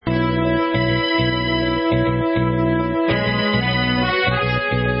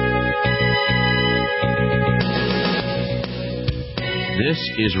This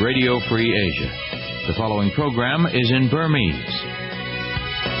is Radio Free Asia. The following program is in Burmese.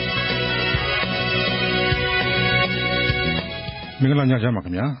 မင်္ဂလာညချမ်းပါခ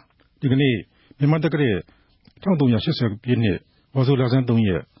င်ဗျာဒီကနေ့မြန်မာတက္ကရာ1380ပြည့်နှစ်ဝါဆိုလဆန်း3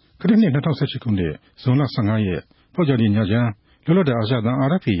ရက်ခရစ်နှစ်2018ခုနှစ်ဇွန်လ15ရက်ပေါကြတဲ့ညချမ်းလွတ်လပ်တဲ့အာရှသံ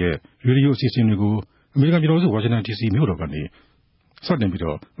RFA ရဲ့ရေဒီယိုအစီအစဉ်တွေကိုအမေရိကန်ပြည်ထောင်စုဝါရှင်တန် DC မြို့တော်ကနေစတင်ပြီး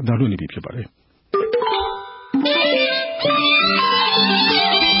တော့အသံလွှင့်နေပြီဖြစ်ပါ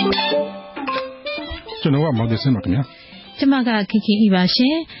တယ်ကျွန်တော်ကမောင်သစင်ပါခင်ဗျာကျမကခင်ခင်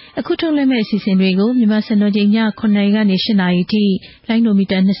ဤပါရှင်အခုထုတ်လွှင့်မဲ့အစီအစဉ်တွေကိုမြန်မာစံတော်ချိန်ည9:00နာရီကနေ10:00နာရီထိလိုင်း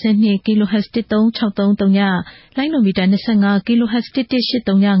နိုမီတာ22 kHz 13633ညလိုင်းနိုမီတာ25 kHz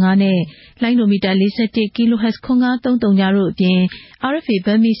 11835နဲ့လိုင်းနိုမီတာ41 kHz 9533ညတို့အပြင် RFA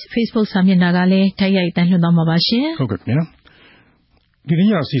Burmese Facebook စာမျက်နှာကလည်းတိုက်ရိုက်တန်လှည့်သွားမှာပါရှင်ဟုတ်ကဲ့ခင်ဗျာဒီ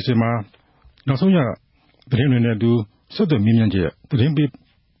နေ့အစီအစဉ်မှာနောက်ဆုံးရသတင်းတွေနဲ့အတူဆက်သွယ်မြင်းမြန်းချက်သတ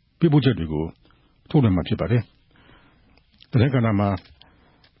င်းပေးပို့ချက်တွေကိုထုတ်လွှင့်မှာဖြစ်ပါတယ်သတင်းကဏ္ဍမှာ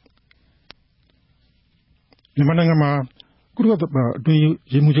မြန်မာနိုင်ငံမှာကုလသမဂ္ဂအတွင်း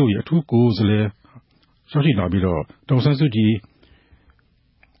ရေးမှူးချုပ်ရဲ့အထူးကိုယ်စားလှယ်ရောက်ရှိလာပြီးတော့ဒေါက်ဆန်းစုကြည်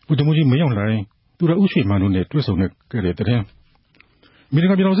ဦးတမူကြီးမင်းအောင်လှိုင်သူရဦးရွှေမန်းတို့နဲ့တွေ့ဆုံခဲ့တဲ့သတင်း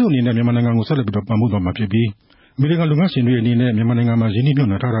အမေရိကန်ပြည်ထောင်စုအနေနဲ့မြန်မာနိုင်ငံကိုဆက်လက်ပြီးတော့ပံ့ပိုးသွားမှာဖြစ်ပြီးအမေရိကန်လူငန်းရှင်တွေအနေနဲ့မြန်မာနိုင်ငံမှာရင်းနှီးမြှုပ်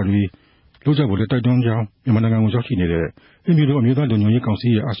နှံထားတာတွေလုပ်ကြဖို့လည်းတိုက်တွန်းကြောင်းမြန်မာနိုင်ငံကိုရောက်ရှိနေတဲ့အင်မီလိုအမျိုးသားလုံခြုံရေး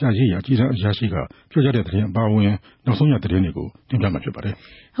ကောင်စီရဲ့အာရှရေးရာအကြီးအကဲအရာရှိကပြောကြားတဲ့သတင်းအပါအဝင်နောက်ဆုံးရသတင်းတွေကိုတင်ပြမှာဖြစ်ပါတယ်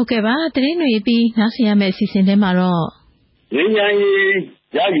။ဟုတ်ကဲ့ပါသတင်းတွေပြီးနားဆင်ရမယ့်အစီအစဉ်ထဲမှာတော့ငြိမ်းချမ်းရေး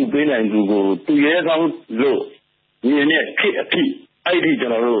ရယူပေးနိုင်သူကိုသူရဲကောင်းလို့မြင်တဲ့ခေတ်အဖြစ်အဲ့ဒီကျွန်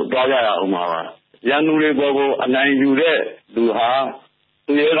တော်တို့သွားကြရအောင်ပါ။ရန်သူတွေပေါ်ကိုအနိုင်ယူတဲ့သူဟာ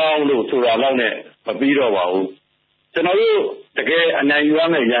သူရဲကောင်းလို့ဆိုတာတော့နဲ့မပြီးတော့ပါဘူး။ကျွန်တော်တို့တကယ်အနိုင်ယူရ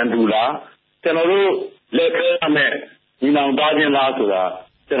မယ့်ရန်သူလားကျွန်တော်တို့လက်ခဲရမယ့်ညီနောင်သားချင်းလားဆိုတာ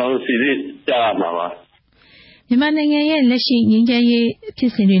ကျွန်တော်တို့စီစစ်ကြရမှာပါမြန်မာနိုင်ငံရဲ့လက်ရှိငြိမ်းချမ်းရေးဖြ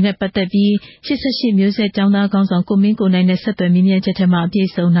စ်စဉ်တွေနဲ့ပတ်သက်ပြီး88မျိုးဆက်ကျောင်းသားခေါင်းဆောင်ကိုမင်းကိုနိုင်နဲ့ဆက်သွယ်မြင်းမြန်းချက်ထဲမှာအပြ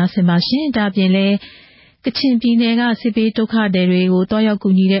ည့်စုံနားဆင်ပါရှင်ဒါပြင်လည်းကချင်ပြည်နယ်ကစစ်ပေးဒုက္ခသည်တွေကိုတွားရောက်ကူ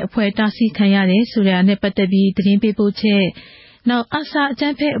ညီတဲ့အဖွဲ့တားဆီးခံရတယ်ဆိုတဲ့အနဲ့ပတ်သက်ပြီးသတင်းပေးပို့ချက်နောက်အာဆာအကြ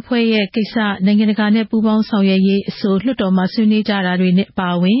မ်းဖက်အဖွဲ့ရဲ့ကိစ္စနိုင်ငံတကာနဲ့ပူးပေါင်းဆောင်ရွက်ရေးအဆိုလွှတ်တော်မှာဆွေးနွေးကြတာတွေ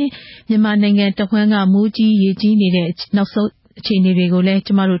နဲ့ပါဝင်မြန်မာနိုင်ငံတဝန်းကမိုးကြီးရေကြီးနေတဲ့နောက်ဆုံးအခြေအနေတွေကိုလည်း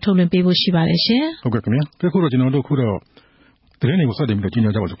ကျမတို့ထုတ်လွှင့်ပေးဖို့ရှိပါတယ်ရှင်။ဟုတ်ကဲ့ခင်ဗျာ။အခုတော့ကျွန်တော်တို့ခုတော့သတင်းတွေကိုစ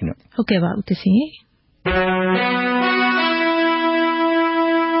တင်ပြီးကြီးညာကြပါစို့ခင်ဗျ။ဟုတ်ကဲ့ပါဦးသစင်။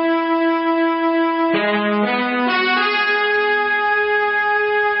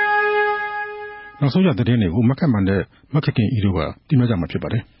နောက်ဆုံးရသတင်းတွေကိုမခက်မှန်တဲ့မခက်ခင်ဤတို့ကတင်ပြကြ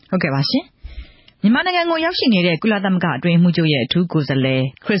မှာဖြစ်ပါတယ်။ဟုတ်ကဲ့ပါရှင်။မြန်မာနိုင်ငံကိုရောက်ရှိနေတဲ့ကုလသမဂ္ဂအတွင်းမှုချုပ်ရဲ့အထူးကိုယ်စားလှယ်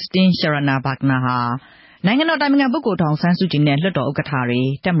ခရစ်စတင်းရှာရနာဘဂနာဟာနိုင်ငံတော်တိုင်ပင်ခံပုဂ္ဂိုလ်ဒေါက်ဆန်းစုကြည်နဲ့လွှတ်တော်ဥက္ကဋ္ဌတွေ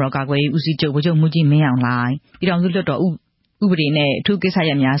တပ်မတော်ကာကွယ်ရေးဦးစီးချုပ်ဗိုလ်ချုပ်မှူးကြီးမင်းအောင်လှိုင်ပြည်ထောင်စုလွှတ်တော်ဥပဒေနဲ့အထူးကိစ္စ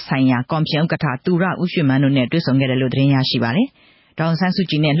ရပ်များဆိုင်ရာကော်မရှင်ဥက္ကဋ္ဌသူရဦးရွှေမန်းတို့နဲ့တွေ့ဆုံခဲ့တယ်လို့သတင်းရရှိပါတယ်။ဒေါက်ဆ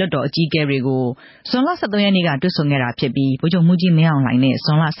န်းစုကြည်နဲ့လွှတ်တော်အကြီးအကဲတွေကိုဇွန်လ23ရက်နေ့ကတွေ့ဆုံခဲ့တာဖြစ်ပြီးဗိုလ်ချုပ်မှူးကြီးမင်းအောင်လှိုင်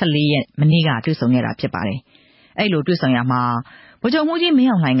နဲ့ဇွန်လ14ရက်မနေ့ကတွေ့ဆုံခဲ့တာဖြစ်ပါတယ်။အဲ့လိုတွေ့ဆုံရမှာဗိုလ်ချုပ်မှူးကြီးမ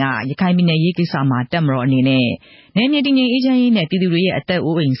င်းအောင်လှိုင်ကရခိုင်ပြည်နယ်ရေးကိစ္စမှာတပ်မတော်အနေနဲ့နယ်မြေတည်ငြိမ်အေးချမ်းရေးနဲ့ပြည်သူတွေရဲ့အ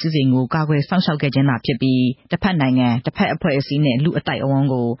သက်အိုးအိမ်စည်းစိမ်ကိုကာကွယ်စောင့်ရှောက်ခဲ့ခြင်းသာဖြစ်ပြီးတစ်ဖက်နိုင်ငံတစ်ဖက်အဖွဲ့အစည်းနဲ့လူအတိုက်အဝ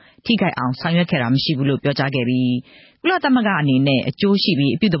န်းကိုထိခိုက်အောင်ဆောင်ရွက်ခဲ့တာမရှိဘူးလို့ပြောကြားခဲ့ပြီးကုလသမဂ္ဂအနေနဲ့အကျိုး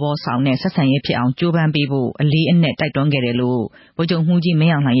ရှိပြီးအပြုသဘောဆောင်တဲ့ဆက်ဆံရေးဖြစ်အောင်ကြိုးပမ်းပေးဖို့အလေးအနက်တိုက်တွန်းခဲ့တယ်လို့ဗိုလ်ချုပ်မှူးကြီး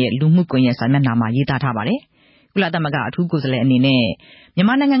မင်းအောင်လှိုင်ရဲ့လူမှုကွန်ရက်စာမျက်နှာမှာရေးသားထားပါတယ်ကုလသမဂ္ဂအထူးကိုယ်စားလှယ်အနေနဲ့မြန်မာ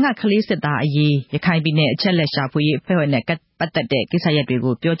နိုင်ငံကခလေးစစ်သားအရေးရခိုင်ပြည်နယ်အချက်လက်ရှာဖွေရေးအဖွဲ့နဲ့ပတ်သက်တဲ့ကိစ္စရပ်တွေ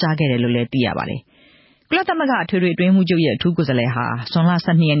ကိုပြောကြားခဲ့တယ်လို့လည်းသိရပါတယ်။ကုလသမဂ္ဂအထွေထွေအတွင်းမှုချုပ်ရဲ့အထူးကိုယ်စားလှယ်ဟာဇွန်လ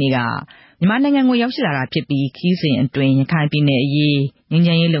12ရက်နေ့ကမြန်မာနိုင်ငံကိုရောက်ရှိလာတာဖြစ်ပြီးခီးစဉ်အတွင်းရခိုင်ပြည်နယ်အရေးငြိမ်းချ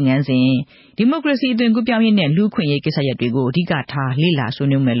မ်းရေးလုပ်ငန်းစဉ်ဒီမိုကရေစီအသွင်ကူးပြောင်းရေးနဲ့လူ့အခွင့်အရေးကိစ္စရပ်တွေကိုအဓိကထား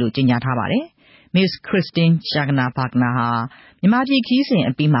လေ့လာဆွေးနွေးမယ်လို့ကြေညာထားပါတယ်။ Miss Christine Schraner Burgener ဟာမြန်မာပြည်ခီးစဉ်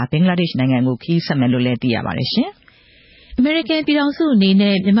အပြီးမှာဘင်္ဂလားဒေ့ရှ်နိုင်ငံကိုခီးဆက်မယ်လို့လည်းသိရပါတယ်ရှင်။အမေရိကန်ပြည်ထောင်စုအနေ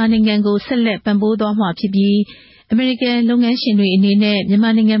နဲ့မြန်မာနိုင်ငံကိုဆက်လက်ပံ့ပိုးသွားမှာဖြစ်ပြီးအမေရိကန်လုပ်ငန်းရှင်တွေအနေနဲ့မြန်မာ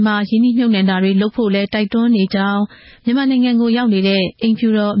နိုင်ငံမှာရင်းနှီးမြှုပ်နှံတာတွေလုပ်ဖို့လဲတိုက်တွန်းနေကြောင်းမြန်မာနိုင်ငံကိုရောက်နေတဲ့အိမ်ဖြူ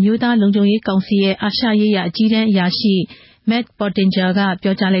တော်မျိုးသားလုံခြုံရေးကောင်စီရဲ့အာရှရေးရာအကြီးတန်းအရာရှိ Matt Pottinger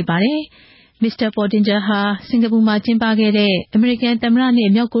ကပြောကြားလိုက်ပါတယ်။ Mr. Pottinger ဟာစင်ကာပူမှာကျင်းပခဲ့တဲ့အမေရိကန်သမ္မတနဲ့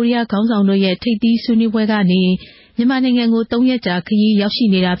မြောက်ကိုရီးယားခေါင်းဆောင်တို့ရဲ့ထိပ်သီးဆွေးနွေးပွဲကနေမြန်မာနိုင်ငံကို3ရက်ကြာခရီးရောက်ရှိ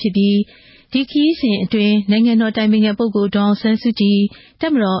နေတာဖြစ်ပြီးဒီခရီးစဉ်အတွင်းနိုင်ငံတော်တိုင်ပင်ခံပုဂ္ဂိုလ်ဒေါက်ဆန်းစုကြည်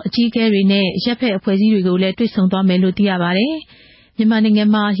တပ်မတော်အကြီးအကဲတွေနဲ့ရပ်ဖက်အဖွဲ့အစည်းတွေကိုလည်းတွေ့ဆုံသွားမယ်လို့သိရပါတယ်။မြန်မာ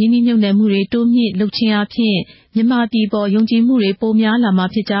နိုင်ငံမှာရင်းနှီးမြှုပ်နှံမှုတွေတိုးမြင့်လုပ်ခြင်းအပြင်မြန်မာပြည်ပေါ်ယုံကြည်မှုတွေပိုများလာ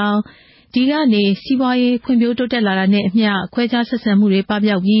မှာဖြစ်ကြောင်း ဒီကနေစီးပွားရေးဖွံ့ဖြိုးတိုးတက်လာတာနဲ့အမျှခွဲခြားဆက်ဆံမှုတွေ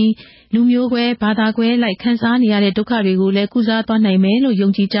ပပျောက်ပြီးလူမျိုးကွဲဘာသာကွဲလိုက်ခံစားနေရတဲ့ဒုက္ခတွေကိုလည်းကုစားသွားနိုင်မယ်လို့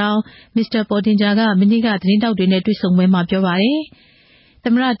ယုံကြည်ကြောင်းမစ္စတာပေါ်တင်ဂျာကမနေ့ကသတင်းတောက်တွေနဲ့တွေ့ဆုံပွဲမှာပြောပါတယ်။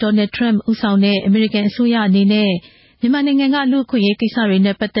သမ္မတဒေါ်နယ်ထရန့်ဦးဆောင်တဲ့အမေရိကန်အစိုးရအနေနဲ့မြန်မာနိုင်ငံကလူ့အခွင့်အရေးကိစ္စတွေ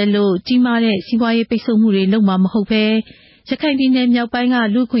နဲ့ပတ်သက်လို့ကြီးမားတဲ့စီးပွားရေးပိတ်ဆို့မှုတွေလုပ်မှာမဟုတ်ဘဲရခိုင်ပြည်နယ်မြောက်ပိုင်း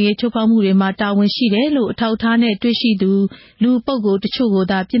ကလူ့အခွင့်အရေးချိုးဖောက်မှုတွေမှာတာဝန်ရှိတယ်လို့အထောက်အထားနဲ့တွေ့ရှိသူလူပုဂ္ဂိုလ်တချို့ကို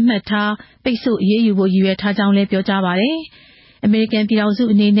သာပြစ်မှတ်ထားပိတ်ဆို့အရေးယူဖို့ရည်ရွယ်ထားကြောင်းလည်းပြောကြားပါတယ်။အမေရိကန်ပြည်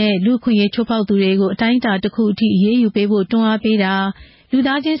ထောင်စုအနေနဲ့လူ့အခွင့်အရေးချိုးဖောက်သူတွေကိုအတိုင်းအတာတစ်ခုအထိအရေးယူပေးဖို့တွန်းအားပေးတာလူ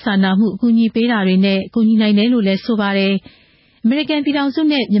သားချင်းစာနာမှုအကူအညီပေးတာတွေနဲ့အကူအညီနိုင်တယ်လို့လည်းဆိုပါတယ်။အမေရိကန်ပြည်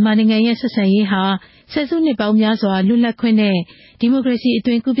ထောင်စုနဲ့မြန်မာနိုင်ငံရဲ့ဆက်ဆံရေးဟာဆယ်စုနှစ်ပေါင်းများစွာလွတ်လပ်ခွင့်နဲ့ဒီမိုကရေစီအ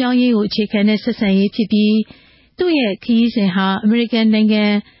သွင်ကူးပြောင်းရေးကိုအခြေခံတဲ့ဆက်ဆံရေးဖြစ်ပြီးသူ့ရဲ့ခရီးစဉ်ဟာအမေရိကန်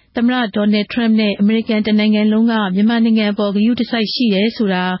နိုင်ငံသမ္မတဒေါ်နယ်ထရန့်နဲ့အမေရိကန်တနိုင်ငံလုံးကမြန်မာနိုင်ငံအပေါ်ဂရုတစိုက်ရှိတယ်ဆို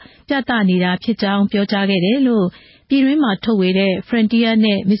တာပြသနေတာဖြစ်ကြောင်းပြောကြားခဲ့တယ်လို့ပြည်တွင်းမှာထုတ်ဝေတဲ့ Frontier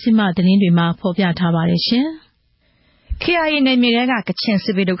နဲ့ Missima သတင်းတွေမှာဖော်ပြထားပါတယ်ရှင်။ KIA နယ်မြေတွေကကချင်စ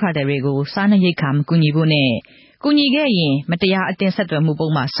စ်ဘေးဒုက္ခသည်တွေကိုစားနပ်ရိက္ခာမကူညီဖို့နဲ့ကူညီခဲ့ရင်မတရားအတင်းဆက်သွယ်မှုပုံ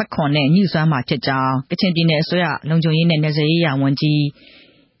မှန်17နဲ့ညှိစွမ်းမှာဖြစ်ကြောင်းကချင်ပြည်နယ်အစိုးရလုံခြုံရေးနဲ့နယ်စပ်ရေးရာဝန်ကြီး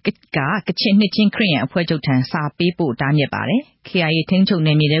ကချင်နှစ်ချင်းခရစ်ယာန်အဖွဲ့ချုပ်ထံစာပေးပို့တားမြစ်ပါတယ်။ KIA ထိန်းချုပ်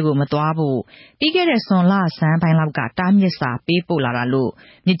နယ်မြေတွေကိုမသွားဖို့ပြီးခဲ့တဲ့ဇွန်လဆန်းပိုင်းလောက်ကတားမြစ်စာပေးပို့လာတာလို့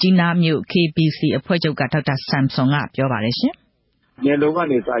မြစ်ကြီးနားမြို့ KBC အဖွဲ့ချုပ်ကဒေါက်တာဆမ်ဆွန်ကပြောပါတယ်ရှင်။နယ်လုံးက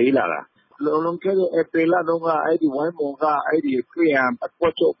နေစာရေးလာတာလွန်ခဲ့တဲ့ဧပြီလတုန်းကအဲ့ဒီဝိုင်းမော်ကအဲ့ဒီခရစ်ယာန်အ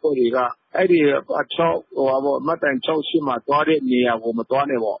ဖွဲ့ချုပ်အဖွဲ့တွေကအဲ့ဒီမတ်တိုင်68မှာသွားတဲ့နေရာကိုမသွား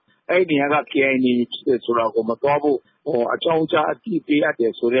နဲ့ပေါ့အဲ့ဒီနေရာက KIA နေဖြစ်တယ်ဆိုတာကိုမသွားဖို့အကြောင်းကြားအတိပေးရတ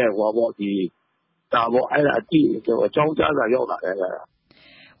ယ်ဆိုတဲ့ဒီဒါပေါ့အဲ့ဒါအတိအကြောင်းကြားစာရောက်လာတယ်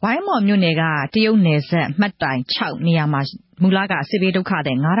ဝိုင်းမော်မြို့နယ်ကတရုတ်နယ်စပ်မှတ်တိုင်6နေရာမှာမူလကစစ်ဘေးဒုက္ခ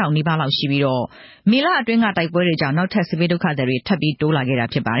သည် 9000 နီးပါးလောက်ရှိပြီးတော့မေလအတွင်းကတိုက်ပွဲတွေကြောင့်နောက်ထပ်စစ်ဘေးဒုက္ခသည်တွေထပ်ပြီးတိုးလာ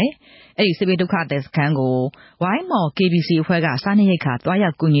ခဲ့တာဖြစ်ပါတယ်။အဲ့ဒီစစ်ဘေးဒုက္ခသည်စခန်းကိုဝိုင်းမော် KBC အဖွဲ့ကစားနပ်ရိက္ခာတွား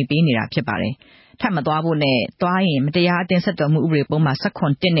ရောက်ကူညီပေးနေတာဖြစ်ပါတယ်။ထပ်မသွားဖို့နဲ့သွားရင်မတရားအတင်းဆက်သွယ်မှုဥပဒေပုံမှန်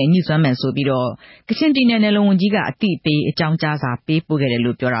17နဲ့ညှိစွမ်းမယ်ဆိုပြီးတော့ကချင်ပြည်နယ်နယ်လုံဝန်ကြီးကအတိပေးအကြောင်းကြားစာပေးပို့ခဲ့တယ်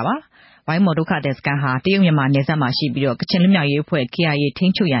လို့ပြောတာပါ။ဝိုင်းမော်ဒုက္ခသည်စခန်းဟာတရုတ်မြန်မာနယ်စပ်မှာရှိပြီးတော့ကချင်လူမျိုးရေးအဖွဲ့ KIA ထိ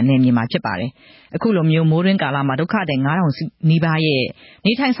န်းချုပ်ရာနယ်မြေမှာဖြစ်ပါတယ်။အခုလိုမျိုးမိုးရင်းကာလမှာဒုက္ခသည် 9000 နီးပါး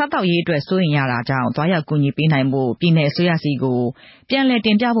ရဲ့နေထိုင်စားသောက်ရေးအတွက်စိုးရိမ်ရတာကြောင့်တွားရောက်ကူညီပေးနိုင်ဖို့ပြည်နယ်အစိုးရစီကိုပြန်လည်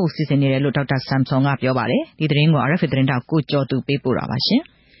တင်ပြဖို့စီစဉ်နေတယ်လို့ဒေါက်တာဆမ်ဆွန်ကပြောပါတယ်။ဒီသတင်းကို RFA သတင်းတောက်ကိုကျော်သူပေးပို့တာပါရှင်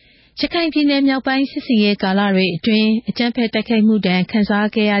။ရခိုင်ပြည်နယ်မြောက်ပိုင်းစစ်စီရေးကာလတွေအတွင်းအကြမ်းဖက်တိုက်ခိုက်မှုဒဏ်ခံ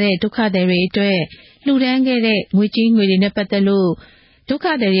စားခဲ့ရတဲ့ဒုက္ခသည်တွေအတွက်လှူဒန်းခဲ့တဲ့ငွေကြေးငွေတွေနဲ့ပတ်သက်လို့ဒုက္ခ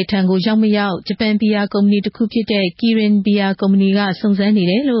သည်တွေထံကိုရောက်မရောက်ဂျပန်ဘီယာကုမ္ပဏီတစ်ခုဖြစ်တဲ့ Kirin ဘီယာကုမ္ပဏီကစုံစ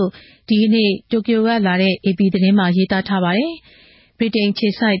မ်းနေတယ်လို့ဒီကနေ့တိုကျိုကလာတဲ့ AP သတင်းမှာရေးသားထားပါတယ်။ဗြိတိန်ခြေ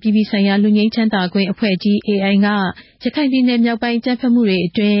စိုက်ပြည်ပဆိုင်ရာလူငင်းချမ်းသာခွင့်အဖွဲ့ကြီး AI ကရခိုင်ပြည်နယ်မြောက်ပိုင်းအကြမ်းဖက်မှု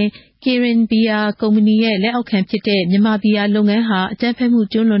တွေအတွင်း Kirin ဘီယာကုမ္ပဏီရဲ့လက်အောက်ခံဖြစ်တဲ့မြန်မာဘီယာလုပ်ငန်းဟာအကြမ်းဖက်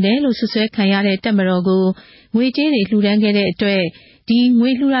မှုကျူးလွန်တယ်လို့ဆွဆွဲခံရတဲ့တပ်မတော်ကိုငွေကြေးတွေလှူဒန်းခဲ့တဲ့အတွက်ဒီ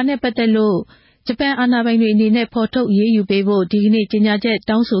ငွေလှူတာနဲ့ပတ်သက်လို့ဂျပန်အာဏာပိုင်တွေအနေနဲ့ဖော်ထုတ်အရေးယူပေးဖို့ဒီကနေ့ကြေညာချက်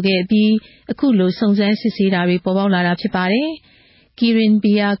တောင်းဆိုခဲ့ပြီးအခုလိုစုံစမ်းစစ်ဆေးတာတွေပေါ်ပေါက်လာတာဖြစ်ပါတယ်။ Kirin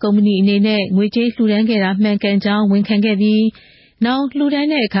ဘီယာကုမ္ပဏီအနေနဲ့ငွေကြေးလှူဒန်းခဲ့တာမှန်ကန်ကြောင်းဝန်ခံခဲ့ပြီးနောက်လှူဒန်း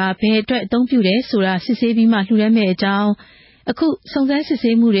တဲ့အခါဘယ်အတွက်အသုံးပြုတယ်ဆိုတာစစ်ဆေးပြီးမှလှူဒန်းမယ့်အကြောင်းအခုစုံစမ်းစစ်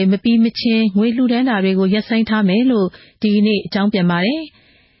ဆေးမှုတွေမပြီးမချင်းငွေလှူဒန်းတာတွေကိုရပ်ဆိုင်းထားမယ်လို့ဒီကနေ့အကြောင်းပြန်ပါတယ်။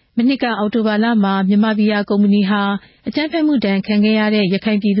မနှစ်ကအောက်တိုဘာလမှာမြန်မာဘီယာကုမ္ပဏီဟာအကြမ်းဖက်မှုဒဏ်ခံခဲ့ရတဲ့ရ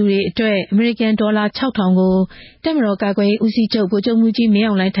ခိုင်ပြည်သူတွေအတွက်အမေရိကန်ဒေါ်လာ6000ကိုတပ်မတော်ကာကွယ်ရေးဦးစီးချုပ်ဗိုလ်ချုပ်မှူးကြီးမင်း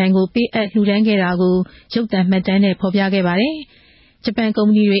အောင်လှိုင်ထံကိုပေးအပ်လှူဒန်းခဲ့တာကိုရုပ်သံမှတ်တမ်းနဲ့ဖော်ပြခဲ့ပါတယ်။ဂျပန်ကုမ္ပ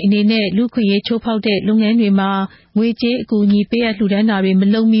ဏီတွေအနေနဲ့လူ့အခွင့်အရေးချိုးဖောက်တဲ့လုပ်ငန်းတွေမှာငွေကြေးအကူအညီပေးအပ်လှူဒန်းတာတွေ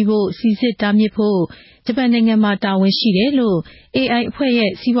မလုပ်မိဖို့စီစစ်တားမြစ်ဖို့ဂျပန်နိုင်ငံမှာတာဝန်ရှိတယ်လို့ AI အဖွဲ့ရဲ့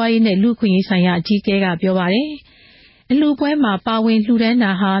စီးပွားရေးနဲ့လူ့အခွင့်အရေးဆိုင်ရာအကြီးအကဲကပြောပါတယ်။အလှူပွဲမှာပါဝင်လှူဒန်း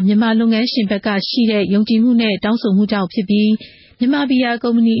တာဟာမြန်မာလုပ်ငန်းရှင်ဘက်ကရှိတဲ့ယုံကြည်မှုနဲ့တောင်းဆိုမှုကြောင့်ဖြစ်ပြီးမြန်မာဘီယာကု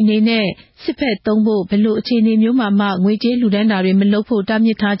မ္ပဏီအနေနဲ့စစ်ဖက်သုံးဖို့ဘယ်လိုအခြေအနေမျိုးမှာမှငွေကြေးလှူဒန်းတာတွေမလုပ်ဖို့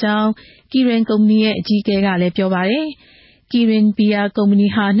တားမြစ်ထားကြောင်း Kirin ကုမ္ပဏီရဲ့အကြီးအကဲကလည်းပြောပါတယ်။ Kirin ဘီယာကုမ္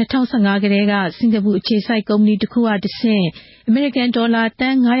ပဏီဟာ2015ကတည်းကစင်ကာပူအခြေစိုက်ကုမ္ပဏီတစ်ခုကတဆင့်အမေရိကန်ဒေါ်လာ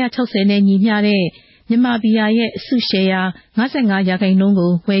သန်း960နဲ့ညီမျှတဲ့မြန်မာဘီယာရဲ့အစုရှယ်ယာ55%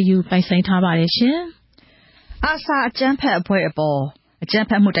ကိုဝယ်ယူပိုင်ဆိုင်ထားပါတယ်ရှင်။ ARSA အကြမ်းဖက်အဖွဲ့အပေါ်အကြ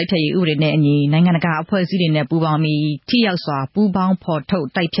မ်းဖက်မှုတိုက်ဖျက်ရေးဥပဒေနဲ့အညီနိုင်ငံတကာအဖွဲ့အစည်းတွေနဲ့ပူးပေါင်းပြီးထိရောက်စွာပူးပေါ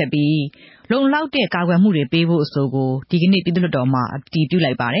င်းဖော်ထုတ်တိုက်ဖျက်ပြီးလုံလောက်တဲ့ကာကွယ်မှုတွေပေးဖို့အဆိုကိုဒီကနေ့ပြည်သူ့လွှတ်တော်မှာအတည်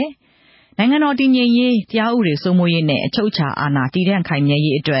ပြုလိုက်ပါတယ် နိုင်ငံတော်တည်ငြိမ်ရေးတရားဥပဒေစိုးမိုးရေးနဲ့အချုပ်အခြာအာဏာတည်တံ့ခိုင်မြဲ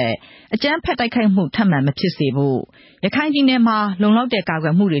ရေးအတွက်အကြမ်းဖက်တိုက်ခိုက်မှုထပ်မံမဖြစ်စေဖို့ရခိုင်ပြည်နယ်မှာလုံလောက်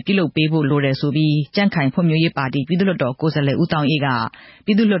တဲ့ကာကွယ်မှုတွေပြုလုပ်ပေးဖို့လိုတယ်ဆိုပြီးကြံ့ခိုင်ဖွံ့ဖြိုးရေးပါတီပြည်သူ့လွှတ်တော်ကိုယ်စားလှယ်ဦးတောင်အေးကပြ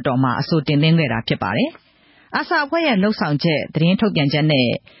ည်သူ့လွှတ်တော်မှာအဆိုတင်သွင်းခဲ့တာဖြစ်ပါတယ်။အာဆာအဖွဲ့ရဲ့လှုပ်ဆောင်ချက်သတင်းထုတ်ပြန်ချက်နဲ့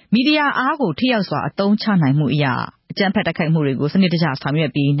မီဒီယာအားကိုထိရောက်စွာအသုံးချနိုင်မှုအရာအကြမ်းဖက်တိုက်ခိုက်မှုတွေကိုစနစ်တကျဆောင်ရွက်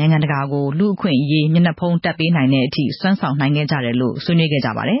ပြီးနိုင်ငံတကာကိုလူ့အခွင့်အရေးမျက်နှာဖုံးတက်ပေးနိုင်တဲ့အထိစွမ်းဆောင်နိုင်ခဲ့ကြတယ်လို့ဆွေးနွေးခဲ့ကြ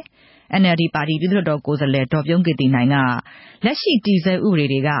ပါတယ်။ NLD ပါတီပြည်သူ့လွှတ်တော်ကိုယ်စားလှယ်ဒေါ်ပြုံးကေတီနိုင်ကလက်ရှိတည်ဆဲဥပဒေ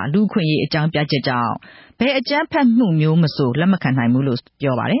တွေကလူ့အခွင့်အရေးအကြောင်းပြချက်ကြောင့်ဘယ်အကြမ်းဖက်မှုမျိုးမဆိုလက်မခံနိုင်ဘူးလို့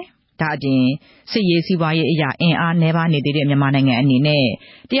ပြောပါတယ်။ဒါအပြင်စစ်ရေးစီးပွားရေးအရာအင်အားနှဲပါနေသေးတဲ့မြန်မာနိုင်ငံအနေနဲ့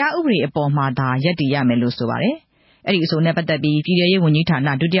တရားဥပဒေအပေါ်မှာသာရပ်တည်ရမယ်လို့ဆိုပါတယ်။အဲ့ဒီအဆိုနဲ့ပတ်သက်ပြီးပြည်ထရေးဝန်ကြီးဌာန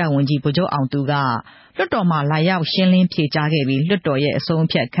ဒုတိယဝန်ကြီးဗိုလ်ချုပ်အောင်သူကလွှတ်တော်မှာလာရောက်ရှင်းလင်းဖြေကြားခဲ့ပြီးလွှတ်တော်ရဲ့အဆုံးအ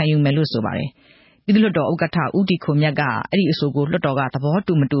ဖြတ်ခံယူမယ်လို့ဆိုပါတယ်။ပြည်သူ့လွှတ်တော်ဥက္ကဋ္ဌဦးတီခိုမြတ်ကအဲ့ဒီအဆိုကိုလွှတ်တော်ကသ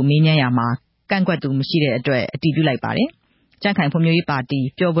ဘောတူမတူမေးမြန်းရမှာကန့်ကွက်သူမရှိတဲ့အတွက်အတည်ပြုလိုက်ပါတယ်။ကြံ့ခိုင်ဖွံ့ဖြိုး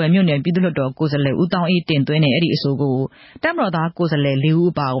ရေးပါတီပျော်ဘွယ်မြို့နယ်ပြည်သူ့လွှတ်တော်ကိုယ်စားလှယ်ဦးတောင်အေးတင်သွင်းတဲ့အဲ့ဒီအဆိုကိုတပ်မတော်သားကိုယ်စားလှယ်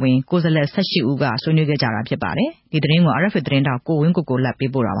၄ဦးအပါအဝင်ကိုယ်စားလှယ်18ဦးကဆွေးနွေးခဲ့ကြတာဖြစ်ပါတယ်။ဒီသတင်းကို RFA သတင်းတောက်ကိုဝင်းကို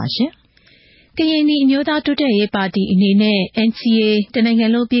လက်ပေးပို့တာပါရှင်။ကရင်နီအမျိုးသားတိုးတက်ရေးပါတီအနေနဲ့ NCA တနိုင်ငံ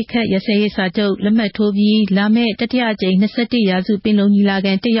လုံးပြည့်ခတ်ရစဲရေးစာချုပ်လက်မှတ်ထိုးပြီးလာမယ့်တတိယကြိမ်21ရာစုပင်လုံညီလာ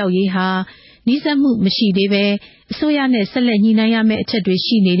ခံတက်ရောက်ရေးဟာနှီးစပ်မှုမရှိသေးပဲအစိုးရနဲ့ဆက်လက်ညှိနှိုင်းရမယ့်အချက်တွေ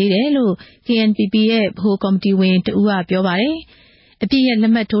ရှိနေသေးတယ်လို့ KNPP ရဲ့ဗဟိုကော်မတီဝင်တဦးကပြောပါတယ်။အပြည့်ရဲ့လ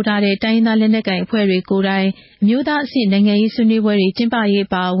က်မှတ်ထိုးထားတဲ့တိုင်းရင်းသားလက်နက်ကိုင်အဖွဲ့တွေကိုယ်တိုင်အမျိုးသားအဆင့်နိုင်ငံရေးဆွေးနွေးပွဲတွေကျင်းပ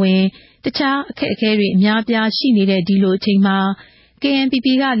ရေးပါဝင်တခြားအခက်အခဲတွေအများပြားရှိနေတဲ့ဒီလိုအချိန်မှာKNPP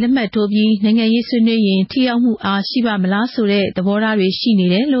ကလက်မှတ်ထိုးပြီးနိုင်ငံရေးဆွေးနွေးရင်ထိရောက်မှုအားရှိပါမလားဆိုတဲ့သဘောထားတွေရှိနေ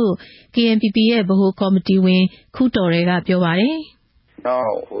တယ်လို့ KNPP ရဲ့ဗဟိုကော်မတီဝင်ခူးတော်ရဲကပြောပါတယ်။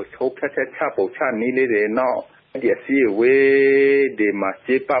နောက်ချိုးဖက်ချပုံချနည်းလေးတွေနောက်ဒီအစည်းအဝေးဒီ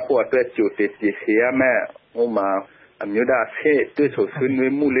မှာကျေးပဖို့အတွက်ကြိုတင်ပြင်ဆင်ရမယ်ဟိုမှာအမျိုးသားအဆင့်တွေ့ဆုံဆွေး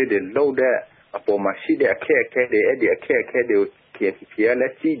နွေးမှုလေးတွေလုပ်တဲ့အပေါ်မှာရှိတဲ့အခက်အခဲတွေအဲ့ဒီအခက်အခဲတွေကို KNPP ကလ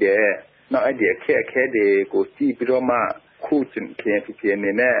ည်းကြည့်တယ်နောက်အဲ့ဒီအခက်အခဲတွေကိုကြည့်ပြီးတော့မှခုKNPP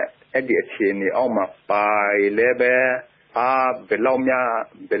အနေနဲ့အဲ့ဒီအခြေအနေအောက်မှာပါလဲပဲဘယ်လော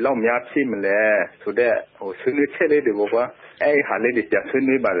က်များဖြစ်မလဲဆိုတဲ့ဆွေးနွေးချက်လေးတွေပေါ့ကွာအဲ့ဟာလေး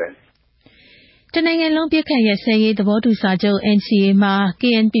တွေပြန်ဆွေးနွေးပါလေတနိုင်ငံလုံးပြည့်ခတ်ရစဲရေးသဘောတူစာချုပ် NCA မှာ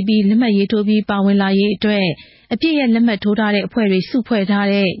KNPP လက်မှတ်ရေးထိုးပြီးပါဝင်လာရေးအတွက်အပြည့်ရဲ့လက်မှတ်ထိုးထားတဲ့အဖွဲ့တွေစုဖွဲ့ထား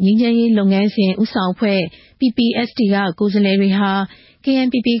တဲ့ငြိမ်းချမ်းရေးလုပ်ငန်းစဉ်ဥဆောင်အဖွဲ့ PPST ကကိုယ်စားလှယ်တွေဟာ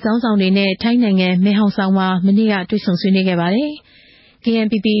KNPP ခေါင်းဆောင်တွေနဲ့ထိုင်းနိုင်ငံမဲဟောင်ဆောင်မှာမနေ့ကတွေ့ဆုံဆွေးနွေးခဲ့ပါတယ်။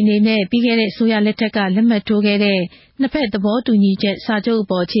 KNPP အနေနဲ့ပြီးခဲ့တဲ့အစိုးရလက်ထက်ကလက်မှတ်ထိုးခဲ့တဲ့နှစ်ဖက်သဘောတူညီချက်စာချုပ်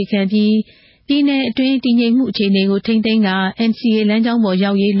အပေါ်အခြေခံပြီးပြည်내အတွင်းတည်ငြိမ်မှုအခြေအနေကိုထိန်းသိမ်းကာ NCA လမ်းကြော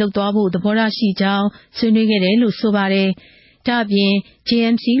င်းပေါ်ရောက်ရေးလှုပ်သွားဖို့သဘောထားရှိကြောင်းဆွေးနွေးခဲ့တယ်လို့ဆိုပါတယ်။ဒါ့အပြင်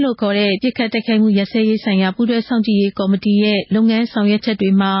JMC လို့ခေါ်တဲ့ပြစ်ခတ်တိုက်ခိုက်မှုရစဲရေးဆိုင်ရာပူးတွဲစောင့်ကြည့်ရေးကော်မတီရဲ့လုပ်ငန်း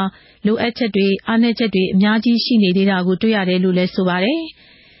ဆောင်ရွက်ချက်တွေမှာလိုအပ်ချက်တွေအားနည်းချက်တွေအများကြီးရှိနေသေးတာကိုတွေ့ရတယ်လို့လည်းဆိုပါတယ်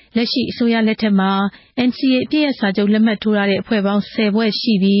။လက်ရှိအစိုးရလက်ထက်မှာ NCA အပြည့်အစာချုပ်လက်မှတ်ထိုးထားတဲ့အဖွဲ့ပေါင်း10ဖွဲ့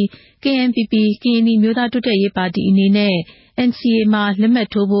ရှိပြီး KNPP ကရင်နီမျိုးသားတိုးတက်ရေးပါတီအနေနဲ့ NCA မှာလက်မှတ်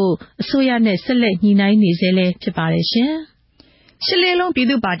ထိုးဖို့အစိုးရနဲ့ဆက်လက်ညှိနှိုင်းနေဆဲလည်းဖြစ်ပါတယ်ရှင်။ရှစ်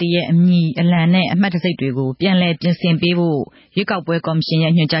လေးလုံးပြည်သူ့ပါတီရဲ့အမည်အလံနဲ့အမှတ်တံဆိပ်တွေကိုပြန်လည်ပြင်ဆင်ပေးဖို့ရွေးကောက်ပွဲကော်မရှင်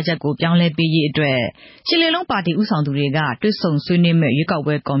ရဲ့ညွှန်ကြားချက်ကိုပြောင်းလဲပေးရေးအတွက်ရှစ်လေးလုံးပါတီဥဆောင်သူတွေကတွေ့ဆုံဆွေးနွေးမဲ့ရွေး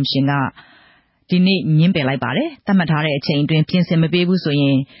ကောက်ပွဲကော်မရှင်ကဒီနေ့ညှင်းပယ်လိုက်ပါတယ်။သတ်မှတ်ထားတဲ့အချိန်အတွင်းပြင်ဆင်မပေးဘူးဆို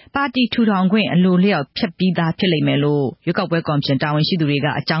ရင်ပါတီထူထောင်ခွင့်အလိုလျောက်ဖျက်ပြီးသားဖြစ်လိမ့်မယ်လို့ရွေးကောက်ပွဲကော်မရှင်တာဝန်ရှိသူတွေကအ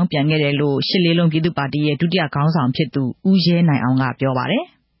ကြောင်းပြန်ခဲ့တယ်လို့ရှစ်လေးလုံးပြည်သူ့ပါတီရဲ့ဒုတိယခေါင်းဆောင်ဖြစ်သူဦးရဲနိုင်အောင်ကပြောပါတယ်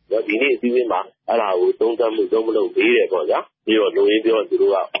။ဒီနေ့အစည်းအဝေးမှာအဲ့ဒါကိုသုံးသပ်မှုသုံးမလို့ပေးတယ်ပေါ့ဗျာ။ပြီးတော့လူရင်းပြောသူ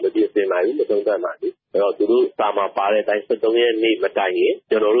တို့ကမပြင်ဆင်နိုင်ဘူးမသုံးသပ်နိုင်ဘူး။အဲ့တော့သူတို့စာမှာပါတဲ့အတိုင်း73ရက်နေ့မတိုင်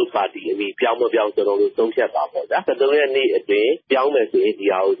ရင်ကျွန်တော်တို့ပါတီအမည်ပြောင်းမပြောင်းကျွန်တော်တို့သုံးဖြတ်ပါပေါ့ဗျာ။73ရက်နေ့အတွင်းပြောင်းမယ်ဆိုရင်ဒီ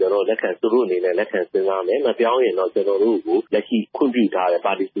ဟာကိုကျွန်တော်လက်ခံသူတို့အနေနဲ့လက်ခံစဉ်းစားမယ်။မပြောင်းရင်တော့ကျွန်တော်တို့ကိုလက်ရှိခွင့်ပြုထား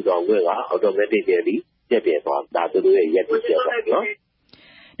တဲ့ပါတီစုဆောင်ခွင့်က automatically ပြည့်ပြည့်သွားဒါသူတို့ရဲ့ရက်တစ်ချက်ပေါ့နော်။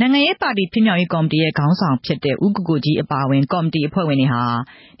နိုင်ငံရေးပါတီဖြစ်မြောက်ရေးကော်မတီရဲ့ခေါင်းဆောင်ဖြစ်တဲ့ဦးကိုကိုကြီးအပါအဝင်ကော်မတီအဖွဲ့ဝင်တွေဟာ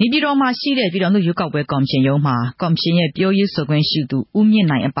နေပြည်တော်မှာရှိတဲ့ပြည်တော်စုရွေးကောက်ပွဲကော်မရှင်ရုံးမှာကော်မရှင်ရဲ့ပြောရေးဆိုခွင့်ရှိသူဦးမြင့်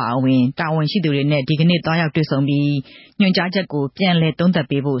နိုင်အပါအဝင်တာဝန်ရှိသူတွေနဲ့ဒီကနေ့သွားရောက်တွေ့ဆုံပြီးညွှန်ကြားချက်ကိုပြန်လည်သုံးသပ်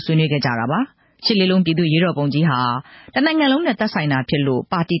ပေးဖို့ဆွေးနွေးခဲ့ကြတာပါ။ရှစ်လေးလုံးပြည်သူ့ရေးတော်ပုံကြီးဟာတနိုင်ငံလုံးနဲ့သက်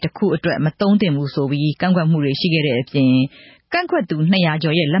ဆိုင်တာဖြစ်လို့ပါတီတစ်ခုအတွက်မသုံးသင့်ဘူးဆိုပြီးကန့်ကွက်မှုတွေရှိခဲ့တဲ့အပြင်ကန့်ကွက်သူ200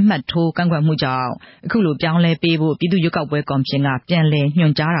ကျော်ရဲ့လက်မှတ်ထိုးကန့်ကွက်မှုကြောင့်အခုလိုပြောင်းလဲပေးဖို့ပြည်သူ့ရွေးကောက်ပွဲကော်မရှင်ကပြန်လည်ညွှ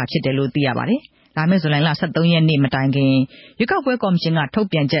န်ကြားတာဖြစ်တယ်လို့သိရပါတယ်။လာမယ့်ဇူလိုင်လ23ရက်နေ့မတိုင်ခင်ရွေးကောက်ပွဲကော်မရှင်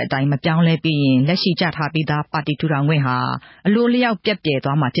ကထုတ်ပြန်ချက်အတိုင်းမပြောင်းလဲပြီးရင်လက်ရှိကျထားပြီးသားပါတီထူထောင်ခွင့်ဟာအ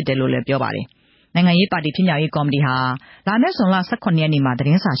လိုလျောက်ပြတ်ပြယ်သွားမှာဖြစ်တယ်လို့လည်းပြောပါတယ်။ နိုင်ငံရေးပါတီဖြစ်မြောက်ရေးကော်မတီဟာလာမယ့်ဇွန်လ18ရက်နေ့မှာသ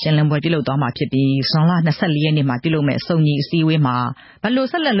တင်းစာရှင်းလင်းပွဲပြုလုပ်သွားမှာဖြစ်ပြီးဇွန်လ24ရက်နေ့မှာပြုလုပ်မယ့်စုံညီအစည်းအဝေးမှာဘယ်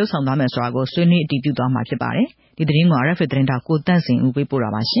လိုဆက်လက်လှုပ်ဆောင်သွားမယ်ဆိုတာကိုဆွေးနွေးအတည်ပြုသွားမှာဖြစ်ပါတယ်။ဒီသတင်းကို RFA သတင်းတောက်ကိုတန့်စင်ဦး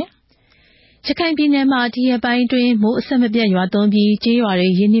ပေးပို့တာပါရှင်။ရခိုင်ပြည်နယ်မှာဒီရက်ပိုင်းတွင်မိုးအဆက်မပြတ်ရွာသွန်းပြီးကျေးရွာတွေ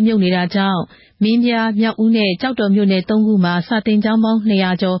ရင်းနှီးမြုပ်နေတာကြောင့်မင်းပြားမြောက်ဦးနဲ့ကြောက်တော်မြို့နယ်3ခုမှာစာတင်ကျောင်းပေါင်း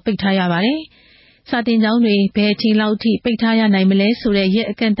200ကျော်ပိတ်ထားရပါတယ်။စာတင်ကျောင်းတွေဘယ်အချိန်လောက်ထိပိတ်ထားရနိုင်မလဲဆိုတဲ့ရက်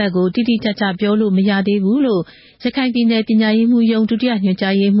အကန့်အသတ်ကိုတိတိကျကျပြောလို့မရသေးဘူးလို့ရခိုင်ပြည်နယ်ပညာရေးမှူးရုံးဒုတိယ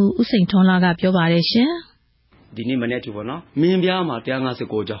ညွှန်ကြားရေးမှူးဦးစိန်ထွန်းလာကပြောပါတယ်ရှင်။ဒီနေ့မနေ့ကပေါ့နော်မင်းပြားမှာ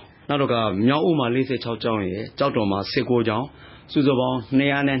159ကျောင်းနောက်တော့ကမြောက်ဦးမှာ46ကျောင်းရယ်ကြောက်တော်မှာ19ကျောင်းစုစုပေါင်း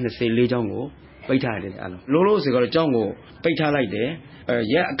224ကျောင်းကိုပိတ်ထားရတယ်အဲ့လိုလို့ဆိုတော့ကျောင်းကိုပိတ်ထားလိုက်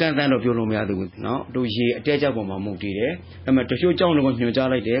တယ်ရက်အကန့်အသတ်တော့ပြောလို့မရသေးဘူးနော်တို့ရေအတဲကြောက်ပေါ်မှာမှုတ်တည်တယ်အဲ့မှာတချို့ကျောင်းတွေကိုညွှန်ကြား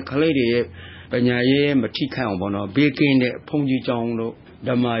လိုက်တယ်ခလေးတွေရဲ့ပညာရေးမထိခိုက်အောင်ပေါ့နော်ဘေးကင်းတဲ့ဖုန်ကြီးကျောင်းတို့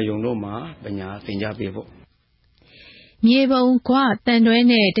ဓမ္မယုံတို့မှာပညာသင်ကြားပေးဖို့မြေပုံကွာတန်တွဲ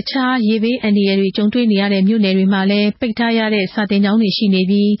နဲ့တခြားရေဘေးအန္တရာယ်တွေကြုံတွေ့နေရတဲ့မြို့နယ်တွေမှာလည်းပိတ်ထားရတဲ့စာတင်ကျောင်းတွေ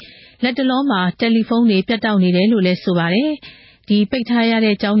ရှိနေပြီးလက်တလုံးမှာတယ်လီဖုန်းတွေပြတ်တောက်နေတယ်လို့လည်းဆိုပါတယ်ဒီပိတ်ထား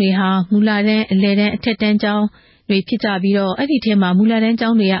ရတဲ့ကျောင်းတွေဟာမူလတန်းအလယ်တန်းအထက်တန်းကျောင်းတွေဖြစ်ကြပြီးတော့အဲ့ဒီထဲမှာမူလတန်းကျော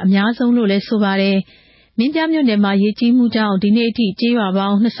င်းတွေကအများဆုံးလို့လည်းဆိုပါတယ်မင်းပြားမြို့နယ်မှာရေကြီးမှုကြောင့်ဒီနေ့အထိကျေးရွာ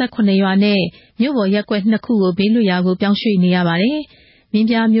ပေါင်း28ရွာနဲ့မြို့ပေါ်ရပ်ကွက်2ခုကိုဘေးလွတ်ရာကိုပြောင်းရွှေ့နေရပါတယ်မ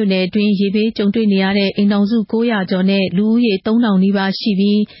င်းပြားမြို့နယ်အတွင်းရေဘေးကြုံတွေ့နေရတဲ့အိမ်ထောင်စု900ကျော်နဲ့လူဦးရေ3000နီးပါး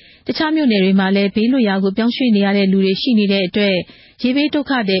ရှိပြီးတခြားမြို့နယ်တွေမှာလည်းဘေးလွတ်ရာကိုပြောင်းရွှေ့နေရတဲ့လူတွေရှိနေတဲ့အတွက်ရေ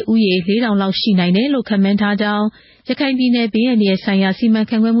ဘေးဒုက္ခသည်ဦးရေ4000လောက်ရှိနိုင်တယ်လို့ခန့်မှန်းထားကြောင်းရခိုင်ပြည်နယ်ဘေးအန္တရာယ်ဆိုင်ရာစီမံ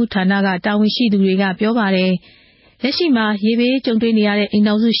ခန့်ခွဲမှုဌာနကတာဝန်ရှိသူတွေကပြောပါတယ်လက်ရှိမှာရေဘေးကြုံတွေ့နေရ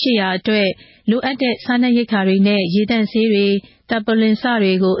တဲ့အိမ်ထောင်စု800အတွက်လိုအပ်တဲ့စားနပ်ရိက္ခာတွေနဲ့ရေသန့်ဆေးတွေတပ်ပလင်စ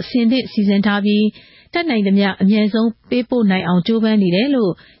တွေကိုအစဉ်သင့်စီစဉ်ထားပြီးတက်နိုင်သမျှအမြန်ဆုံးပေးပို့နိုင်အောင်ကြိုးပမ်းနေတယ်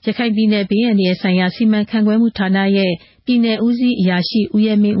လို့ရခိုင်ပြည်နယ်ဘေးအန္တရာယ်ဆိုင်ရာစီမံခန့်ခွဲမှုဌာနရဲ့ပြည်နယ်ဦးစီးအရာ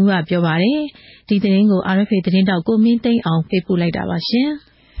ရှိဦးရဲမင်းဦးကပြောပါတယ်ဒီသတင်းကို RFA သတင်းတောက်ကိုမင်းသိန်းအောင်ပေးပို့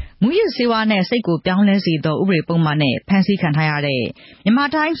လိုက်တာပါရှင်မူရစ်စေဝါနဲ့စိတ်ကိုပြောင်းလဲစေသောဥပဒေပုံမှန်နဲ့ဖမ်းဆီးခံထားရတဲ့မြန်မာ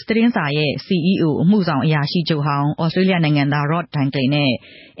တိုင်းစ်သတင်းစာရဲ့ CEO အမှုဆောင်အရာရှိချုပ်ဟောင်းဩစတြေးလျနိုင်ငံသား Rod Dunkley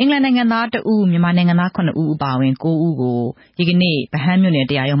နဲ့အင်္ဂလန်နိုင်ငံသား2ဦးမြန်မာနိုင်ငံသား9ဦးအပါအဝင်9ဦးကိုဒီကနေ့ဗဟန်းမြို့နယ်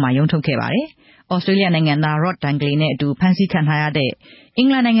တရားရုံးမှာရုံးထုတ်ခဲ့ပါတယ်။ဩစတြေးလျနိုင်ငံသား Rod Dunkley နဲ့အတူဖမ်းဆီးခံထားရတဲ့အင်္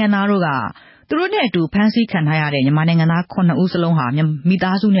ဂလန်နိုင်ငံသားတို့ကသူတို့နဲ့အတူဖမ်းဆီးခံထားရတဲ့မြန်မာနိုင်ငံသား9ဦး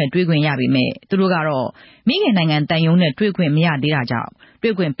စလုံးဟာမိသားစုနဲ့တွေ့ခွင့်ရပေမဲ့သူတို့ကတော့မိခင်နိုင်ငံတန်ယုံနဲ့တွေ့ခွင့်မရသေးတာကြော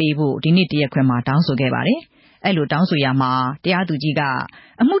င့်တွေ့ခွင့်ပေးဖို့ဒီနေ့တရားခွင်မှာတောင်းဆိုခဲ့ပါတယ်။အဲ့လိုတောင်းဆိုရမှာတရားသူကြီးက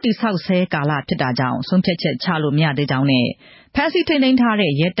အမှုတိဆောက်ဆဲကာလဖြစ်တာကြောင့်ဆုံးဖြတ်ချက်ချလို့မရသေးကြောင်းနဲ့ဖမ်းဆီးထိန်းသိမ်းထား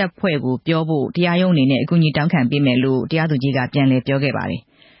တဲ့ရဲတပ်ဖွဲ့ကိုပြောဖို့တရားရုံးအနေနဲ့အကူအညီတောင်းခံပေးမယ်လို့တရားသူကြီးကပြန်လည်ပြောခဲ့ပါတယ်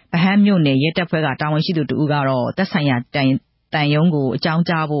။ဗဟန်းမြို့နယ်ရဲတပ်ဖွဲ့ကတာဝန်ရှိသူတို့ကတော့သက်ဆိုင်ရာတန်ယုံကိုအကြော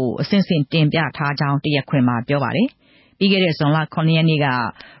င်းကြားဖို့အစဉ်စဉ်တင်ပြထားကြောင်းတရားခွင်မှာပြောပါတယ်။ပြီးခဲ့တဲ့ဇွန်လ9ရက်နေ့က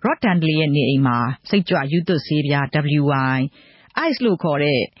Rod Dunkley ရဲ့နေအိမ်မှာစိတ်ကြွယူသွဆေးပြား WY ICE လို့ခေါ်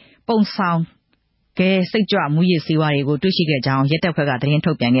တဲ့ပုံဆောင်ကဲစိတ်ကြွမူရစ်ဆေးဝါးတွေကိုတွေ့ရှိခဲ့ကြောင်းရဲတပ်ဖွဲ့ကသတ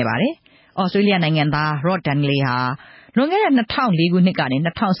င်းထုတ်ပြန်ခဲ့ပါတယ်။ဩစတြေးလျနိုင်ငံသား Rod Dunkley ဟာလွန်ခဲ့တဲ့2004ခုနှစ်ကနေ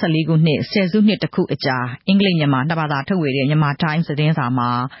2014ခုနှစ်ဆယ်စုနှစ်တစ်ခုအကြာအင်္ဂလိပ်မြန်မာနှစ်ဘာသာထုတ်ဝေတဲ့မြန်မာတိုင်းစ်သတင်းစာမှာ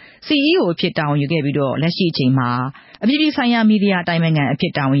CEO အဖြစ်တာဝန်ယူခဲ့ပြီးတော့လက်ရှိအချိန်မှာအပြည်ပြည်ဆိုင်ရာမီဒီယာတိုင်ပင်ခံ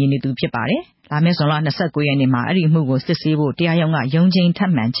အဖြစ်တာဝန်ယူနေသူဖြစ်ပါတယ်။လာမယ့်ဇွန်လ29ရက်နေ့မှာအဲ့ဒီအမှုကိုစစ်ဆေးဖို့တရားရုံးကရုံးချင်းထ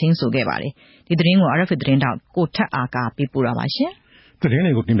ပ်မံချင်းဆိုခဲ့ပါတယ်။ဒီသတင်းကို RFA သတင်းတောက်ကိုထက်အားကပေးပို့တာပါရှင်။သတ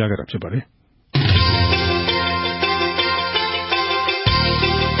င်းတွေကိုတင်ပြခဲ့တာဖြစ်ပါတယ်။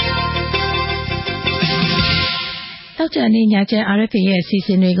တောက်ကြနေညကျန် RFA ရဲ့အစီအစ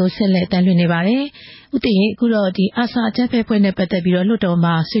ဉ်တွေကိုဆက်လက်တင်ပြနေပါတယ်။ဥတည်ရင်အခုတော့ဒီအာဆာအကြမ်းဖက်ဖွဲ့နဲ့ပတ်သက်ပြီးတော့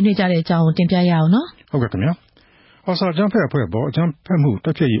လွှတ်တော်မှာဆွေးနွေးကြတဲ့အကြောင်းကိုတင်ပြရအောင်နော်။ဟုတ်ကဲ့ခင်ဗျာ။အာဆာအကြမ်းဖက်အဖွဲ့ပေါ်အကြမ်းဖက်မှု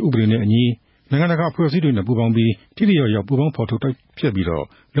တိုက်ဖျက်ရေးဥပဒေနဲ့အညီနိုင်ငံတကာအဖွဲ့အစည်းတွေနဲ့ပူးပေါင်းပြီးထိထိရောက်ရောက်ပူးပေါင်းဖော်ထုတ်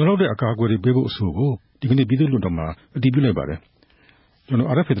တိုက်ဖျက်ပြီးတော့လုံလောက်တဲ့အကာအကွယ်တွေပေးဖို့အဆိုကိုဒီကနေ့ပြည်သူ့လွှတ်တော်မှာအတည်ပြုလိုက်ပါတယ်။ကျွန်တော်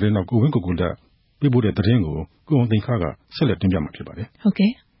RFA သတင်းတော့ကိုဝင်းကိုလက်ပေးပို့တဲ့သတင်းကိုကိုအောင်သိန်းခါကဆက်လက်တင်ပြမှာဖြစ်ပါတယ်။ဟုတ်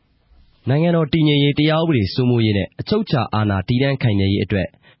ကဲ့။နိုင်ငံတော်တည်ငြိမ်ရေးတရားဥပဒေစိုးမိုးရေးနဲ့အချုပ်အခြာအာဏာတည်တံ့ခိုင်မြဲရေးအတွက်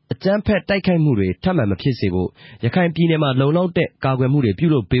အကြမ်းဖက်တိုက်ခိုက်မှုတွေထပ်မံမဖြစ်စေဖို့ရခိုင်ပြည်နယ်မှာလုံလောက်တဲ့ကာကွယ်မှုတွေ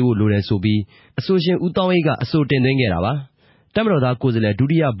ပြုလုပ်ပေးဖို့လိုတယ်ဆိုပြီးအဆိုရှင်ဦးတောင်းအေးကအဆိုတင်သွင်းခဲ့တာပါ။တပ်မတော်သားကိုယ်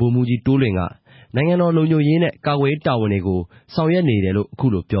စားလှယ်ဒုတိယဗိုလ်မှူးကြီးတိုးလွင်ကနိုင်ငံတော်လုံခြုံရေးနဲ့ကာကွယ်ရေးတာဝန်တွေကိုဆောင်ရွက်နေတယ်လို့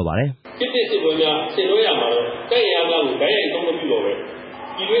အခုလိုပြောပါတယ်။စစ်ပွဲများဆင်နွှဲရမှာတော့တိုက်ရများကိုတိုင်းရိုက်သုံးမ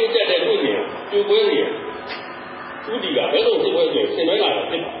ပြုတော့ပဲဒီလိုအကြက်တဲ့တွေ့နေပြိုပွဲနေဥတီကဘယ်လိုစစ်ပွဲဆို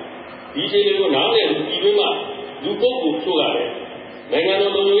ဆင်နွှဲလာတာဖြစ်ဒီအချိန်တွေကိုနားလည်ပြီးတွင်းမှာလူပုဂ္ဂိုလ်ချို့ကလည်း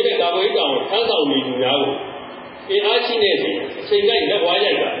နိုင်ငံတော်လုံခြုံရေးနဲ့ကာကွယ်ရေးတာဝန်ထမ်းဆောင်နေသူများကိုအင်အားရှိနေစဉ်အချိန်တိုင်းလက်ဝါး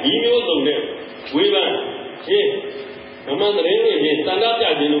ရိုက်ကဒီမျိုးစုံနဲ့ဝေဖန်ခြင်းဓမ္မသတင်းတွေနဲ့စံနာပြ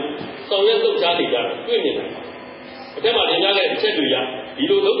ခြင်းလို့ ဆောင်ရွက်လှုပ်ရှားနေကြတာတွေ့မြင်တယ်အထက်မှာတင်ပြခဲ့တဲ့အချက်တွေရဒီ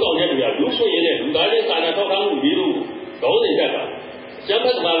လိုလုပ်ဆောင်ချက်တွေကလူ့ဆွေရင်းနဲ့လူသားချင်းစာနာထောက်ထားမှုမျိုးကိုခေါင်းစဉ်တက်တာကျန်းဖ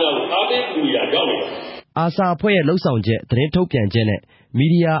က်သမားများကိုအားပေးကူညီတာကြောင့်နေတာအာဆာအဖွဲ့ရဲ့လှုပ်ဆောင်ချက်သတင်းထုတ်ပြန်ချက်နဲ့မီ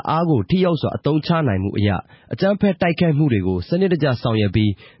ဒီယာအားကိုထိရောက်စွာအသုံးချနိုင်မှုအရာအကြမ်းဖက်တိုက်ခိုက်မှုတွေကိုစနစ်တကျဆောင်ရွက်ပြီး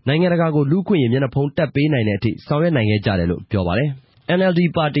နိုင်ငံတကာကိုလူ့ခွင့်ရေးမျက်နှာဖုံးတက်ပေးနိုင်တဲ့အထိဆောင်ရွက်နိုင်ခဲ့ကြတယ်လို့ပြောပါတယ်။ NLD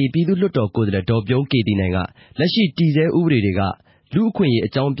ပါတီပြည်သူ့လွှတ်တော်ကိုယ်စားလှယ်ဒေါ်ပြုံးကေတီနိုင်ကလက်ရှိတည်ဆဲဥပဒေတွေကလူ့အခွင့်အရေးအ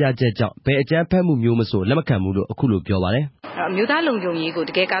ကြောင်းပြချက်ကြောင့်ဘယ်အကြမ်းဖက်မှုမျိုးမဆိုလက်မခံဘူးလို့အခုလိုပြောပါတယ်။အမျိုးသားလုံခြုံရေးကို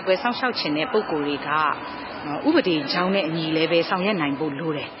တကယ်ကာကွယ်စောင့်ရှောက်ခြင်းတဲ့ပုံကိုယ်တွေကဥပဒေကြောင်းနဲ့အညီလည်းပဲဆောင်ရွက်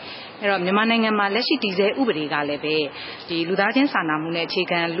နိုင်ဖို့လိုတယ်။အဲ့တော့မြန်မာနိုင်ငံမှာလက်ရှိတည်ဆဲဥပဒေကလည်းပဲဒီလူသားချင်းစာနာမှုနဲ့အ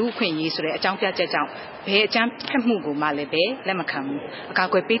ခြေခံလူ့အခွင့်အရေးဆိုတဲ့အကြောင်းပြချက်ကြောင့်ဘယ်အကြမ်းဖက်မှုကိုမှလည်းပဲလက်မခံဘူး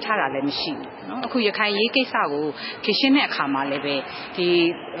အကာအကွယ်ပေးထားတာလည်းမရှိဘူးเนาะအခုရခိုင်ရေးကိစ္စကိုဖြေရှင်းတဲ့အခါမှာလည်းပဲဒီ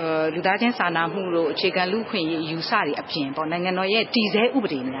လူသားချင်းစာနာမှုတို့အခြေခံလူ့အခွင့်အရေးယူဆတွေအပြင်ပေါ့နိုင်ငံတော်ရဲ့တည်ဆဲဥပ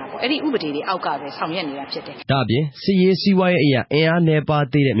ဒေများပေါ့အဲ့ဒီဥပဒေတွေအောက်ကပဲဆောင်ရွက်နေတာဖြစ်တယ်ဒါအပြင်စီရေးစီးပွားရေးအရာအင်အားနယ်ပါ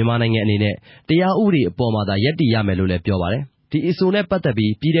သေးတဲ့မြန်မာနိုင်ငံအနေနဲ့တရားဥပဒေအပေါ်မှာသာယက်တည်ရမယ်လို့လည်းပြောပါတယ်ဒီအဆိုနဲ့ပတ်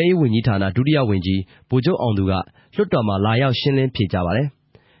သက်ပြီးပြည်ထရေးဝန်ကြီးဌာနဒုတိယဝန်ကြီးဗိုလ်ချုပ်အောင်သူကလွှတ်တော်မှာလာရောက်ရှင်းလင်းဖြေကြားပါ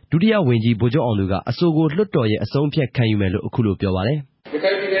တယ်ဒုတိယဝန်ကြီးဗိုလ်ချုပ်အောင်သူကအဆိုကိုလွှတ်တော်ရဲ့အဆုံးဖြတ်ခံယူမယ်လို့အခုလိုပြောပါတယ်ရ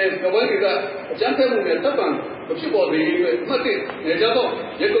ခိုင်ပြည်နယ်မြောက်ပိုင်းဒေသအကြမ်းဖက်မှုနဲ့တပ်ပံမဖြစ်ပေါ်သေးတဲ့အတွက်အမှတ်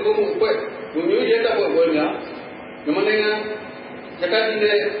၁နေကြတော့ရဲကကုမှုအဖွဲ့လူမျိုးရဲတပ်ဖွဲ့ဝင်များမြန်မာနိုင်ငံရခိုင်ပြည်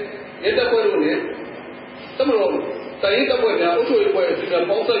နယ်ရဲတပ်ဖွဲ့တို့နဲ့တပ်မတော်တိုင်းတပ်ဖွဲ့များအုပ်ချုပ်ရေးအဖွဲ့အစည်းများ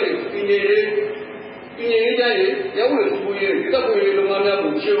ပေါင်းစပ်၍ပြည်နယ်ရေးကြရေးရဲဝတ်စုရေးဒေသဖွဲ့ရေးလုပ်င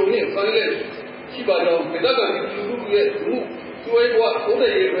န်းများကိုခြေုံနဲ့ဆောင်ရွက်ရှိပါကြောင်းဒေသခံပြည်သူတွေရဲ့မှုကျွေးဘဝဥဒ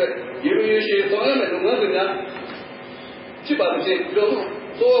ရေးအတွက်ရေရွေးရှည်ဆောင်ရွက်မယ့်လုပ်ငန်းတွေများဖြစ်ပါစေပြီးတော့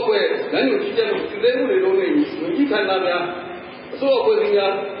သောအဖွဲ့လမ်းညွှန်ကြီးကြပ်မှုစစ်ဆေးမှုတွေလုံးနဲ့ဝန်ကြီးဌာနများအစိုးရအဖွဲ့အစ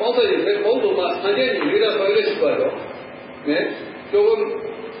ည်းများပေါင်းစပ်ရေးနဲ့ပေါင်းစုံမှအန်ကျင်းကြီးလေးသာဆောင်ရွက်ရှိပါတော့နဲ့ကျော်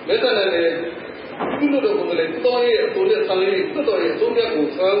လက်တန်နဲ့ဒီလိုတော့ကိုယ်လည်းတော်ရဲ့ကိုယ်နဲ့ဆံလေးတော်ရဲ့အဆုံးဖြတ်ကို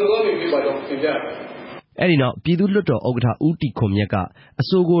ဆောင်ရွက်မိပါတော့သင်ပြအဲ့ဒီနောက်ပြည်သူ့လွှတ်တော်ဥက္ကဋ္ဌဦးတီခွန်မြတ်က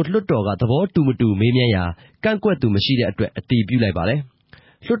အဆိုကိုလွှတ်တော်ကသဘောတူမတူမေးမြန်းရာကန့်ကွက်သူမရှိတဲ့အတွက်အတည်ပြုလိုက်ပါ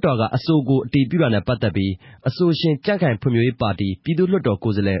တယ်လွှတ်တော်ကအဆိုကိုအတည်ပြုတာနဲ့ပတ်သက်ပြီးအဆိုရှင်ကြံ့ခိုင်ဖွံ့ဖြိုးရေးပါတီပြည်သူ့လွှတ်တော်ကို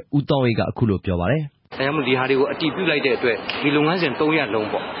ယ်စားလှယ်ဦးတောင်းအေးကအခုလိုပြောပါတယ်။ဒါကြောင့်မို့ဒီဟာတွေကိုအတည်ပြုလိုက်တဲ့အတွက်ဒီလုပ်ငန်းစဉ်300လုံး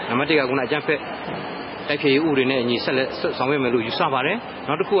ပေါ့။နံပါတ်1ကခုနအကြမ်းဖက်တိုက်ဖျက်ရေးဥပဒေနဲ့အညီဆက်လက်ဆောင်ရွက်မယ်လို့ယူဆပါတယ်။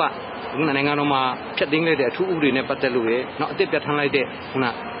နောက်တစ်ခုကခုနနိုင်ငံတော်မှာဖြတ်သိမ်းလိုက်တဲ့အထူးဥပဒေနဲ့ပတ်သက်လို့ရနောက်အသစ်ပြဋ္ဌာန်းလိုက်တဲ့ခုန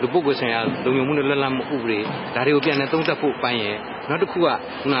လူပုဂ္ဂိုလ်ဆိုင်ရာလုံခြုံမှုနဲ့လက်လတ်မှုဥပဒေဒါတွေကိုပြန်လည်သုံးသပ်ဖို့ပိုင်းရယ်နောက်တစ်ခုက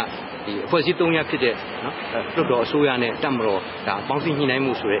ခုနဒီအဖွဲ့အစည်း3ရပ်ဖြစ်တဲ့နော်လွှတ်တော်အစိုးရနဲ့တပ်မတော်ဒါပေါင်းစည်းညှိနှိုင်း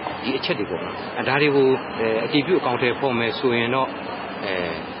မှုဆိုတဲ့ဒီအချက်တွေပေါ့နော်ဒါတွေကိုအတည်ပြုအကောင့်ထဲပေါ်မယ်ဆိုရင်တော့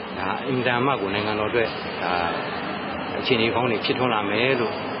ဒါအင်တာမကိုနိုင်ငံတော်အတွက်ဒါအခြေအနေကောင်းတွေဖြစ်ထွန်းလာ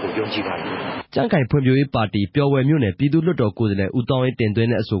မယ်လို့ယုံကြည်ပါတယ်ကြံ့ခိုင်ဖွံ့ဖြိုးရေးပါတီပျော်ဝယ်မြို့နယ်ပြည်သူ့လွှတ်တော်ကိုယ်စားလှယ်ဦးတောင်းအေးတင်သွ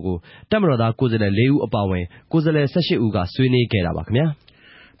င်းတဲ့အဆိုကိုတပ်မတော်သားကိုယ်စားလှယ်4ဦးအပါအဝင်ကိုယ်စားလှယ်18ဦးကဆွေးနွေးခဲ့တာပါခင်ဗျာ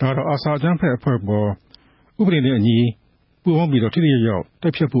ဒါတော့အာဆာအကြမ်းဖက်အဖွဲ့ပေါ်ဥပဒေနဲ့အညီပူးပေါင်းပြီးတော့ထိထိရောက်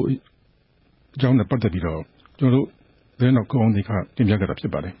တိုက်ဖြတ်ဖို့အကြောင်းနဲ့ပတ်သက်ပြီးတော့ကျွန်တော်တို့သတင်းတော်ကောင်းတွေကတင်ပြခဲ့တာဖြ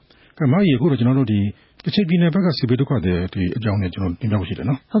စ်ပါတယ်။ကဲမကြီးအခုတော့ကျွန်တော်တို့ဒီကချင်ပြည်နယ်ဘက်ကစစ်ဘေးဒုက္ခတွေဒီအကြောင်းနဲ့ကျွန်တော်တင်ပြဖို့ရှိတယ်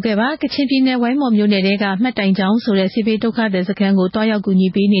နော်ဟုတ်ကဲ့ပါကချင်ပြည်နယ်ဝိုင်းမော်မြို့နယ်တဲကမှတ်တိုင်ကျောင်းဆိုတဲ့စစ်ဘေးဒုက္ခတွေစခန်းကိုတွား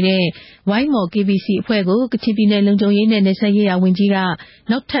ရောက်ကူညီပေးနေတဲ့ဝိုင်းမော် KBC အဖွဲ့ကိုကချင်ပြည်နယ်လုံခြုံရေးနဲ့နယ်စပ်ရေးရာဝန်ကြီးက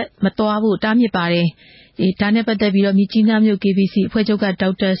နောက်ထပ်မတွားဖို့တားမြစ်ပါတယ်ဒါနဲ့ပတ်သက်ပြီးတော့မြကြီးနားမြို့ KBC အဖွဲ့ချုပ်ကဒေါ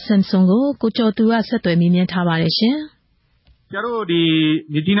က်တာဆမ်ဆွန်ကိုကျော်သူကဆက်သွယ်မေးမြန်းထားပါ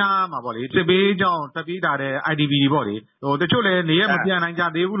တယ်ရှင်ကျတို့ဒီမြကြီးနားမှာပေါ့လေစစ်ဘေးကြောင့်တက်ပြေးတာတဲ့ IDP တွေပေါ့လေတချို့လည်းနေရမပြန်နိုင်ကြ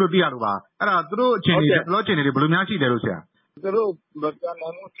သေးဘူးလို့သိရလို့ပါအဲ့ဒါသူတို့အခြေအနေလောအခြေအနေတွေဘယ်လိုများရှိတယ်လို့ဆရာသူတို့မပြန်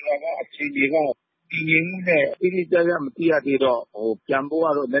နိုင်ဘူးဆိုတာကအခြေအနေကတည်ငြိမ်မှုနဲ့အတိအကျမသိရသေးတော့ပြန်ဖို့က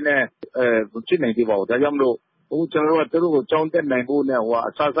တော့နည်းနည်းမဖြစ်နိုင်သေးပါဘူးဒါကြောင့်မလို့အခုကျွန်တော်တို့ကသူတို့ကိုကြောင်းတက်နိုင်ဖို့နဲ့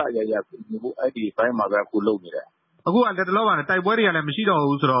အဆအရကူဖို့အဲ့ဒီဘိုင်းမှာပဲအခုလုပ်နေတယ်အခုကလက်တလောပါနဲ့တိုက်ပွဲတွေကလည်းမရှိတော့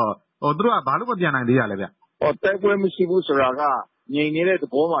ဘူးဆိုတော့သူတို့ကဘာလို့မပြန်နိုင်သေးရလဲဗျတိုက်ပွဲမရှိဘူးဆိုတာကငြိမ်နေတဲ့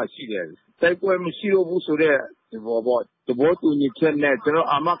သဘောမှာရှိတယ်တိုက်ပွဲမရှိတော့ဘူးဆိုတဲ့သဘောတူညီချက်နဲ့ကျွန်တော်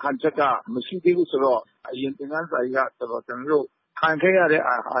အာမခံချက်ကမရှိသေးဘူးဆိုတော့အရင်သင်္ကန်းစာကြီးကကျွန်တော်တို့ခံခဲ့ရတဲ့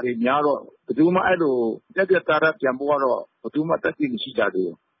အားတွေများတော့ဘယ်သူမှအဲ့လိုတက်တာပြန်ဖို့ကတော့ဘယ်သူမှတက်တည်မရှိကြ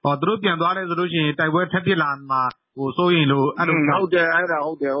သေးဘူးသူတို့ပြန်သွားလဲဆိုလို့ရှိရင်တိုက်ပွဲထပ်ဖြစ်လာမှာစိုးရင်လို့အဲ့လိုဟုတ်တယ်အဲ့ဒါဟု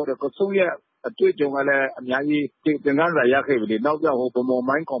တ်တယ်ကဆုံရဲ့အတွေ့အကြုံကလည်းအများကြီးသင်္ကန်းစာရခဲ့ပြီလေနောက်ကျ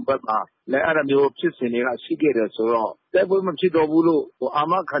ဗမော်မိုင်းကွန်ဘတ်မှာလည်းအဲ့ဒါမျိုးဖြစ်စဉ်တွေကရှိခဲ့တယ်ဆိုတော့တိုက်ပွဲမဖြစ်တော့ဘူးလို့အာ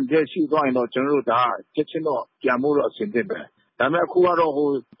မခံချက်ရှိသွားရင်တော့ကျွန်တော်တို့ဒါချက်ချင်းတော့ပြန်ဖို့တော့အဆင်သင့်ပဲဒါပေမဲ့အခုကတော့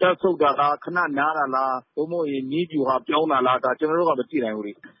တက်ဆုပ်တာလားခဏနားတာလားဘုံမို့ရင်နီးပြူဟာပြောင်းတာလားဒါကျွန်တော်တို့ကမသိနိုင်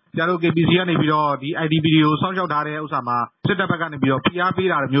ဘူးလေကျတို့ KBC ကနေပြီးတော့ဒီ IDP တွေကိုစောင့်ရှောက်ထားတဲ့ဥစ္စာမှာစစ်တပ်ဘက်ကနေပြီးတော့ဖိအားပေး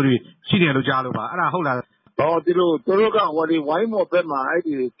တာမျိုးတွေရှိတယ်လို့ကြားလို့ပါအဲ့ဒါဟုတ်လား ဒီလိုသူတို့ကဝိုင်းမော်ဘက်မှာ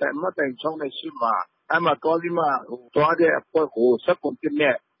အဲ့ဒီမတ်တိုင်ချောင်းနဲ့ရှိမှာအဲ့မှာတော်ပြီးမှသွားတဲ့အဖွဲ့ကို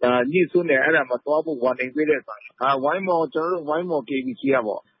စက်ကွန်ပြစ်နဲ့ညှိစွန်းတယ်အဲ့ဒါမှသွားဖို့ဝန်နေပေးတဲ့အခါဝိုင်းမော်ကျွန်တော်တို့ဝိုင်းမော် KBC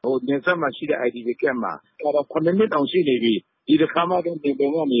ကပေါ့နေဆက်မှာရှိတဲ့ IDP ကက်မှာအဲ့တော့9နှစ်တောင်ရှိနေပြီဒီတစ်ခါမှတော့နေ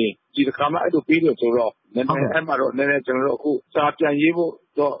ပုံကနေဒီတစ်ခါမှအဲ့လိုပြီးလို့ဆိုတော့နည်းနည်းအဲ့မှာတော့နည်းနည်းကျွန်တော်တို့အခုစာပြန်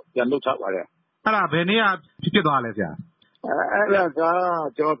ရေးဖို့တော့ပြန်လုပ်ထားပါတယ်အဲ့ဒါဘယ်နေ့ကဖြစ်သွားလဲဆရာအဲ့ဒါက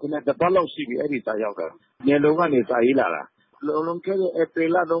ကျွန်တော်ခနဲ့တပတ်လောက်ရှိပြီအဲ့ဒီစာရောက်တာနေလုံးကနေစာရေးလာတာလုံးခဲ့တဲ့ဧပြီ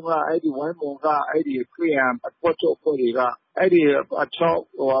လတုန်းကအဲ့ဒီဝိုင်းပုံကအဲ့ဒီခရီးယန်အပေါ်ချုပ်ပေါ်တွေကအဲ့ဒီအချောက်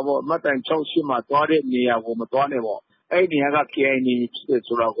မတ်တိုင်6ရှိမှသွားတဲ့နေရာကိုမသွားနဲ့ပေါ့အဲ့ဒီနေရာက KIA ဖြစ်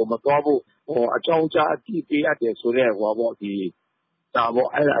ဆိုတော့ကိုမသွားဖို့အကြောင်းကြားအတိပေးရတယ်ဆို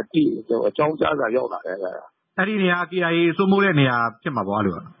တဲ့ဒီဒါပေါ့အဲ့ဒါအတိအကြောင်းကြားစာရောက်လာတယ်အဲ့ဒီနေရာ KIA စိုးမိုးတဲ့နေရာဖြစ်မှာပေါ့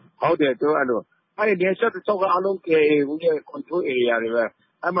အဲ့လိုဟုတ်တယ်သူအဲ့လိုအဲ့ဒီနေရာတစ်ချောက်ကအလုံး KIA ဘူးရဲ့ control area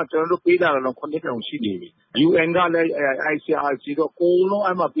တွေပဲအဲ့မှာကျွန်တော်တို့ပေးတာတော့9နှစ်တောင်ရှိနေပြီ UN ကလည်း ICRC တော့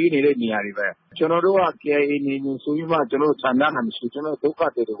ကိုလုံးအဲ့မှာပေးနေတဲ့နေရာတွေပဲကျွန်တော်တို့က KIA နေနေဆိုပြီးမှကျွန်တော်တို့ဌာနမှာမရှိကျွန်တော်ဒုက္ခ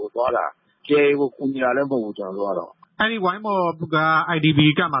တွေကိုသွားတာ KIA ကိုကူညီရလည်းမဟုတ်ဘူးကျွန်တော်တို့ကတော့အဲ့ဒီဝိုင်းမော်က IDP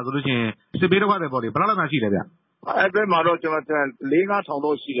ကမှာဆိုလို့ရှိရင်စစ်ပေးတော့တယ်ပေါ့လေဘယ်လောက်လောက်ရှိလဲဗျအဲ့ဘက်မှာတော့ကျွန်တော်4-5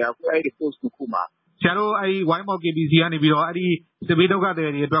 ထောင်တော့ရှိတယ်အခုအဲ့ဒီ post တစ်ခုမှာဆရာတို့အဲ့ဒီဝိုင်းမော် KBC ကနေပြီးတော့အဲ့ဒီစစ်ပေးဒုက္ခတွေ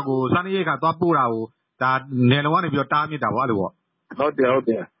အတွက်ကိုစားနပ်ရိက္ခာသွားပို့တာကိုဒါနယ်လုံးကနေပြီးတော့တားမြစ်တာပေါ့အဲ့လိုပေါ့ဟုတ်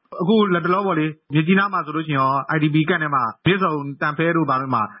တယ်အခုလက်တလောပေါ့လေမြကြီးနားမှာဆိုလို့ရှိရင်ရော IDP ကတ်ထဲမှာပြည်စုံတန်ဖဲတို့ဘာ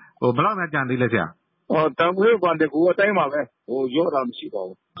လို့မှာဘယ်လောက်မှကြံသေးလဲဆရာတန်ဖဲဘာတကူအတိုင်းပါပဲရောတာမရှိပါ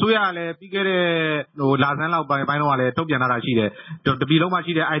ဘူးဆိုရလည်းပြီးခဲ့တဲ့လာဆန်းလောက်ပိုင်းတော့လည်းထုတ်ပြန်လာတာရှိတယ်တပြည်လုံးမှာ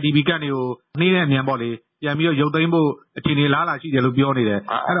ရှိတဲ့ IDP ကတ်တွေကိုနှေးတဲ့အမြန်ပေါ့လေပြန်ပြီးတော့ရုပ်သိမ်းဖို့အခြေအနေလားရှိတယ်လို့ပြောနေ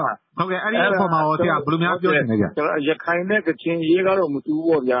တယ်အဲ့တော့ဟုတ်ကဲ့အဲ့ဒီအပေါ်မှာရောဆရာဘယ်လိုများပြောနေလဲကျွန်တော်ရခိုင်နဲ့ကချင်ရေးကတော့မတူ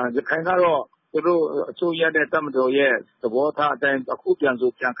ဘူးပေါ့ဗျာရခိုင်ကတော့သူတို့အစိုးရတဲ့တပ်မတော်ရဲ့သဘောထားအတိုင်းအခုပြန်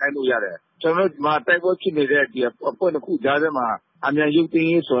ခိုင်းလို့ရတယ်ကျွန်တော်တို့မှာတိုက်ပွဲဖြစ်နေတဲ့ဒီအဖွဲ့တစ်ခုကြားထဲမှာအမြန်ရုပ်သိမ်း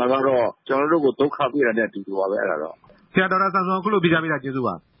ရေးဆိုတာကတော့ကျွန်တော်တို့ကိုဒုက္ခပေးရတဲ့အတူတူပါပဲအဲ့ဒါတော့ဆရာဒေါက်တာဆန်စွန်အခုလိုပြပြပေးတာကျေးဇူး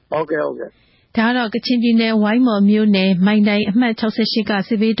ပါဟုတ်ကဲ့ဒါကတော့ကချင်ပြည်နယ်ဝိုင်းမော်မြို့နယ်မိုင်တိုင်အမှတ်68ကစ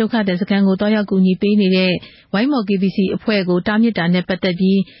စ်ဘေးဒုက္ခသည်စခန်းကိုတွားရောက်ကူညီပေးနေတဲ့ဝိုင်းမော် KBC အဖွဲ့ကိုတားမြစ်တာနဲ့ပတ်သက်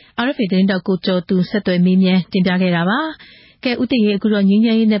ပြီး RFA သတင်းတောက်ကိုကျော်သူဆက်သွယ်မေးမြန်းတင်ပြခဲ့တာပါကဲဦးတည်ရေးအခုတော့ငြိမ်းချ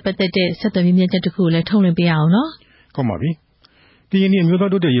မ်းရေးနဲ့ပတ်သက်တဲ့ဆက်သွယ်မေးမြန်းချက်တစ်ခုကိုလည်းထုတ်လွှင့်ပေးရအောင်နော်ဟုတ်ပါပြီကရင်ပြည်အမျိုးသား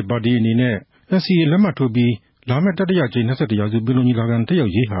တိုးတက်ရေးပါတီအနေနဲ့ NCA လက်မှတ်ထိုးပြီးလာမယ့်တတိယကြိမ်21ရာစုပင်လုံညီလာခံတက်ရော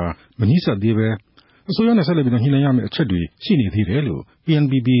က်ရေးဟာမနည်းဆက်သေးပဲအစိုးရနဲ့ဆက်လက်ပြီးညှိနှိုင်းရမယ့်အချက်တွေရှိနေသေးတယ်လို့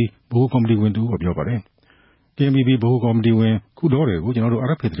PNPP ဗဟိုကော်မတီဝင်တို့ကပြောပါတယ်။ PNPP ဗဟိုကော်မတီဝင်ခုတော်တွေကိုကျွန်တော်တို့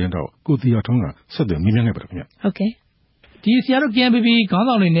RFA သတင်းတောက်ကိုသီယာထွန်းကဆက်သွယ်မေးမြန်းခဲ့ပါတယ်ခင်ဗျ။ဟုတ်ကဲ့။ဒီဆရာတို့ PNPP ခေါင်း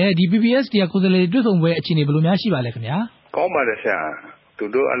ဆောင်တွေနဲ့ဒီ PPST ကိုယ်စားလှယ်တွေ့ဆုံပွဲအခြေအနေဘယ်လိုများရှိပါလဲခင်ဗျာ။ကောင်းပါတယ်ဆရာ။သူ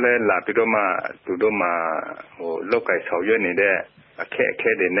တို့အလဲလာပြီးတော့မှသူတို့မှာလောက်ကင်ဆောင်ရွက်နေတဲ့အခက်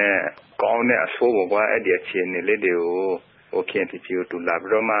အခဲတွေနဲ့ကောင်းတဲ့အဆိုးဘောကအဲ့ဒီအခြေအနေလေးတွေကိုKNPP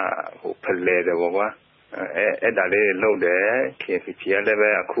ကိုတူလာပြီးတော့မှဖလဲတယ်ဘောကအဲ့ဒါလေးလုပ်တယ် KNPP ကလ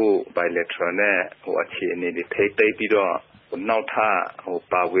ည်းပဲအခု bilateral နဲ့အခြေအနေတွေထိပ်သိမ်းပြီးတော့နောက်ထပ်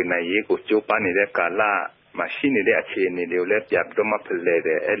ပါဝင်နိုင်ရေးကိုကြိုးပမ်းနေတဲ့ကာလမှာရှိနေတဲ့အခြေအနေတွေကိုလည်းပြပြီးတော့မှဖလဲ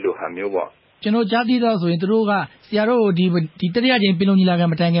တယ်အဲ့လိုဟာမျိုးပေါ့ကျွန်တော်ကြားသိတော့ဆိုရင်သူတို့ကဆရာတို့ဒီတတိယကြိမ်ပင်လုံညီလာခံ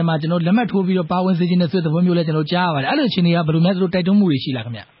မတိုင်ခင်မှာကျွန်တော်လက်မှတ်ထိုးပြီးတော့ပါဝင်စေချင်တဲ့ဆိုတဲ့သဘောမျိုးလဲကျွန်တော်ကြားရပါတယ်အဲ့လိုအခြေအနေကဘယ်လိုများသူတို့တိုက်တွန်းမှုတွေရှိလား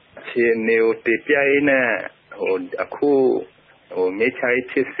ခင်ဗျအခြေအနေကိုတည်ပြရေးနဲ့အခုမြေချို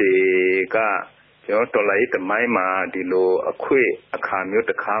င်းဖြစ်စေကကျွန်တော်တော်လိုက်တမိုင်းမှာဒီလိုအခွင့်အခါ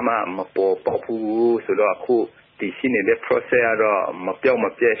မျိုးတစ်ခါမှမပေါ်ပေါက်ဘူးဆိုတော့အခုဒီရှိနေတဲ့ process ကတော့မပြောင်းမ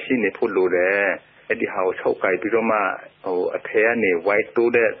ပြည့်ရှိနေဖို့လိုတယ်အဲ့ဒီဟာကိုချုပ်ကိုင်ပြီးတော့မှအထက်ကနေ white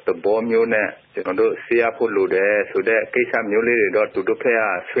တိုးတဲ့သဘောမျိုးနဲ့ကျွန်တော်တို့ဆေးရဖို့လိုတယ်ဆိုတဲ့ကိစ္စမျိုးလေးတွေတော့သူတို့ဖက်က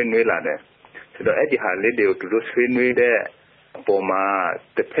ဆွေးနွေးလာတယ်ဆိုတော့အဲ့ဒီဟာလေးတွေကိုသူတို့ဆွေးနွေးတဲ့အပေါ်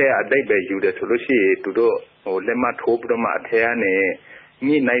မှာတစ်ဖက်အတိတ်ပဲယူတယ်ဆိုလို့ရှိရင်သူတို့လက်မထိုးပြီးတော့မှအထက်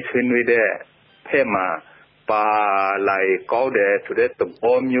ကနေညှိနှိုင်းဆွေးနွေးတဲ့ဖက်မှာပါလိုက်ကောက်တယ်ဆိုတဲ့သ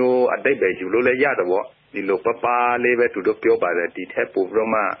ဘောမျိုးအတိတ်ပဲယူလို့လည်းရတယ်ပေါ့ဒီလိုပလေးပဲသူတို့ပြောပါတယ်ဒီထက်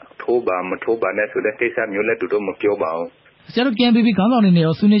ပိုပြီးတော့မှထိုးပါမထိုးပါနဲ့ဆိုတဲ့ကိစ္စမျိုးလည်းသူတို့မပြောပါဘူးဆရာတို့ KNPP ခေါင်းဆောင်တွေ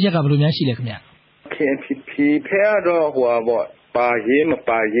နဲ့ရောဆွေးနွေးချက်ကဘယ်လိုများရှိလဲခင်ဗျ KNPP ဖက်တော့ပေါ့ပါရေး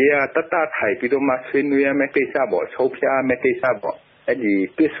မပါရေးတတ်ထိုင်ပြီးတော့မှဆွေးနွေးရမယ့်ကိစ္စပေါ့ချုပ်ဖြားမယ့်ကိစ္စပေါ့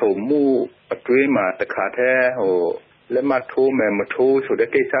အဲ့ဒီပြစ်ဆုံမှုအတွင်းမှာတခါတည်းလက်မထိုးမယ်မထိုးဆို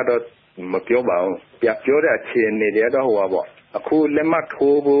တဲ့ကိစ္စတော့မပြောပါဘူးပြပြောတဲ့အခြေအနေတွေတော့ပေါ့အခုလက်မ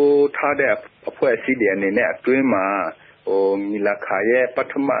ထိုးဖို့ထားတဲ့အဖွဲ့အစည်းတွေအနေနဲ့အတွင်းမှာမီလာခါရဲ့ပ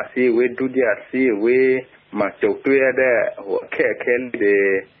ထမအစည်းအဝေးဒုတိယအစည်းအဝေးမှာကြုံတွေ့ရတဲ့အခက်အခဲတွေ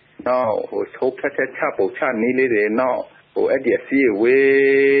နောက်ချုပ်ဖြတ်ချက်ချပုံချနည်းလေးတွေနောက်အဲ့ဒီအစည်း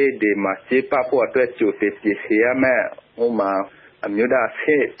အဝေးဒီမှာစေပဖို့အတွက်ကြိုတင်ပြင်ဆင်ရမယ်မှာအမျိုး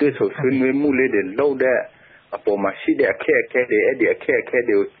သားဆဲတွေ့ဆုံဆွေးနွေးမှုလေးတွေလုပ်တဲ့ အပေါ်မှာရှိတဲ့အခက်အခဲတွေအဲ့ဒီအခက်အခဲ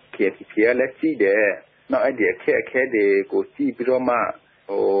တွေကို KNPP ကလည်းကြည့်တယ်နောက်အဲ့ဒီအခက်အခဲတွေကိုကြ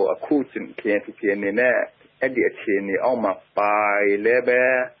ည့်ပြီးတော့မှအခု KNPP အနေနဲ့အဲ့ဒီအခြေအနေအောက်မှာပါလည်းပဲ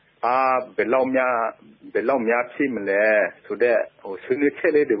ဘယ်လောက်များဖြစ်မလဲဆို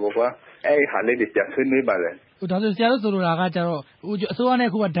တဲ့ဆွေးနွေးချက်လေးတွေပေါ့ကွာအဲ့ဟာလေးတွေပြန်ဆွေးနွေးပါလေဒါဆိုဆရာတို့ဆိုလိုတာကကျတော့အစိုးရ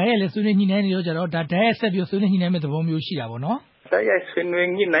နဲ့အခုကဓာတ်ရိုက်လည်းဆွေးနွေးညှိနှိုင်းနေတော့ကျတော့ဒါဓာတ်ရိုက်ဆက်ပြီးဆွေးနွေးညှိနှိုင်းမဲ့သဘောမျိုးရှိတာပေါ့နော်ဓာတ်ရိုက်ဆွေးနွေး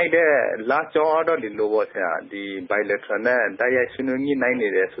ညှိနှိုင်းတဲ့လမ်းကြောင်းတော့ဒီလိုပေါ့ဆရာဒီ bilateral နဲ့ဓာတ်ရိုက်ဆွေးနွေးညှိနှိုင်းနေ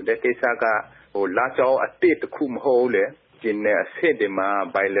တယ်ဆိုတဲ့ကိစ္စကလမ်းကြောင်းအတိတ်တစ်ခုမဟုတ်လေကျင်းတဲ့အဆင့်တွေမှာ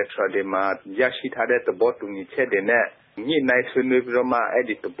bilateral တွေမှာရရှိထားတဲ့သဘောတူညီချက်တွေနဲ့ညှိနှိုင်းဆွေးနွေးပြီးတော့မှ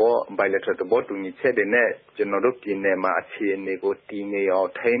အဲ့ဒီသဘော bilateral သဘောတူညီချက်တွေနဲ့ကျွန်တော်တို့ပြည်နယ်မှာအခြေအနေကိုတည်ငြိမ်အော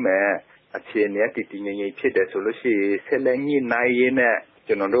င်ထိန်းမယ်အခြေအနေတည်ငြိမ်ဖြစ်တယ်ဆိုလို့ရှိရင်ဆက်လက်ညှိနှိုင်းရင်းနဲ့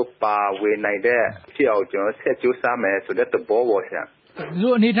ကျွန်တော်တို့ပါဝင်နိုင်တဲ့ဖြစ်အောင်ကျွန်တော်ဆက်ကြိုးစားမယ်ဆိုတဲ့သဘောပေါ့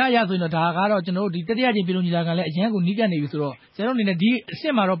ဆရာဒီလိုအနေထားရဆိုရင်တော့ဒါကတော့ကျွန်တော်တို့ဒီတတိယကြိမ်ပြည်လုံးညီလာခံလည်းအရန်ကိုနီးကပ်နေပြီဆိုတော့ဆရာတို့အနေနဲ့ဒီအဆ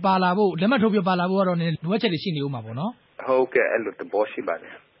င့်မှာတော့ပါလာဖို့လက်မှတ်ထိုးပြပါလာဖို့ကတော့နည်းလိုအပ်ချက်တွေရှိနေဦးမှာပေါ့နော်ဟုတ်ကဲ့အဲ့လိုသဘောရှိပါတယ်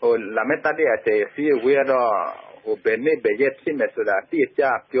လာမယ့်တတိယကြိမ်စီဝေးတော့ဘယ်နေ့ဘယ်ရက်ဖြစ်မယ်ဆိုတာအတိအကျ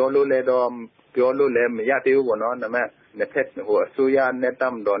ပြောလို့လည်းမရသေးဘူးပေါ့နော်ဒါပေမဲ့နှစ်ဖက်အစိုးရနဲ့တ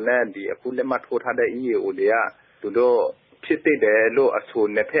မ်တော်နဲ့ဒီအခုလက်မှတ်ထိုးထားတဲ့ EAO တွေကသူတို့ဖြစ်တဲ့လို့အ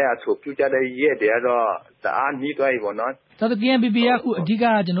ဆိုနှစ်ဖက်အဆိုပြုကြတဲ့ရက်တွေကတော့တအားကြီးသွားပြီပေါ့နော်ဒါဆို KNPP ကအခုအဓိက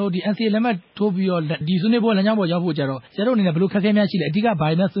ကျွန်တော်တို့ဒီ NCA လက်မှတ်ထိုးပြီးတော့ဒီဆွေးနွေးပွဲလမ်းကြောင်းပေါ်ရောက်ဖို့ကြတော့ဆရာတို့အနေနဲ့ဘယ်လိုခက်ခဲများရှိလဲအဓိ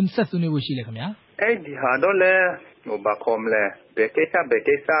ကဘာတွေများဆက်ဆွေးနွေးဖို့ရှိလဲခင်ဗျာအဲ့ဒီဟာတော့လည်းဘာခေါ်မလဲဘယ်ကိစ္စ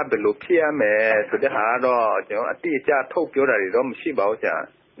ဘယ်လိုဖြစ်ရမယ်ဆိုတဲ့ဟာတော့ကျွန်တော်အတိအကျထုတ်ပြောတာတွေတော့မရှိပါဘူးဆရာ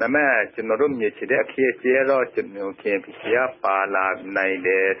ဒါပေမဲ့ကျွန်တော်တို့မြေချတဲ့အခက်အခဲတော့ကျွန်တော် KNPP ကပါလာနိုင်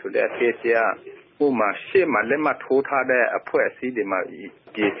တယ်ဆိုတဲ့အခက်အခဲဥမာရှေ့မှာလက်မှတ်ထိုးထားတဲ့အဖွဲ့အစည်းတွေ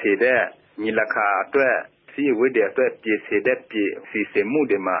မှာပြည်စီတဲ့ညီလာခံအတွက်စီဝေးတဲ့အတွက်ပြည်စီတဲ့စီစ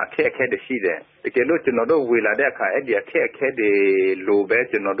မှုတွေမှာအခက်အခဲတွေရှိတယ်တကယ်လို့ကျွန်တော်တို့ဝေလာတဲ့အခါအဲ့ဒီအခက်အခဲတွေလိုပဲ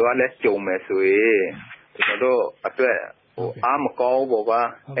ကျွန်တော်တို့ကလည်းကြုံမယ်ဆိုရင်ကျွန်တော်တို့အတွက်အားမကောင်းဘောပါ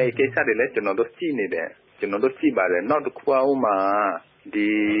အဲ့ကိစ္စတွေလည်းကျွန်တော်တို့ကြည့်နေတယ်ကျွန်တော်တို့ကြည့်ပါတယ်နောက်တစ်ခုဥမာဒီ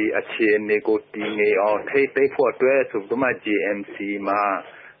အခြေအနေကိုတည်ငြိမ်အောင်ထိဖို့အတွက်ဆိုတော့မှ GMC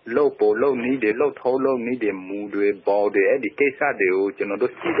မှာလုံနီးတွေလုံထုံးလုံနီးတွေမူတွေပေါ်တွေအဲ့ဒီကိစ္စတွေကို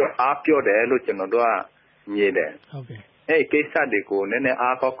ကျွန်တော်တို့စီတော့အားပြောတယ်လို့ကျွန်တော်တို့ကမြင်တယ်ဟုတ်ကဲ့အဲ့ကိစ္စတွေကိုနည်းန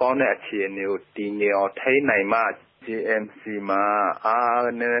ည်းအားကောင်းတဲ့အခြေအနေကိုတည်ငြိမ်အောင်ထိနိုင်မှ GMC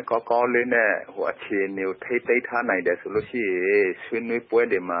မှာနည်းနည်းကောင်းလေးနဲ့အခြေအနေကိုထိထားနိုင်တယ်ဆိုလို့ရှိရင်ဆွေးနွေးပွဲ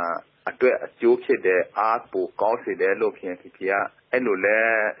တွေမှာအတွက်အကျိုးဖြစ်တဲ့အားပိုကောင်းစေတယ်လို့ခင်ဗျာအဲ့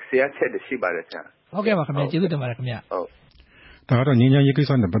လိုလဲဆရာချက်တရှိပါတယ်ဆရာဟုတ်ကဲ့ပါခင်ဗျာကျေးဇူးတင်ပါတယ်ခင်ဗျာဟုတ်ဒါကတော့ငြိမ်းချမ်း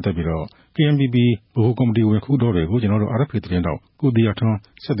ရေးကိစ္စနဲ့ပတ်သက်ပြီးတော့ KNPP ဗဟိုကော်မတီဝင်ခုတော်တွေကိုကျွန်တော်တို့ RFA သတင်းတောက်ကိုဒီယာထွန်း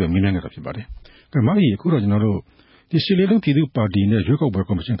ဆက်သွယ်မေးမြန်းခဲ့တာဖြစ်ပါတယ်။ဒါမှမဟုတ်အခုတော့ကျွန်တော်တို့ဒီရှစ်လေးလုံးပြည်သူ့ပါတီနဲ့ရွေးကောက်ပွဲ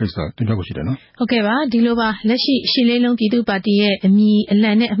ကော်မရှင်ကိစ္စတင်ပြဖို့ရှိတယ်နော်ဟုတ်ကဲ့ပါဒီလိုပါလက်ရှိရှစ်လေးလုံးပြည်သူ့ပါတီရဲ့အမည်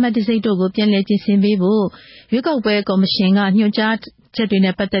အလံနဲ့အမှတ်တံဆိပ်တို့ကိုပြန်လည်ကျင့်စဉ်ပေးဖို့ရွေးကောက်ပွဲကော်မရှင်ကညွှန်ကြားချက်တွေ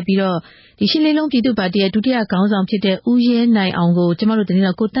နဲ့ပတ်သက်ပြီးတော့ဒီရှစ်လေးလုံးပြည်သူ့ပါတီရဲ့ဒုတိယခေါင်းဆောင်ဖြစ်တဲ့ဦးရဲနိုင်အောင်ကိုကျမတို့တင်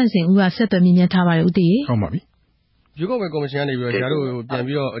တော့ကိုတန့်စင်ဦးကဆက်သွယ်မြင်ထားပါတယ်ဦးတီဟုတ်ပါပြီရွေးကောက်ပွဲကော်မရှင်ကနေပြီးတော့ဆရာတို့ပြန်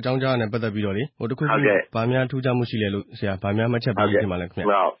ပြီးတော့အကြောင်းကြားရတဲ့ပတ်သက်ပြီးတော့လေတခုခုဗာများထူးခြားမှုရှိလဲလို့ဆရာဗာများမှတ်ချက်ပေးဖြစ်မှာလဲခင်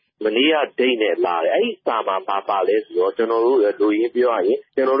ဗျာမနေ့ကဒိတ်နဲ့လာတယ်အဲ့ဒီစာမှာပါလဲဆိုတော့ကျွန်တော်တို့လူရင်းပြောရရင်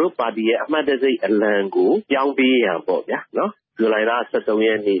ကျွန်တော်တို့ပါတီရဲ့အမှတ်တံဆိပ်အလံကိုပြောင်းပေးရန်ပေါ့ဗျာနော်ဇူလိုင်လ23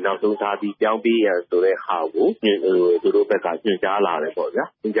ရက်နေ့နောက်ဆုံးထားပြီးပြောင်းပေးရန်ဆိုတဲ့ဟာကိုသူတို့ဘက်ကညွှန်ကြားလာတယ်ပေါ့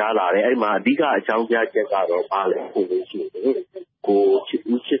ဗျာညွှန်ကြားလာတယ်အဲ့မှာအဓိကအကြောင်းပြချက်ကတော့ပါလဲပုံလို့ရှိတယ်ကို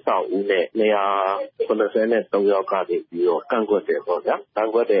ဦးချစ်ဆောင်ဦးနဲ့293ယောက်ကနေပြီးတော့ကန့်ကွက်တယ်ပေါ့ဗျာ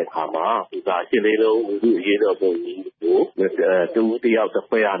ကန့်ကွက်တဲ့အခါမှာဒီကရှင်းလေးလုံးဦးစုအရေးတော်ပုံကြီးကိုတူတယောက်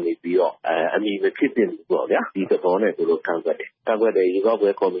တစ်ဖွဲ့ကနေပြီးတော့အမည်မဖြစ်တင်ဘူးပေါ့ဗျာဒီသဘောနဲ့သူတို့ကန့်ကွက်တယ်ရေ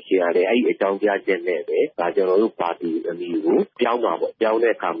ကောက်ပွဲကော်မရှင်ကလည်းအဲ့ဒီအကြောင်းပြချက်နဲ့ပဲဒါကျွန်တော်တို့ပါတီအမည်ကိုပြောင်းတာပေါ့ပြောင်း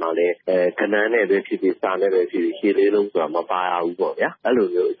တဲ့အခါမှာလည်းခဏနဲ့ပဲဖြစ်ဖြစ်စာနဲ့ပဲဖြစ်ဖြစ်ရှင်းလေးလုံးဆိုတာမပါရဘူးပေါ့ဗျာအဲ့လို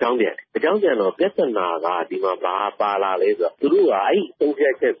မျိုးအကြောင်းပြန်တော့ပြဿနာကဒီမှာပါလာလဲဆိုတော့သူတို့က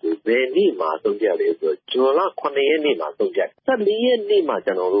အဲ့ဒီသုံးဖြတ်ချက်ကိုဘယ်နေ့မှသုံးဖြတ်လဲဆိုတော့ဇွန်လ9ရက်နေ့မှာသုံးဖြတ်14ရက်နေ့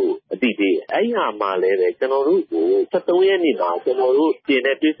မှာကျွန်တော်တို့အတိပေးအဲ့ဟာမှလည်းပဲကျွန်တော်တို့ကို73ရက်နေ့မှာကျွန်တော်တို့ပြင်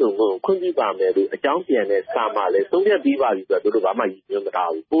တဲ့ပြည်စုံမှုခွင့်ပြုပါမယ်လို့အကြောင်းပြန်တဲ့စာမှလည်းသုံးဖြတ်ပြီးပါပြီဆိုတော့သူတို့ဘာမှရည်ညွှန်းမထား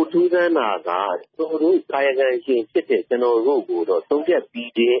ဘူးပိုထူးဆန်းတာကကျွန်တော်တို့ကာယကံရှင်ဖြစ်တဲ့ကျွန်တော်တို့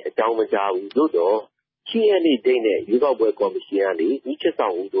ကိုတော့သုံးဖြတ်ပြီးတဲ့အကြောင်းမကြားဘူးလို့တော့ရှင်းရတဲ့ဒိတ်နဲ့ရွေးကောက်ပွဲကော်မရှင်ကနေဦးချစ်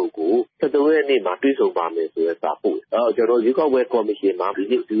ဆောင်ဦးတို့ကို73ရက်နေ့မှာတွေ့ဆုံပါမယ်ဆိုတဲ့စာပို့ကျွန်တော်ရွေးကောက်ပွဲကော်မရှင်မှာဒီ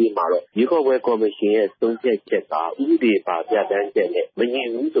နေ့မှာတော့ရွေးကောက်ပွဲကော်မရှင်ရဲ့သုံးဖြတ်ချက်ကဥပဒေပါပြဋ္ဌာန်းချက်နဲ့မညီ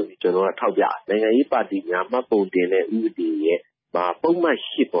ဘူးဆိုပြီးကျွန်တော်ကထောက်ပြနိုင်ငံရေးပါတီများမှတ်ပုံတင်တဲ့ဥပဒေရဲ့ပုံမှန်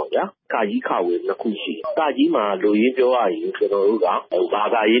ရှိပေါ့ဗျာကာကြီးခါဝင်နှစ်ခုရှိကာကြီးမှာလူရင်းပြောရရင်ကျွန်တော်တို့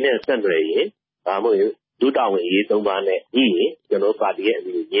ကဘာသာရေးနဲ့ဆက်နွယ်ရင်ဒါမှမဟုတ် ဒုတာဝန်ရေး3ပါးနဲ့ညှိရင်ကျွန်တော်ပါတီရဲ့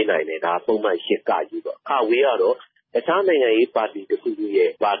အမျိုးရင်းနိုင်တယ်ဒါပုံမှန်ရှစ်ကကြီးပေါ့ခဝေးကတော့အခြားနိုင်ငံရေးပါတီ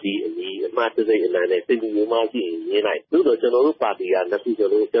တစ်ခုခုရဲ့ပါတီအမည်အမှတ်တစိမ့်အမှန်နဲ့စိတ်ကူးမှရှိရင်ရင်းနိုင်သို့တော့ကျွန်တော်တို့ပါတီကလက်ရှိကျွန်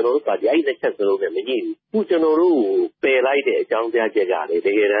တော်တို့ပါတီအဲ့လက်ချက်စလုံးနဲ့မညှိဘူးခုကျွန်တော်တို့ပယ်လိုက်တဲ့အကြောင်းပြချက်ကလေ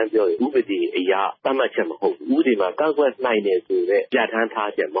တကယ်တမ်းပြောရင်ဥပဒေအရာသတ်မှတ်ချက်မဟုတ်ဘူးဥပဒေမှာကန့်ကွက်နိုင်တယ်ဆိုတော့ပြဋ္ဌာန်း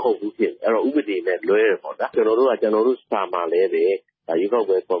ထားချက်မဟုတ်ဘူးဖြစ်အဲ့တော့ဥပဒေနဲ့လွဲရပေါ့ဗျာကျွန်တော်တို့စာမှာလည်းပဲရွေး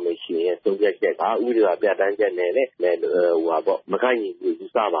ကောက်ပွဲကော်မရှင်ရဲ့သုံးဖြတ်ချက်ကဥပဒေပြဋ္ဌာန်းချက်နဲ့လည်းမကိုက်ညီဘူးယူ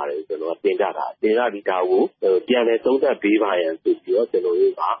ဆပါတယ်ကျွန်တော်တင်ပြတာတင်ပြပြီးဒါကိုပြန်လဲသုံးသပ်ပေးပါရန်ဆိုပြီးတော့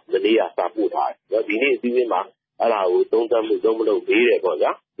ကျွန်တော်တို့ကမနေ့ကစာပို့ထားတယ်ဒီနေ့အစည်းအဝေးမှာအဲ့ဒါကိုသုံးသပ်မှုလုံးမလုံးပေး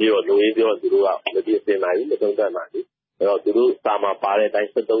တယ်ပေါ့ဗျာပြီးတော့လူရင်းပြောသူတို့ကမပြည့်စင်နိုင်ဘူးမသုံးသပ်နိုင်ဘူးအဲ့တော့သူတို့စာမှာပါတဲ့အတိုင်း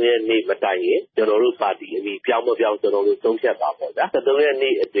73ရက်နေ့မတိုင်ရင်ကျွန်တော်တို့ပါတီအမည်ပြောင်းမပြောင်းကျွန်တော်တို့သုံးဖြတ်ပါပေါ့ဗျာ73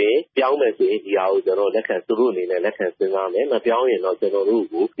ရက်နေ့အတွင်းပြောင်းမယ်ဆိုရင်ဒီဟာကိုကျွန်တော်လက်ခံသူတို့အနေနဲ့လက်ခံစဉ်းစားမယ်မပြောင်းရင်တော့ကျွန်တော်တို့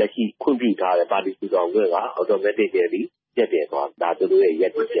ကိုလက်ရှိခွင့်ပြုထားတဲ့ပါတီစုဆောင်ခွင့်က automatically ပြတ်တယ်ပေါ့ဒါသူတို့ရဲ့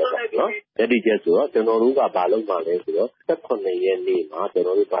ရက်တိကျပါနော်ရက်တိကျဆိုတော့ကျွန်တော်တို့ကဘာလုပ်မှလဲဆိုတော့18ရက်နေ့မှာကျွန်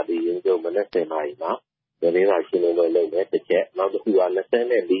တော်တို့ပါတီရုံးချုပ်မနက်10:00နာရီမှာဒီနေ့ကရှင်းလင်းပွဲလုပ်မယ်တစ်ချက်နောက်တစ်ခုက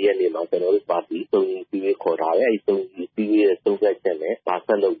24ရက်နေ့မှာကျွန်တော်တို့ပါတီစုံညီစည်းဝေးခေါ်ထားတယ်အဲဒီစုံညီစည်းဝေးရဲ့သုံးသက်ချက်နဲ့ပါဆ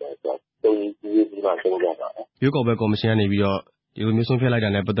က်လုပ်တယ်ဆိုတော့စုံညီစည်းဝေးပြီးမှဆုံးဖြတ်တာပဲရွေးကောက်ပွဲကော်မရှင်ကနေပြီးတော့ဒီလိုမျိုးဆုံးဖြတ်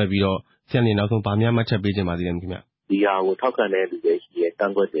လိုက်တာနဲ့ပတ်သက်ပြီးတော့ဆရာနေနောက်ဆုံးဗာများမှတ်ချက်ပေးခြင်းပါသေးတယ်ခင်ဗျဒီဟာကိုထောက်ခံတဲ့လူတွေရှိရဲ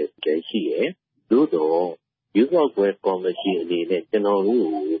တန်းကွက်တဲ့လူတွေရှိရဲသို့တော့ရွေးကောက်ပွဲကော်မရှင်အနေနဲ့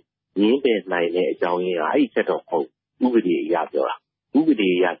ကျွန်တော်တို့ရင်းပယ်နိုင်တဲ့အကြောင်းရင်းကအဲ့ဒီချက်တော့ဟုတ်ဥပဒေအရပြောတာဥပဒေ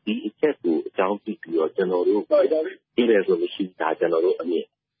အရဒီအချက်ကိုအကြောင်းပြုပြီးတော့ကျွန်တော်တို့ဒီလေဆိုမရှိတာကျွန်တော်တို့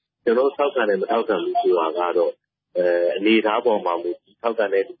အမြင်ကျွန်တော်ထောက်ခံတယ်မထောက်ခံဘူးဆိုတာကတော့အနေထားပေါ်မှာမူ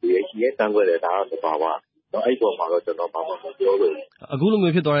ထောက်ခံတဲ့လူတွေရှိရဲတန်းခွဲတယ်ဒါကသဘာဝတော့အဲ့ပေါ်မှာတော့ကျွန်တော်ဘာမှမပြောလို့အခု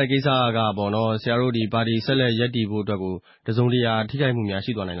လိုမျိုးဖြစ်သွားတဲ့ကိစ္စကပေါ့နော်ဆရာတို့ဒီပါတီဆက်လက်ရပ်တည်ဖို့အတွက်ကိုတစုံတရာထိခိုက်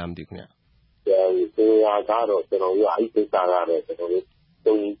မှုများရှိသွားနိုင်လားမသိဘူးခင်ဗျဆိုတာကတော့ကျွန်တော်တို့အဲ့ဒီကိစ္စကတော့ကျွန်တော်တို့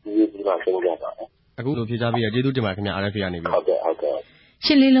တုံ့ပြန်ပြီးမှဆုံးဖြတ်တာအခုလိုဖြေချပေးရကျေးဇူးတင်ပါတယ်ခင်ဗျ RFA ကနေပြီးဟုတ်ကဲ့ရှ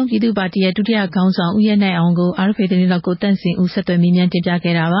စ်လေးလုံးပြည်သူ့ပါတီရဲ့ဒုတိယခေါင်းဆောင်ဦးရဲနိုင်အောင်ကို RFA သတင်းတော်ကိုတန့်စင်ဦးဆက်သွယ်မေးမြန်း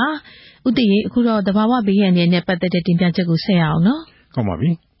တင်ပြခဲ့တာပါဦးတီအခုတော့သဘာဝဘေးရန်နဲ့ပတ်သက်တဲ့တင်ပြချက်ကိုဆက်ရအောင်နော်ဟုတ်ပါ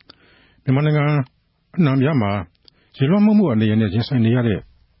ပြီမြန်မာနိုင်ငံအနှံ့ပြားမှာရေလွှမ်းမှုအနေနဲ့ရင်ဆိုင်နေရ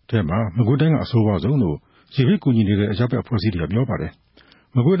တဲ့ထဲမှာမကွေးတိုင်းကအဆိုးပါဆုံးလို့ရေဘေးကူညီနေတဲ့အကြမ်းဖက်အဖွဲ့အစည်းတွေကပြောပါ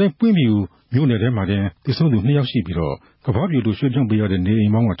တယ်မကွေးတိုင်းပွင့်ပြူမြို့နယ်ထဲမှာတင်တည်ဆုံသူ2ယောက်ရှိပြီးတော့ကဘာပြူတို့ရွှေ့ပြောင်းပေးရ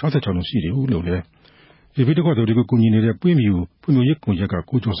တဲ့နေအိမ်ပေါင်းက66လုံးရှိတယ်လို့လည်းရေဘေးတစ်ခုတည်းကိုကူညီနေတဲ့ပွင့်ပြူဖွံ့ဖြိုးရေးကွန်ရက်က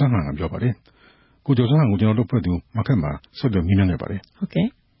ကိုကျော်စန်းဟန်ကပြောပါတယ်ကိုကျော်စန်းဟန်ကိုကျွန်တော်တို့ဖွဲ့သူမခက်မှာဆက်သွယ်မြင်းမြန်းနေပါတယ်ဟုတ်ကဲ့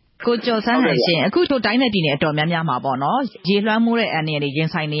ကိုကျော်စန်းဟန်ရှင်အခုတို့တိုင်းနယ်ပြည်နယ်အတော်များများမှာပေါ့နော်ရေလွှမ်းမိုးတဲ့အန္တရာယ်တွေ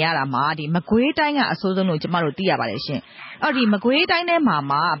ရင်ဆိုင်နေရတာမှာဒီမကွေးတိုင်းကအဆိုးဆုံးလို့ကျမတို့သိရပါတယ်ရှင်အဲ့ဒီမကွေးတိုင်းထဲ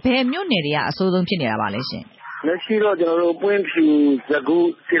မှာဘယ်မြို့နယ်တွေကအဆိုးဆုံးဖြစ်နေတာပါလဲရှင်လက်ရှိတော့ကျွန်တော်တို့ပွင့်ဖြူ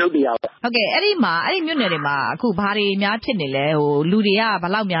သကူစေတုတ်တရားပဲဟုတ်ကဲ့အဲ့ဒီမြို့နယ်တွေမှာအခုဘာတွေများဖြစ်နေလဲလူတွေကဘ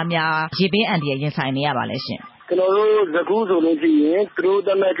လောက်များရေဘေးအန္တရာယ်ရင်ဆိုင်နေရပါလဲရှင်ကျွန်တော်တို့သကူဆိုလို့ရှိရင်သူတို့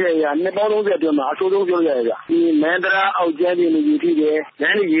သတ်မှတ်ခဲ့ရနှစ်ပေါင်း30အတွင်းမှာအဆိုးဆုံးပြောရရပြဒီမန္တရာအောက်ကျန်းပြည်နယ်ကြီးထိတယ်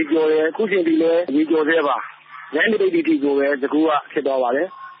လမ်းကြီးကျော်တယ်အခုချိန်ဒီလည်းရေကျော်သေးပါလမ်းတွေတိတိကိုပဲသကူကဖြစ်သွားပါ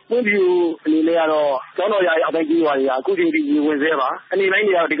တယ်ပွင့်ဖြူအနေနဲ့ကတော့ကျောင်းတော်ရာရဲ့အပိုင်းကြီးရွာတွေကအခုချိန်ဒီရေဝင်သေးပါအနေပို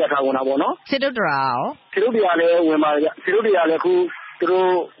င်းတွေကတော့အဓိကထားဝင်တာပေါ့နော်စေတုတ်တရားရောစေတုတ်တရားလည်းဝင်ပါတယ်စေတုတ်တရားလည်း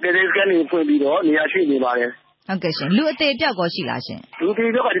အခုသူတို့ဒေသစကန်တွေဖွင့်ပြီးတော့နေရာရှိနေပါတယ်ဟုတ်ကဲ့ရှင်လူအသေးပြောက်ကောရှိလားရှင်လူ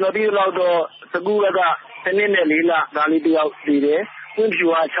အသေးပြောက်ကကျွန်တော်သိရတော့သကူကတစ်နှစ်နဲ့4လဒါလေးတယောက်တည်တယ်ပွင့်ဖြူ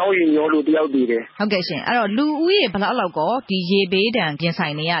ကချောင်းရင်ရောလို့တယောက်တည်တယ်ဟုတ်ကဲ့ရှင်အဲ့တော့လူဦးရေဘယ်လောက်ကောဒီရေဘေးဒဏ်ပြင်ဆို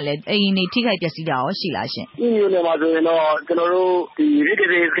င်နေရလဲအိမ်နေထိခိုက်ပျက်စီးတာရောရှိလားရှင်ဒီမျိုးနဲ့မှာဆိုရင်တော့ကျွန်တော်တို့ဒီရေဒေ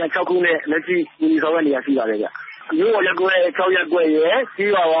သစကန်6ခုနဲ့လက်ရှိဒီဆောင်ရနေရရှိပါတယ်ဗျမြို့ဝလက်ကွဲ6ရက်ကွဲ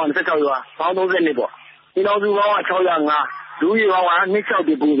ရဲ့စီးရွာပေါင်း26ရွာပေါင်း30နှစ်ပေါ့ဒီနောက်စုပေါင်း605လူရေပေါင်းက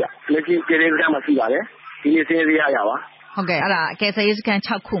2619ဗျလက်ရှိဒေသစကန်မှာရှိပါတယ်ဒီနေ့စင်းရရပါဟုတ်ကဲ့အဲ့ဒါကယ်ဆယ်ရေးစခန်း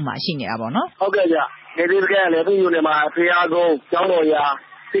6ခုမှာရှိနေတာပေါ့နော်ဟုတ်ကဲ့ဗျဒေသစကန်လည်းသူ့မြို့နယ်မှာဖျားကုန်းကျောင်းတော်ရာ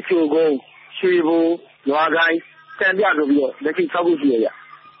စစ်ချိုကုန်းရွှေဘိုရွာကိုင်းစံပြဆိုပြီးတော့လက်ရှိ6ခုရှိရ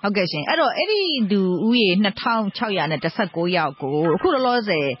ဟုတ်ကဲ့ရှင်အဲ့တော့အဲ့ဒီလူဦးရေ2619ယောက်ကိုအခုလောလောဆ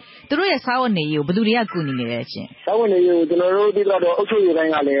ယ်သူတို့ရဲ့စားဝတ်နေရေးကိုဘယ်သူတွေကကူညီနေလဲရှင်စားဝတ်နေရေးကိုကျွန်တော်တို့ဒီတော့အုပ်ချုပ်ရေးတို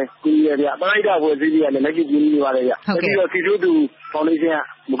င်းကလည်းကူညီရဗျပရိုက်တာဖွဲ့စည်းပြီးရတယ်လက်ရှိကူညီနေပါတယ်ဗျပြီးတော့စီချိုးသူဖောင်ဒေးရှင်း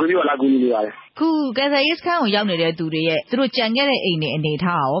ကမကွေးပြည်လာကူညီနေပါတယ်ခုကယ်ဆယ်ရေးစခန်းကိုရောက်နေတဲ့သူတွေရဲ့သူတို့ကြံခဲ့တဲ့အိမ်တွေ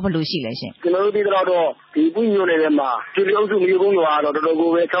အနေထားရောဘယ်လိုရှိလဲရှင်ကျွန်တော်တို့ဒီတော့ဒီပွင့်မျိုးနယ်ထဲမှာကျွေးအုပ်စုမျိုးကုန်းရွာတော့တော်တော်ကို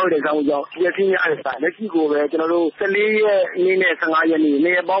ပဲ6ရက်ဆောင်းကြောင်းပြည့်စည်ရတဲ့လက်ရှိကိုပဲကျွန်တော်တို့14ရက်နေ့နဲ့15ရက်နေ့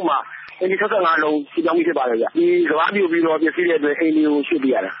နေ့ရက်ပေါင်းမှာအိမ်ကြီး65လုံးစီပြောင်းပြီးဖြစ်ပါတယ်ဗျဒီကဘာပြူပြီးတော့ပြည့်စည်တဲ့အတွက်အိမ်တွေကို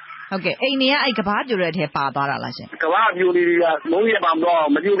ရွှေ့ပြရတာဟုတ်ကဲ့အိမ်တွေကအဲ့ကဘာပြူတဲ့အထဲပါသွားတာလားရှင်ကဘာပြူလေးတွေကလုံးရပါမတော့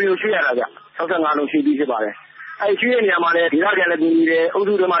မပြူပြူရွှေ့ရတာဗျ65လုံးရွှေ့ပြီးဖြစ်ပါတယ် ရှိတဲ့နေရာမှာလည်းဒေသခံလည်းကူညီ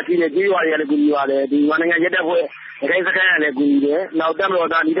တယ်အုပ်စုတွေမှာရှိတဲ့ကြေးရွာတွေကလည်းကူညီပါတယ်ဒီနိုင်ငံရက်တဲ့ဘွဲ့ခိုင်စကန်လည်းကူညီတယ်နောက်တက်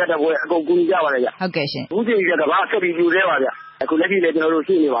မတော်သားမိတဲ့ဘွဲ့အကုန်ကူညီကြပါတယ်ဗျဟုတ်ကဲ့ရှင်အခုချိန်ကြီးကဘာဆက်ပြီးပြူသေးပါဗျအခုလက်ရှိလည်းကျွန်တော်တို့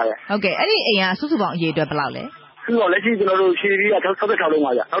ရှိနေပါတယ်ဟုတ်ကဲ့အဲ့ဒီအိမ်ကစုစုပေါင်းအရေးအတွက်ဘယ်လောက်လဲစုတော့လက်ရှိကျွန်တော်တို့ရှည်ပြီး66လုံးပါ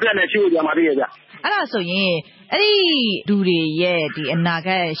ဗျနောက်ထပ်လည်းရှိဖို့ကြမှာသေးရဲ့ဗျအဲ့ဒါဆိုရင်အဲ့ဒီလူတွေရဲ့ဒီအနာဂ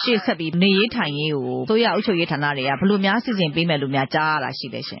တ်ရှေ့ဆက်ပြီးနေရေးထိုင်ရေးကိုဆိုရအုပ်ချုပ်ရေးဌာနတွေကဘယ်လိုများစီစဉ်ပေးမယ်လို့များကြားရတာ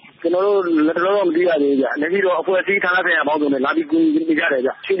ရှိလဲရှင်ကျွန်တော်တို့လက်တော်မသိရသေးဘူးဗျလက်ရှိတော့အဖွဲ့အစည်းဌာနဆိုင်ရာပေါင်းစုံနဲ့လာပြီးကူညီနေကြတယ်ဗျ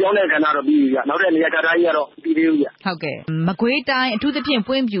ရှင်းကြောင်းတဲ့ခန္ဓာတော့ပြီးပြီဗျနောက်တဲ့နေရာခြားတိုင်းကတော့ပြီးသေးဘူးဗျဟုတ်ကဲ့မကွေးတိုင်းအထူးသဖြင့်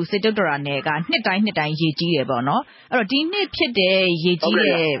ပွင့်ပြူစစ်တုတ်တော်နယ်ကနှစ်တိုင်းရေကြီးတယ်ပေါ့နော်အဲ့တော့ဒီနှစ်ဖြစ်တဲ့ရေကြီး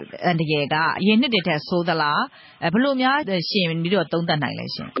တဲ့အန္တရာယ်ကအရင်နှစ်တွေထက်ဆိုးသလားဘယ်လိုများရှင်ပြီးတော့သုံးသပ်နိုင်လဲ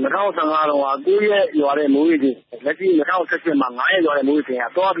ရှင်2015တော့9ရက်ရွာတဲ့မိုးရေချိန်လက်ရှိ2017မှာ9ရက်ရွာတဲ့မိုးရေချိန်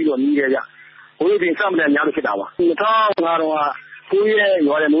ကသွားပြီးတော့နီးတယ်ဗျမိုးရေချိန်စမတဲ့များလို့ဖြစ်တာပါ2015တော့9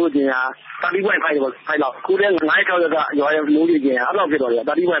ရက်ရွာတဲ့မိုးရေချိန်က30.5လောက်ခုတည်း9 6ရက်ကရွာတဲ့မိုးရေချိန်အဲ့လောက်ဖြစ်တော့တယ်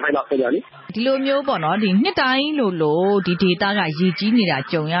30.5လောက်ဖြစ်ကြလေဒီလိုမျိုးပေါ့နော်ဒီနှစ်တိုင်းလို့ဒီဒေတာကရေကြီးနေတာ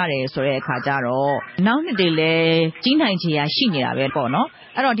ကြုံရတယ်ဆိုတဲ့အခါကျတော့နောက်နှစ်တွေလည်းကြီးနိုင်ချေရ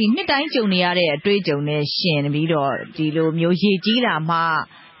ရှိနေတာပဲပေါ့နော်အဲ့တော့ဒီနှစ်တိုင်းကြုံနေရတဲ့အတွေ့အကြုံနဲ့ရှင်ပြီးတော့ဒီလို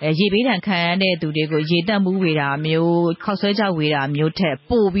မျိုးရေကြီးတာမှရေဘေးဒဏ်ခံရတဲ့သူတွေကိုရေတက်မှုဝေတာမျိုးခောက်ဆွဲကြဝေတာမျိုးထက်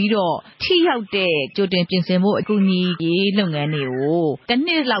ပိုပြီးတော့ထိရောက်တဲ့ကြိုတင်ပြင်ဆင်မှုအကူအညီရေးလုပ်ငန်းတွေကိုတစ်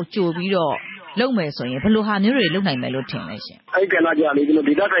နှစ်လောက်ကြိုပြီးတော့လုပ်မယ်ဆိုရင်ဘယ်လိုဟာမျိုးတွေလုပ်နိုင်မယ်လို့ထင်လဲရှင်အဲ့ကဏ္ဍကြလေ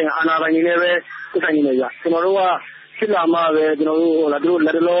ကျွန်တော်ဒေတာဆိုင်အာဏာပိုင်တွေနဲ့ပဲသက်ဆိုင်နေတယ်ကြကျွန်တော်တို့ကဖြစ်လာမှပဲကျွန်တော်တို့တို့လ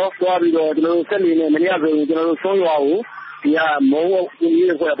က်တော်သွားပြီးတော့ကျွန်တော်တို့ဆက်နေနေမနေ့ကဆိုရင်ကျွန်တော်တို့ဆုံးရွာကိုဒီကမုံကူကြီး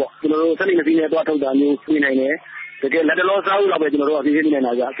ရဲ့ဖွဲ့ပေါ့ကျွန်တော်တို့ဆက်နေမစီနဲ့သွားထုတ်တာမျိုးပြင်နိုင်တယ်တကယ်လက်တော်စားလို့တော့ပဲကျွန်တော်တို့အပြေးပြေးနေ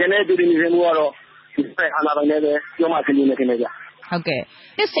တာကြကျန်တဲ့ပြည်သူတွေမှုကတော့ဒီအာဏာပိုင်တွေပဲပြောမှသိနေနေခင်ဗျာဟုတ်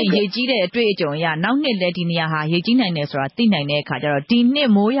ကဲ့နှစ်စဉ်ရေကြီးတဲ့အတွေ့အကြုံအရနောက်နှစ်လည်းဒီနေရာဟာရေကြီးနိုင်တယ်ဆိုတာသိနိုင်တဲ့အခါကျတော့ဒီနှစ်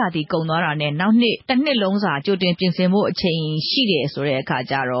မိုးရာသီကုန်သွားတာနဲ့နောက်နှစ်တစ်နှစ်လုံးစာကြိုတင်ပြင်ဆင်ဖို့အချိန်ရှိတယ်ဆိုတဲ့အခါ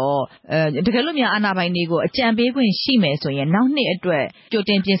ကျတော့တကယ်လို့များအာဏာပိုင်တွေကိုအကြံပေးခွင့်ရှိမယ်ဆိုရင်နောက်နှစ်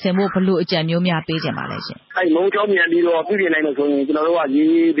အတွက်ကြိုတင်ပြင်ဆင်ဖို့ဘယ်လိုအကြံမျိုးများပေးကြပါလဲရှင်အဲ့မုံချောင်းမြန်ပြီးတော့ပြည်ပြင်နိုင်လို့ဆိုရင်ကျွန်တော်တို့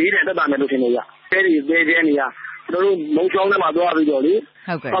ကရေဘေးတဲ့တက်တာမယ်လို့ထင်နေကြတဲ့ဒီသေးသေးနေရကျွန်တော်တို့မုံချောင်းထဲမှာသွားပြီးတော့လေဟု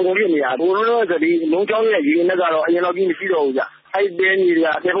တ်ကဲ့ပေါင်ကုန်ပြနေရဘိုးတို့ဆိုဒီမုံချောင်းရဲ့ရေနဲ့ကတော့အရင်တော့ကြီးမရှိတော့ဘူးကြအဲ့တဲမြေတွေက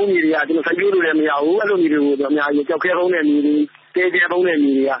တဲဟုံးမြေတွေကကျွန်တော်စိုက်ပျိုးလို့လည်းမရဘူးအဲ့လိုမြေတွေကိုတော့အများကြီးကြောက်ခဲဟုံးတဲ့မြေတွေတဲကျဲဟုံးတဲ့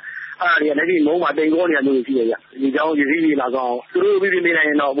မြေတွေကအဲ့ဒါတွေကလည်းဒီမုံမှာတိမ်ကောနေရလို့ရှိရကြဒီကြောင်းရည်စည်းကြီးလာကောင်သူတို့ပြည်နေနိုင်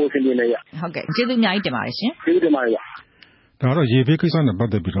ရင်တော့ပို့ဆင်ပြေနေရဟုတ်ကဲ့ကျေးဇူးအများကြီးတင်ပါတယ်ရှင်ကျေးဇူးတင်ပါတယ်ဒါတော့ရေဘေးကိစ္စနဲ့ပတ်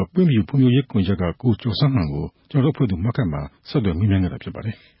သက်ပြီးတော့ပြည်ပြည်ဖွံ့ဖြိုးရေးကွန်ရက်ကကိုကျော်စန်းဟန်ကိုကျွန်တော်တို့ဖွဲ့သူမှတ်ကမှာဆက်သွယ်မိမြန်းခဲ့တာဖြစ်ပါတ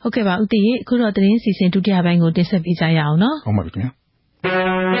ယ်ဟုတ်ကဲ့ပါဦးတည်အခုတော့သတင်းစီစဉ်ဒုတိယပိုင်းကိုတင်ဆက်ပေးကြရအောင်နော်ဟုတ်ပါပြီခင်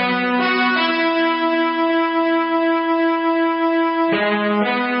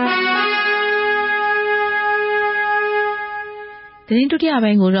တင်းဒုတိ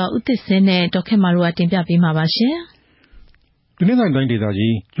ယပိုင်းကိုတော့ဦးသစ်စင်းနဲ့ဒေါက်ခင်မာတို့ကတင်ပြပေးမှာပါရှင်။ဒီနေ့တိုင်းဒေသ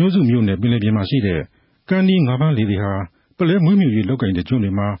ကြီးကျွန်းစုမြို့နယ်ပင်လယ်ပြင်မှာရှိတဲ့ကမ်းနီးငါးဖမ်းလေတွေဟာပလဲမွေးမြူရေးလုပ်ကိုင်တဲ့ကျွ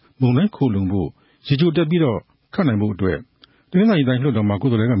န်းတွေမှာမုန်တိုင်းခိုလုံဖို့ရေချိုတက်ပြီးတော့ခတ်နိုင်ဖို့အတွက်ဒီနေ့တိုင်းလွှတ်တော်မှာ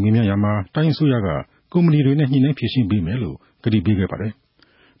ကိုယ်စားလှယ်ကမြင်မြန်ရမှာတိုင်းအစိုးရကကုမ္ပဏီတွေနဲ့ညှိနှိုင်းဖြည့်ရှင်းပေးမယ်လို့ကတိပေးခဲ့ပါတယ်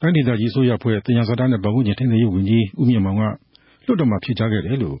။တိုင်းဒေသကြီးအစိုးရဖွဲ့တရားစတာနဲ့ပတ်ဝန်းကျင်ထိန်းသိမ်းရေးဝန်ကြီးဦးမြင့်မောင်ကလွှတ်တော်မှာဖြေကြားခဲ့တ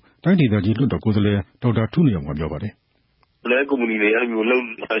ယ်လို့တိုင်းဒေသကြီးလွှတ်တော်ကိုယ်စားလှယ်ဒေါက်တာထူးနေအောင်ကပြောပါတယ်လဲကုမ္ပဏီတွေအဲ့လိုမျိုး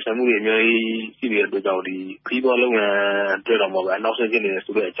လုံဆန်မှုတွေအများကြီးရှိနေတဲ့အတွက်ကြောင့်ဒီခီးသွားလုပ်ငန်းအတွက်တော့ပေါ့ဗျာနောက်ဆက်ဖြစ်နေ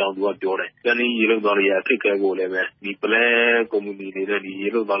တယ်ဆိုတဲ့အကြောင်းသူကပြောတယ်။ပြန်ပြီးရေလုံသွားတွေအခက်အခဲကိုလည်းပဲဒီပလဲကုမ္ပဏီတွေနဲ့ဒီရေ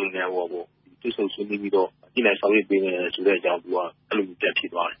လုံသွားလုပ်ငန်းပေါ့သူစုံဆွေးနွေးပြီးတော့ညှိနှိုင်းဆောင်ရွက်ပေးမယ်ဆိုတဲ့အကြောင်းသူကအဲ့လိုပြန်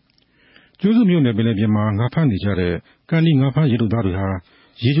ဖြေသွားတယ်။ကျွန်းစုမြို့နယ်ပင်လယ်ပြင်မှာငါးဖမ်းနေကြတဲ့ကန်ဒီငါးဖမ်းရေလုံသားတွေဟာ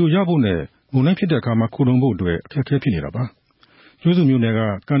ရေချိုရဖို့နဲ့မုန်တိုင်းဖြစ်တဲ့အခါမှာခိုလုံဖို့အတွက်အခက်အခဲဖြစ်နေတာပါ။ကျွန်းစုမြို့နယ်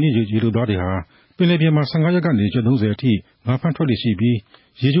ကကန်ဒီရေလုံသားတွေဟာပင်လယ်ပြင်မှာ15ရက်ကနေ30အထိငါးဖမ်းထွက်လေ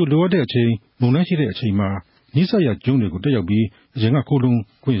ရှိပြီးရေချိုလိုအပ်တဲ့အချိန်မုန်တိုင်းရှိတဲ့အချိန်မှာနိစ္စရကျွန်းတွေကိုတက်ရောက်ပြီးအရင်ကခိုလုံ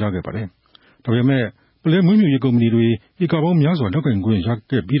ခွင့်ရခဲ့ပါတယ်။ဒါပေမဲ့ပလဲမွေးမြူရေးကုမ္ပဏီတွေဧကပေါင်းများစွာလောက်ကင်ခွင့်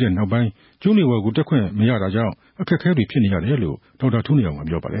ရခဲ့ပြီးတဲ့နောက်ပိုင်းကျွန်းတွေဝယ်ကိုတက်ခွင့်မရတာကြောင့်အခက်အခဲတွေဖြစ်နေရတယ်လို့ဒေါက်တာထူးနေအောင်က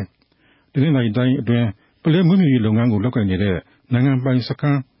ပြောပါတယ်။ဒီနေ့တိုင်းအတွင်းပလဲမွေးမြူရေးလုပ်ငန်းကိုလောက်ကင်နေတဲ့နိုင်ငံပိုင်စခ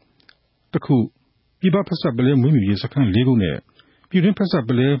န်းတစ်ခုပြည်ပဖက်ဆက်ပလဲမွေးမြူရေးစခန်း၄ခုနဲ့ပြည်တွင်းဖက်ဆက်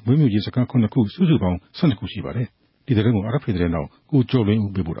ပလဲမွေးမြူရေးစခန်း9ခုစုစုပေါင်း12ခုရှိပါတယ်။ဒီသတင်းကိုRFAသတင်းတော့ကို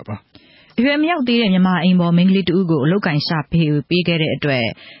ကျော်လွင်ဦးပေးပို့တာပါ။အရွယ်မရောက်သေးတဲ့မြန်မာအိမ်ပေါ်မိန်းကလေးတဦးကိုအလုပ်ကင်ရှာပေးခဲ့တဲ့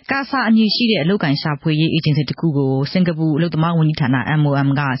အတွက်ကာဆာအမည်ရှိတဲ့အလုပ်ကင်ရှာဖွေရေးအေဂျင်စီတစ်ခုကိုစင်ကာပူအလုပ်သမားဝန်ကြီးဌာန MOM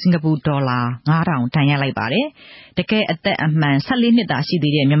ကစင်ကာပူဒေါ်လာ9000တန်ရလိုက်ပါတယ်။တကယ်အသက်အမှန်14နှစ်သာ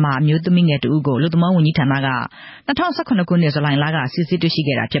ရှိသေးတဲ့မြန်မာအမျိုးသမီးငယ်တဦးကိုအလုပ်သမားဝန်ကြီးဌာနက2019ခုနှစ်ဇူလိုင်လကစစ်ဆေးတွေ့ရှိ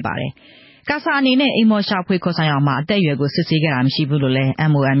ခဲ့တာဖြစ်ပါတယ်။ ကာဆာအနေနဲ့အိမ်မော်ရှာဖွေခေါ်ဆောင်အောင်မှာအသက်အရွယ်ကိုစစ်ဆေးခဲ့တာမရှိဘူးလို့လည်း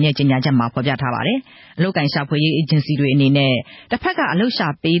MOM ရဲ့ကြေညာချက်မှာဖော်ပြထားပါတယ်။အလုပ်ကိုင်ရှာဖွေရေးအေဂျင်စီတွေအနေနဲ့တစ်ဖက်ကအလုပ်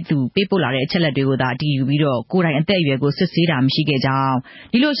ရှာပေးသူပေးပို့လာတဲ့အချက်လက်တွေကိုသာအတည်ယူပြီးတော့ကိုယ်တိုင်အသက်အရွယ်ကိုစစ်ဆေးတာမရှိခဲ့ကြောင်း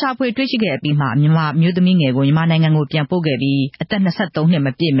ဒီလိုရှာဖွေတွေ့ရှိခဲ့အပြီးမှမြန်မာမျိုးသမီးငယ်ကိုမြန်မာနိုင်ငံကိုပြန်ပို့ခဲ့ပြီးအသက်23နှစ်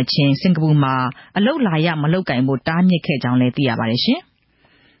မပြည့်မချင်းစင်ကာပူမှာအလုပ်လာရမလုပ်ကင်ဖို့တားမြစ်ခဲ့ကြောင်းလည်းသိရပါတယ်ရှင်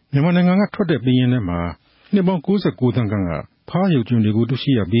။မြန်မာနိုင်ငံကထွက်တဲ့ပင်ရင်းထဲမှာနှစ်ပေါင်း69သန်းခန့်ကဖားရုပ်ကျွန်းတွေကိုတွေ့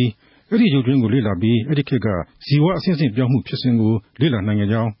ရှိရပြီးအဲ့ဒီရုပ်ကျွန်းကိုလေ့လာပြီးအဲ့ဒီခေတ်ကဇီဝအဆင့်ဆင့်ပြောင်းမှုဖြစ်စဉ်ကိုလေ့လာ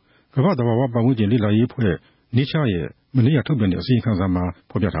နိုင်ကြကြောင်းကမ္ဘာ့သဘာဝပတ်ဝန်းကျင်လေ့လာရေးအဖွဲ့ Nature ရဲ့မနေ့ကထုတ်ပြန်တဲ့အစီရင်ခံစာမှာ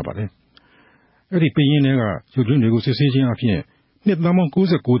ဖော်ပြထားပါတယ်။အဲ့ဒီပင်ရင်းထဲကရုပ်ကျွန်းတွေကိုစစ်ဆေးခြင်းအပြင်နှစ်ပေါင်း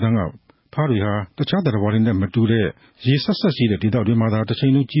69သန်းကဖားတွေဟာတခြားသတ္တဝါတွေနဲ့မတူတဲ့ရေဆက်ဆက်ရှိတဲ့ဒေသတွေမှာသာတစ်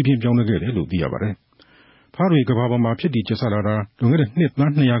ချိန်လုံးကြီးပြင်းပြောင်းလဲခဲ့တယ်လို့သိရပါတယ်။ဖားတွေကမ္ဘာပေါ်မှာဖြစ်တည်ကျဆလာတာလွန်ခဲ့တဲ့နှစ်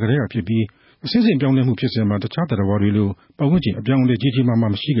သန်း200ခန့်ကဖြစ်ပြီးအစဉ်စဉ်ပြောင်းလဲမှုဖြစ်စဉ်မှာတခြားသတ္တဝါတွေလိုပတ်ဝန်းကျင်အပြောင်းအလဲကြီးကြီးမား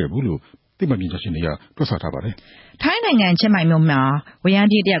မားမရှိခဲ့ဘူးလို့သိပ္ပံပညာရှင်တွေကတွက်ဆထားပါတယ်။ထိုင်းနိုင်ငံချင်းမိုင်မြို့မှာဝရမ်း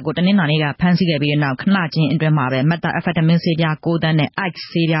ပြေးတရက်ကိုတနင်္လာနေ့ကဖမ်းဆီးခဲ့ပြီးတဲ့နောက်ခဏချင်းအတွင်းမှာပဲမက်သာအက်ဖက်တမင်းဆေးပြား9သန်းနဲ့အိုက်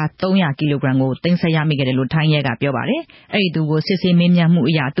ဆေးပြား300ကီလိုဂရမ်ကိုသိမ်းဆည်းရမိခဲ့တယ်လို့ထိုင်းရဲကပြောပါတယ်။အဲ့ဒီသူကိုစစ်ဆေးမေးမြန်း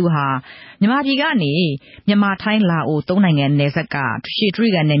မှုအရသူဟာမြန်မာပြည်ကနေမြန်မာထိုင်းလာအို3နိုင်ငံနယ်စပ်ကရှီထ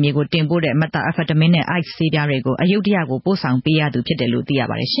ရီကန်နယ်မြေကိုတင်ပို့တဲ့မက်သာအက်ဖက်တမင်းနဲ့အိုက်ဆေးပြားတွေကိုအယုဒ္ဓယကိုပို့ဆောင်ပေးရသူဖြစ်တယ်လို့သိရ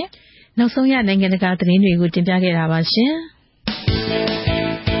ပါတယ်ရှင်။နောက်ဆုံးရနိုင်ငံတကာသတင်းတွေကိုတင်ပြခဲ့တာပါရှင်။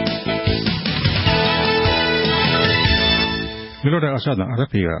လောလောဆယ်အရှသာ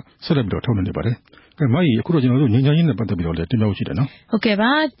RFA ကဆက်လက်ပြီးတော့ထုတ်လွှင့်နေပါတယ်။ကဲမကြီးအခုတော့ကျွန်တော်တို့ငြိမ်းချမ်းရေးနဲ့ပတ်သက်ပြီးတော့လည်းတင်ပြဖို့ရှိတယ်နော်။ဟုတ်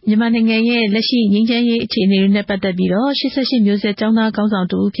ကဲ့ပါမြန်မာနိုင်ငံရဲ့လက်ရှိငြိမ်းချမ်းရေးအခြေအနေတွေနဲ့ပတ်သက်ပြီးတော့88မျိုးဆက်ចောင်းသားခေါင်းဆောင်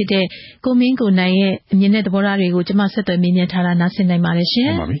တူဖြစ်တဲ့ကိုမင်းကိုနိုင်ရဲ့အမြင်နဲ့သဘောထားတွေကိုကျွန်မဆက်သွယ်မေးမြန်းထားတာနားဆင်နိုင်ပါတယ်ရှင်။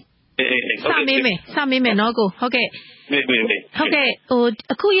ဟုတ်ပါပြီ။စမေးမယ်နော်ကိုဟုတ်ကဲ့ဟုတ်ကဲ့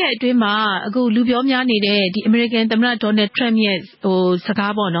အခုရဲ့အတွင်းမှာအခုလူပြောများနေတဲ့ဒီအမေရိကန်သမ္မတဒေါ်နယ်ထရမ့်ရဲ့စ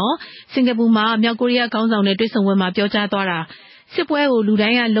ကားပေါ့နော်စင်ကာပူမှာမြောက်ကိုရီးယားခေါင်းဆောင်နဲ့တွေ့ဆုံပွဲမှာပြောကြားသွားတာစစ်ပွဲကိုလူ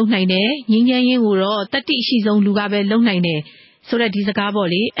တိုင်းကလုံနိုင်တယ်ငြိမ်းချမ်းရေးကိုတော့တတိရှိဆုံးလူကပဲလုံနိုင်တယ်ဆိုတော့ဒီစကားပေါ့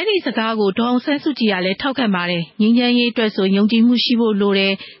လေအဲ့ဒီစကားကိုဒေါအောင်ဆန်းစုကြည်ကလည်းထောက်ခံပါတယ်ငြိမ်းချမ်းရေးအတွက်ဆိုယုံကြည်မှုရှိဖို့လိုတ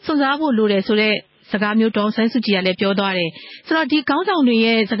ယ်စွန့်စားဖို့လိုတယ်ဆိုတဲ့စကားမျိုးဒေါအောင်ဆန်းစုကြည်ကလည်းပြောသွားတယ်ဆိုတော့ဒီခေါင်းဆောင်တွေ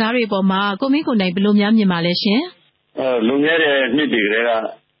ရဲ့စကားတွေပေါ်မှာကိုမင်းကိုနိုင်ဘယ်လိုများမြင်ပါလဲရှင်လွန်ခဲ့တဲ့နှစ်တွေက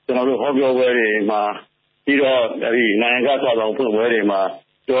ကျွန်တော်တို့ဟောပြောပွဲတွေမှာပြီးတော့ဒီနိုင်ငံကစားဆောင်ဖွင့်ပွဲတွေ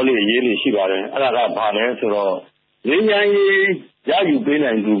မှာပြောလို့ရေးလို့ရှိပါတယ်အဲ့ဒါကဘာလဲဆိုတော့ငြိမ်းချမ်းရေးရယူ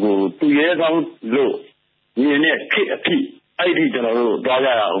ပေးနိုင်သူကိုသူရဲကောင်းလို့မြင်တဲ့ခေတ်အဖြစ်အဲ့ဒီ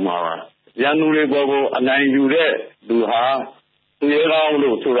ကျွန်တော်တို့သွားကြရအောင်ပါရန်သူတွေပေါ်ကိုအနိုင်ယူတဲ့သူဟာသူရဲကော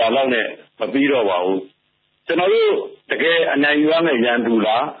င်းလို့ဆိုတာတော့နဲ့မပြီးတော့ပါဘူးကျွန်တော်တို့တကယ်အနိုင်ယူရမယ့်ရန်သူ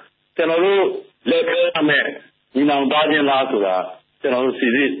လားကျွန်တော်တို့လက်ခဲရမယ့်ညီနောင်သားချင်းလားဆိုတာကျွန်တော်တို့စီ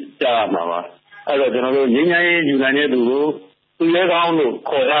စစ်ကြရမှာပါအဲ့တော့ကျွန်တော်တို့ငြိမ်းချမ်းရေးယူနိုင်တဲ့သူကိုသူရဲကောင်းလို့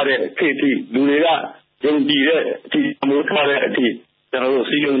ခေါ်ရတဲ့ခေတ်ที่လူတွေကယုံကြည်တဲ့အထိမျိုးထားတဲ့အထိ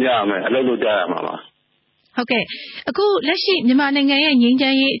ကျွန်တော်တို့စီးရုံးကြရမယ်အလုပ်လုပ်ကြရမှာပါဟုတ်ကဲ့အခုလက်ရှိမြန်မာနိုင်ငံရဲ့ငြိ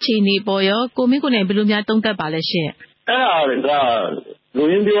မ်းချမ်းရေးအခြေအနေပေါ်ရောကိုမင်းကိုနိုင်ဘယ်လိုများသုံးသပ်ပါလဲရှင်အဲ့ဒါ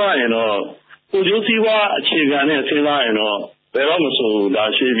ကလူရင်းပြောရရင်တော့ကိုကျိုးစည်းဝါးအခြေခံနဲ့စဉ်းစားရင်တော့ဘယ်တော့မဆိုဒါ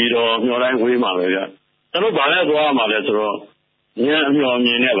ရှိပြီးတော့မျှော်တိုင်းဝေးမှာပဲဗျကျွန်တော်ဘာလဲသွားရမှာလဲဆိုတော့ဉာဏ်အမျှော်မြ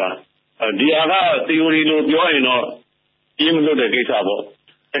င်နဲ့ပါဒီဟာက theory လို့ပြောရင်တော့ပြင်းမလို့တဲ့ကိစ္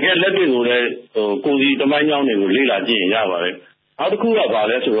စပေါ့တကယ်လက်တွေ့ကိုလည်းကိုစီတမိုင်းကြောင်းတွေကိုလေ့လာကြည့်ရင်ရပါတယ်နောက်တစ်ခုကဘာ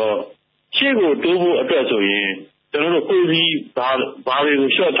လဲဆိုတော့ရှေ့ကိုတိုးဖို့အတွက်ဆိုရင်ကျွန်တော်တို့ကိုစီဘာတွေ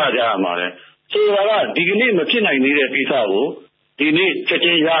ကိုရှော့ချကြရမှာလဲဆိုတာကဒီကနေ့မဖြစ်နိုင်သေးတဲ့ကိစ္စကိုဒီ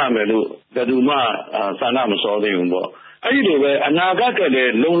နေ့ချက်ချင်းရရမယ်လို့ဘယ်သူမှဆန္ဒမစောသေးဘူးပေါ့အဲ့ဒီလိုပဲအနာဂတ်ကလ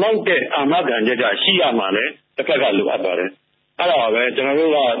ည်းလုံလောက်တဲ့အာမခံချက်ရှိရမှာလဲတစ်ခါကလိုအပ်ပါတယ်အဲ့ဒါပဲ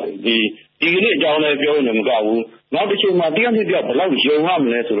ကျွန်တော်တို့ကဒီကနေ့အကြောင်းလည်းပြောနေမှာမကဘူးနောက်တစ်ချိန်မှာတရားမျှတဘယ်လောက်ယုံရ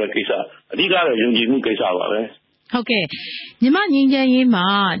မလဲဆိုတဲ့ကိစ္စအဓိကတော့ယုံကြည်မှုကိစ္စပါပဲဟုတ်ကဲ့မြန်မာငြိမ်းချမ်းရေး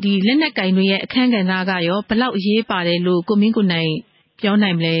မှာဒီလက်နက်ကင်တွေရဲ့အခန်းကဏ္ဍကရောဘယ်လောက်အရေးပါတယ်လို့ကိုမင်းကို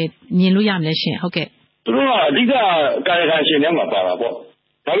နိုင်ပြောနိုင်မလဲမြင်လို့ရမလဲရှင်ဟုတ်ကဲ့သူတို့ကအဓိကကာယကံရှင်ထဲ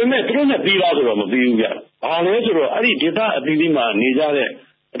မှာပါတာပေါ့ဒါပေမဲ့သူတို့နဲ့ပြီးသားဆိုတော့မပြီးဘူးဗျဘာလဲဆိုတော့အဲ့ဒီဒေသအသီးသီးမှာနေကြတဲ့အ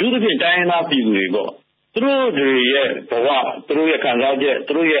ထူးသဖြင့်တိုင်းရင်းသားပြည်သူတွေပေါ့သူတို့တွေရဲ့ဘဝသူတို့ရဲ့ခံ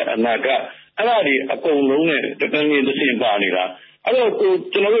စားချက်သူတို့ရဲ့အနာဂတ်အဲ့ဒါတွေအကုန်လုံးနဲ့တကယ်ကြီးသိင်ပါနေတာ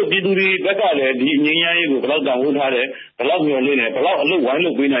အဲ့တော့ကျွန်တော်တို့ပြည်သူတွေဘက်ကလည်းဒီငြိမ်းချမ်းရေးကိုဘယ်လောက်တောင်းဝန်ထားတယ်ဘယ်လောက်မျှော်လင့်တယ်ဘယ်လောက်အလုပ်ဝို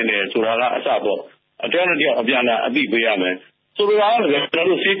င်းလုပ်ပေးနိုင်တယ်ဆိုတာကအစပေါ့အတဲနဲ့တယောက်အပြန်အသိပေးရမယ်ဆိုတော့လည်း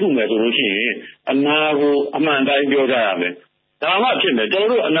ကျွန်တော်တို့စိတ်ကူးမယ်ဆိုလို့ရှိရင်အနာကိုအမှန်တိုင်းပြောကြရမယ်ဒါမှဖြစ်မယ်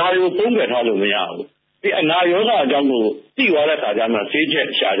ကျွန်တော်တို့အနာကိုပုံးပြထားလို့မရဘူးဒီအနာရောဂါအကြောင်းကိုသိသွားတဲ့အခါကျမှ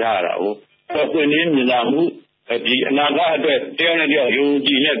ဆေးချက်ရှာကြရတာဟုတ်ပွင့်လင်းမြင်သာမှုဒီအနာဂတ်အတွက်တရားနဲ့တရားယုံကြ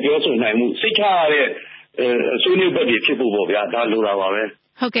ည်နဲ့ပြောဆိုနိုင်မှုစိတ်ချရတဲ့ ဆွေးနွေးဘက်တွေဖြစ်ဖို့ပေါ့ဗျာဒါလိုတာပါပဲ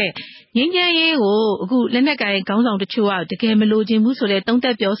ဟုတ်ကဲ့ငင်းချမ်းရေးကိုအခုလက်နက်ကိုင်ခေါင်းဆောင်တချို့ကတကယ်မလိုချင်ဘူးဆိုတဲ့သုံးသ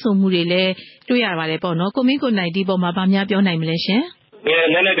ပ်ပြောဆိုမှုတွေလည်းတွေ့ရပါတယ်ပေါ့နော်ကိုမင်းကိုနိုင်ဒီပေါ်မှာဗာများပြောနိုင်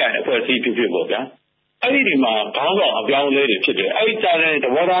မလဲရှင်လက်နက်ကိုင်အဖွဲ့အစည်းဖြစ်ပေါ့ဗျာအဲ့ဒီမှာခေါင်းဆောင်အပြောင်းအလဲတွေဖြစ်တယ်အဲ့ဒီကြားတဲ့သ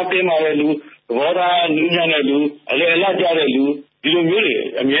ဘောထားတင်းမာတဲ့လူသဘောထားနူးညံ့တဲ့လူအလယ်အလတ်ကြတဲ့လူဒီလိုမျိုး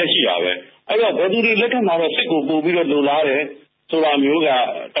တွေအများရှိတာပဲအဲ့တော့ဘယ်သူတွေလက်ထက်မှာတော့စိတ်ကိုပို့ပြီးတော့လိုလားတယ်ဆိုတာမျိုးက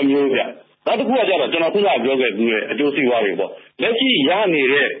အမျိုးဗျနောက်တစ်ခုကကျတော့ကျွန်တော်ခုနကပြောခဲ့ပြီးတဲ့အကျိုးစီးပွားတွေပေါ့လက်ရှိ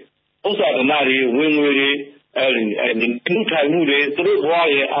ရနေတဲ့ဥစ္စာဓမ္မတွေဝင်ငွေတွေလူထိုင်မှုတွေသူတို့ဘဝ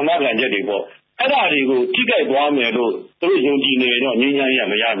ရဲ့အာမခံချက်တွေပေါ့အဲ့ဒါတွေကိုထိခိုက်သွားမယ်လို့သူတို့ယုံကြည်နေတော့ငြိမ်းချမ်း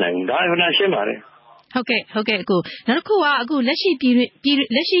ရေးမရနိုင်ဘူးဒါအမှန်ရှင်းပါတယ်ဟုတ်ကဲ့အခုနောက်တစ်ခုကအခုလက်ရှိပြ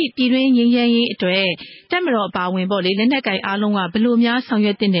ည်တွင်းငြိမ်းချမ်းရေးအတွက်တပ်မတော်အပါဝင်ပေါ့လေလက်နက်ကိုင်အားလုံးကဘယ်လိုများဆောင်ရွ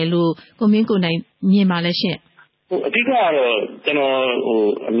က်တင်တယ်လို့ကိုမင်းကိုနိုင်မြင်ပါလဲရှင့်အဓိကကတော့ကျွန်တော်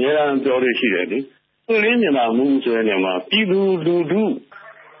အများအားပြောလို့ရှိတယ်လေသူရင်းမြင်တာမှုဆိုတဲ့နေရာမှာပြည်သူလူထု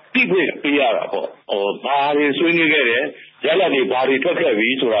ပြည်ခွင့်ပေးရတာပေါ့ဘာတွေဆွေးနွေးခဲ့တယ်ရလဒ်တွေဘာတွေထွက်ခဲ့ပြီ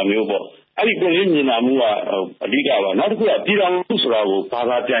ဆိုတာမျိုးပေါ့အဲ့ဒီပြည်ရင်းမြင်တာမှုကအဓိကပါနောက်တစ်ခုကပြည်တော်စုဆိုတာကိုဘာ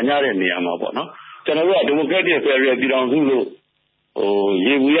သာပြန်ကြတဲ့နေရာမှာပေါ့နော်ကျွန်တော်တို့ကဒီမိုကရက်တစ်ဖက်ဒ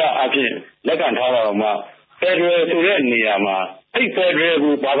ရယ်ပြည်တော်စုလို့ရေဘူးရအဖြစ်လက်ခံထားတာမှဖက်ဒရယ်ဆိုတဲ့နေရာမှာအဲ့ဖက်ဒရယ်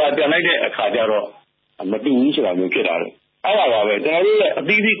ကိုဘာသာပြန်လိုက်တဲ့အခါကျတော့မတူဘူးဆိုတာမျိုးဖြစ်လာတယ်အဲ့ဒါပါပဲကျွန်တော်တို့ရဲ့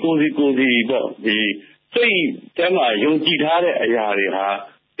အသီးသီးကိုစီပေါ့ဒီစိတ်ထဲမှာယုံကြည်ထားတဲ့အရာတွေဟာ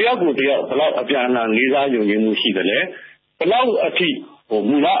တယောက်ကိုတယောက်ဘယ်လောက်အပြန်အလှန်လေးစားယုံကြည်မှုရှိတယ်လဲဘယ်လောက်အထိ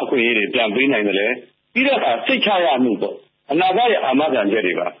မူလအခွင့်အရေးတွေပြန်ပေးနိုင်တယ်လဲပြီးတော့စိတ်ချရမှုပေါ့အနာဂတ်ရဲ့အာ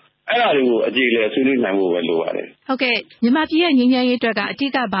မခံချက်တွေပါအဲ့ဒါတွေကိုအကြည့်လဲဆွေးနွေးနိုင်ဖို့ပဲလိုပါတယ်ဟုတ်ကဲ့မြန်မာပြည်ရဲ့ငြိမ်းချမ်းရေးအတွက်က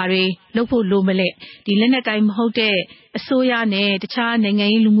အတိအကဘာတွေလုပ်ဖို့လိုမလဲဒီလက်နက်ကိုင်မဟုတ်တဲ့အစိုးရနဲ့တခြားနိုင်ငံ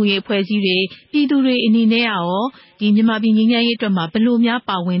ရေးလူမှုရေးအဖွဲ့အစည်းတွေပြည်သူတွေအနေနဲ့ရောဒီမြန်မာပြည်ငြိမ်းချမ်းရေးအတွက်မှာဘယ်လိုများ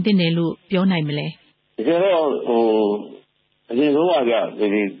ပါဝင်သင့်တယ်လို့ပြောနိုင်မလဲတကယ်တော့အရင်ဆုံး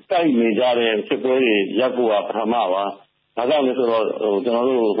ကဒီတိုက်နေကြတဲ့စစ်ပွဲတွေရပ်ဖို့ကပထမပါဒါကြောင့်လည်းဆိုတော့ကျွန်တော်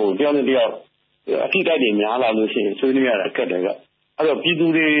တို့တယောက်နဲ့တယောက်အထိတိုက်တွေများလာလို့ရှိရင်ဆွေးနွေးရတာအခက်တယ်ကအဲ့တော့ပြည်သူ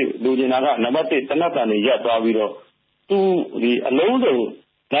တွေလူကျင်တာကနံပါတ်1တနက်တန်တွေရပ်သွားပြီးတော့သူဒီအလုံး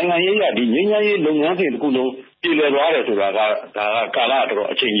စုံနိုင်ငံရေးရဒီငြိမ်းချမ်းရေးလုပ်ငန်းစဉ်တစ်ခုလုံးပြည်လည်သွားတယ်ဆိုတာကဒါကကာလတော်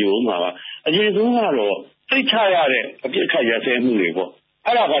အချိန်ယူမှာပါအရင်ဆုံးကတော့စိတ်ချရတဲ့အပြစ်ခတ်ရဆဲမှု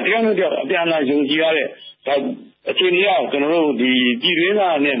တွေပေါ့အဲ့ဒါကတယောက်နဲ့တယောက်အပြန်အလှန်ယုံကြည်ရတဲ့ဒါအခြေအနေကကျွန်တော်တို့ဒီပြည်တွ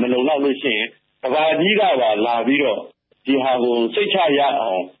င်းသားနဲ့မလုံလောက်လို့ရှိရင်ကဘာကြီးကပါလာပြီးတော့ဒီဟာကိုစိတ်ချရ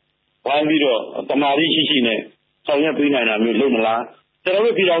အောင်ဝိုင်းပြီးတော့တမာတိရှိနဲ့ဆောင်ရွက်ပေးနိုင်တာမျိုးလုပ်မလား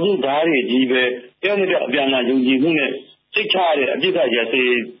ကျွန်တော်တို့ပြည်တော်စုဓာတ်တွေကြီးပဲတယောက်နဲ့တယောက်အပြန်အလှန်ယုံကြည်မှုနဲ့စိတ်ချရတဲ့အပြစ်ခတ်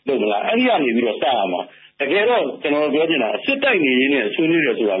ရဆဲလုပ်မလားအဲ့ဒီကနေပြီးတော့စရမှာတကယ်တော့ကျွန်တော်ပြောချင်တာစစ်တိုက်နေရင်းနဲ့ဆွေးနွေး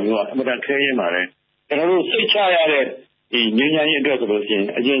ရဆိုတာမျိုးကအမှန်တန်ခဲရင်ပါတယ်ကျွန်တော်တို့စိတ်ချရတဲ့ဒီငြိမ်းချမ်းရေးအတွက်ဆိုလို့ရှိ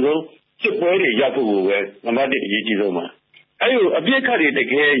ရင်အရင်ဆုံးစစ်ပွဲတွေရပ်ဖို့ကိုပဲနံပါတ်1အရေးကြီးဆုံးပါအဲ့လိုအပြစ်ခတ်တွေတ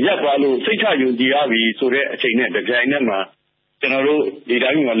ကယ်ရပ်သွားလို့စိတ်ချယုံကြည်ရပြီဆိုတဲ့အချိန်နဲ့တစ်ပြိုင်နက်မှာကျွန်တော်တို့ဒီ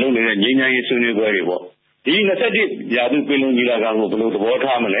တိုင်းမှာလုပ်နေတဲ့ငြိမ်းချမ်းရေးဆွေးနွေးပွဲတွေပေါ့ဒီ21ရာစုပင်လုံကြီးလာကကိုဘယ်လိုသဘော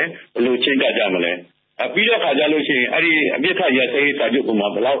ထားမလဲဘယ်လိုချင်းကကြမလဲပြီးတဲ့အခါကျလို့ရှိရင်အဲ့ဒီအပြစ်ခတ်ရပ်စဲရေးစာချုပ်ပုံ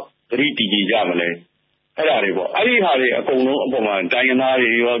မှာဘယ်လောက်သတိတည်ကြည်ကြမလဲအဲ့ဒါတွေပေါ့အဲ့ဒီဟာတွေအကုန်လုံးအပေါ်မှာတိုင်းရင်းသား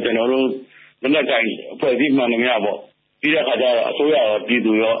တွေရောကျွန်တော်တို့လက်နက်ကိုင်အဖွဲ့အစည်းမှန်သမျှပေါ့ပြီးတဲ့အခါကျတော့အစိုးရ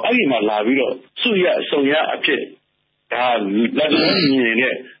ရောပြည်သူရောအဲ့ဒီမှာလာပြီးတော့စုရအစုံရအဖြစ်ဒါလက်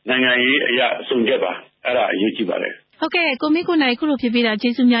ရှိမြင်နေတဲ့နိုင်ငံရေးအရာအစုံချက်ပါအဲ့ဒါအရေးကြီးပါတယ်ဟုတ်ကဲ့ကိုမင်းကိုနိုင်ခုလိုဖြစ်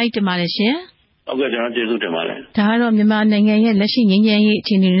ပေးတာကျေးဇူးအများကြီးတင်ပါတယ်ရှင်ဟုတ်ကဲ့ကျွန်တော်ကျေးဇူးတင်ပါတယ်ဒါကတော့မြန်မာနိုင်ငံရဲ့လက်ရှိငြိမ်းချမ်းရေးအ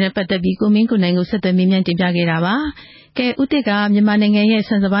ခြေအနေတွေနဲ့ပတ်သက်ပြီးကိုမင်းကိုနိုင်ကိုဆက်သွယ်မေးမြန်းတင်ပြခဲ့တာပါကဲဦးတစ်ကမြန်မာနိုင်ငံရဲ့ဆ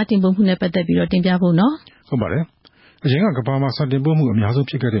န်စပါးတင်ပို့မှုနဲ့ပတ်သက်ပြီးတော့တင်ပြဖို့နော်ဟုတ်ပါတယ်အရင်ကကမ္ဘာမှာဆန်တင်ပို့မှုအများဆုံး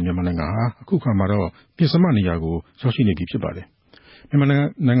ဖြစ်ခဲ့တဲ့မြန်မာနိုင်ငံဟာအခုခါမှာတော့ပြင်စမနေရာကိုရောက်ရှိနေပြီဖြစ်ပါတယ်မြန်မာ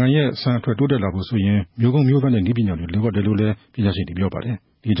နိုင်ငံရဲ့ဆန်အထွက်တိုးတက်လာဖို့ဆိုရင်မျိုးကုန်းမျိုးပန်းနဲ့နည်းပညာတွေလိုအပ်တယ်လို့လည်းပညာရှင်တွေပြောပါ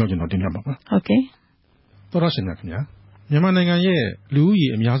တယ်ဒီအကြောင်းကျွန်တော်တင်ပြပါမယ်ဟုတ်ကဲ့သောရရှင်များခင်ဗျာမြန်မာနိုင်ငံ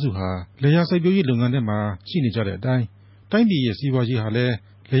ရဲ့လူဦးရေအများစုဟာလယ်ယာစိုက်ပျိုးရေးလုပ်ငန်းထဲမှာရှိနေကြတဲ့အတိုင်းတိုင်းပြည်ရဲ့စီးပွားရေးဟာလ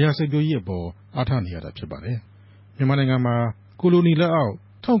ည်းလယ်ယာစိုက်ပျိုးရေးအပေါ်အားထားနေရတာဖြစ်ပါတယ်မြန်မာနိုင်ငံမှာကိုလိုနီလက်အောက်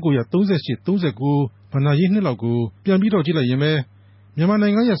1938-39ဘဏ္ဍာရေးနှစ်လောက်ကိုပြန်ပြီးတော့ကြည့်လိုက်ရင်ပဲမြန်မာနို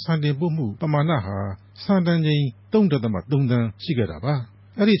င်ငံရဲ့ဆန်တင်ပို့မှုပမာဏဟာဆန်တန်ချိန် 3.3 တန်းရှိခဲ့တာပါ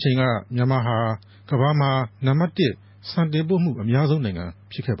အဲ့ဒီအချိန်ကမြန်မာဟာကမ္ဘာမှာနံပါတ်1ဆန်တင်ပို့မှုအများဆုံး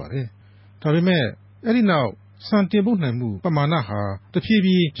နိုင်ငံဖြစ်ခဲ့ပါတယ်ဒါပေမဲ့အဲ့ဒီနောက်ဆန်တင်ပို့နိုင်မှုပမာဏဟာတဖြည်းဖြ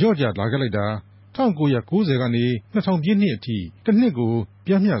ည်းလျော့ကျလာခဲ့လိုက်တာ1990ကနေ2000ပြည့်နှစ်အထိတစ်နှစ်ကို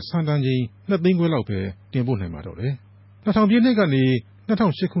ပြည့်မြတ်ဆန်တန်ချိန်2 သိန်းခွဲလောက်ပဲတင်ပို့နိုင်မှာတော့တယ်2000ပြည့်နှစ်ကနေ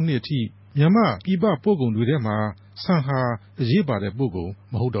2008ခုနှစ်အထိမြန်မာပြည်ပပို့ကုန်တွေထဲမှာဆန်ဟာအရေးပါတဲ့ပို့ကုန်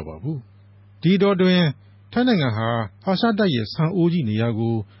မဟုတ်တော့ပါဘူးဒီတော့တွင် ထိုင်းနိုင်ငံဟာအာရှတိုက်ရဲ့ဆန်အိုးကြီးနေရာ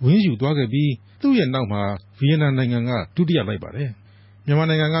ကိုဝင်းယူသွားခဲ့ပြီးသူ့ရဲ့နောက်မှာဗီယက်နမ်နိုင်ငံကဒုတိယလိုက်ပါတယ်မြန်မာ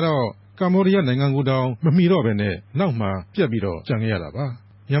နိုင်ငံကတော့ကမ္ဘောဒီးယားနိုင်ငံကိုတောင်မမီတော့ဘဲနဲ့နောက်မှာပြတ်ပြီးတော့ကျန်ခဲ့ရတာပါ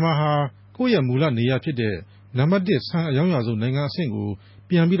မြန်မာဟာကိုယ့်ရဲ့မူလနေရာဖြစ်တဲ့နံပါတ်1ဆန်အယောင်ရဆုံးနိုင်ငံအဆင့်ကို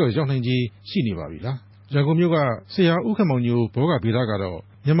ပြန်ပြီးတော့ရောက်နိုင်ခြင်းရှိနေပါပြီလားရန်ကုန်မြို့ကဆရာဦးခင်မောင်ညိုဘောဂဗေဒကတော့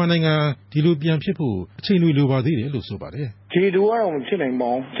မြန်မာနိုင်ငံဒီလိုပြန်ဖြစ်ဖို့အချိန်တွေလိုပါသေးတယ်လို့ဆိုပါတယ်ခြေတူကတော့မဖြစ်နိုင်ပါ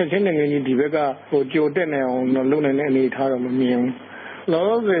ဘူးချက်ချင်းနိုင်ငံကြီးဒီဘက်ကကြော်တက်နေအောင်လုပ်နိုင်တဲ့အနေအထားတော့မမြင်ဘူးလော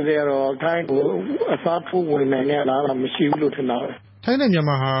လောဆယ်ကတော့ထိုင်းကိုအစားထိုးဝင်နိုင်တဲ့အလားအလာမရှိဘူးလို့ထင်တာပဲထိုင်းနဲ့မြန်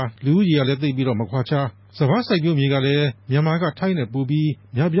မာဟာလူဦးရေကလည်းသိပ်ပြီးတော့မခွာခြားစဘာစိုက်ပျိုးမြေကလည်းမြန်မာကထိုင်းနဲ့ပိုပြီး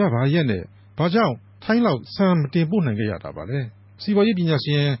များပြားပါရဲ့နဲ့ဘာကြောင့်ထိုင်းလောက်ဆန်မတင်ပို့နိုင်ကြရတာပါလဲစီးပွားရေးပညာ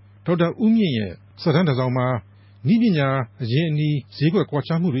ရှင်ဒေါက်တာဦးမြင့်ရဲ့စတန်းတစ်စောင်မှာဤပညာအရင်အနည်းဈေးကွက်ကွာ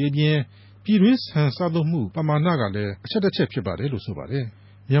ခြားမှုတွေအပြင်ပြည်တွင်းဆန်စားသုံးမှုပမာဏကလည်းအချက်တစ်ချက်ဖြစ်ပါတယ်လို့ဆိုပါတယ်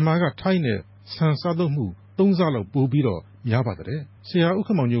မြန်မာကထိုင်းနဲ့ဆန်စားသုံးမှု3ဆလောက်ပိုပြီးတော့များပါတယ်ဆရာဦးခ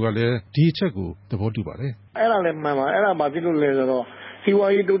င်မောင်ညိုကလည်းဒီအချက်ကိုသဘောတူပါတယ်အဲ့ဒါလည်းမှန်ပါအဲ့ဒါဘာဖြစ်လို့လဲဆိုတော့စီး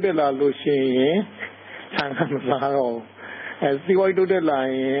ပွားရေးတိုးတက်လာလို့ရှိရင်ဆန်ကမစားတော့စီးပွားရေးတိုးတက်လာ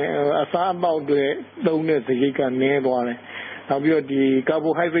ရင်အစားအသောက်တွေသုံးတဲ့စရိတ်ကနည်းသွားတယ်နောက်ပြီးတော့ဒီကာ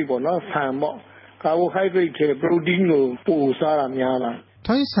ဘိုဟိုက်ဒရိတ်ပေါ့နော်ဆန်ပေါ့ကာဘိုဟိုက်ဒရိတ်ထဲပရိုတင်းကိုပိုစားတာများလာ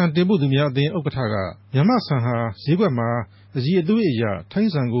ထိုင်းဆန်တင်ပို့သူများအသင်းဥက္ကဋ္ဌကမြန်မာဆန်ဟာဈေးကွက်မှာအကြီးအသေးအရာထို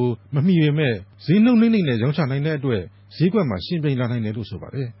င်းဆန်ကိုမမီပေမဲ့ဈေးနှုန်းနှိမ့်နဲ့ရောင်းချနိုင်တဲ့အတွက်ဈေးကွက်မှာရှင်းပြလာနိုင်တယ်လို့ဆိုပါ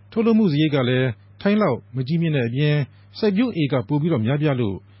တယ်ထုတ်လုပ်မှုစရိတ်ကလည်းထိုင်းလောက်မကြီးမြင့်တဲ့အပြင်စိုက်ပျိုးဧကပိုပြီးတော့များပြား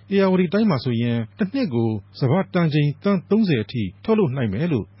လို့ဧရာဝတီတိုင်းမှာဆိုရင်တစ်နှစ်ကိုစပါးတန်ချိန်တန်30အထိထုတ်လုပ်နိုင်မယ်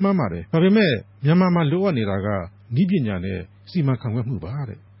လို့မှန်းပါတယ်ဒါပေမဲ့မြန်မာမှာလိုအပ်နေတာကနည်းပညာနဲ့စီမံခန့်ခွဲမှုပါ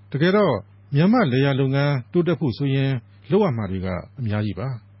တဲ့တကယ်တော့မြန်မာလယ်ယာလုပ်ငန်းတိုးတက်ဖို့ဆိုရင်လုပ်ရမှာတွေကအများကြီးပါ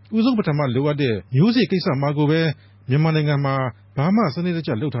ဥဆုံးပထမလိုအပ်တဲ့မျိုးစေ့ကိစ္စမှာကိုပဲမြန်မာနိုင်ငံမှာဘာမှစနစ်တ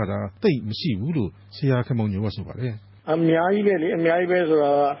ကျလုပ်ထားတာသိပ်မရှိဘူးလို့ဆရာခင်မောင်ညိုကဆိုပါတယ်အများကြီးပဲလေအများကြီးပဲဆို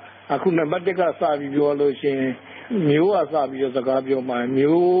တာအခုနံပါတ်1ကစပြီးပြောလို့ရှိရင်မျိုးကစပြီးတော့စကားပြောမှာ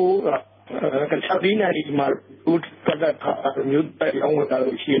မျိုးကချပ်ပြီးနေဒီမှာဥတသက်မျိုးတက်ရောင်းဝယ်တာ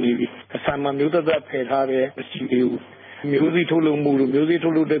လို့ရှိနေပြီဆံမမျိုးသက်ဖယ်ထားတယ်မရှိသေးဘူးမျိုးစိထုတ်လုပ်မှုလို့မျိုးစိထု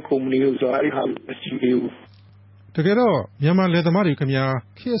တ်လုပ်တဲ့ကုမ္ပဏီလို့ဆိုတာအဲ့ဟာမရှိသေးဘူးတကယ်တော့မြန်မာလယ်သမားတွေခင်ဗျာ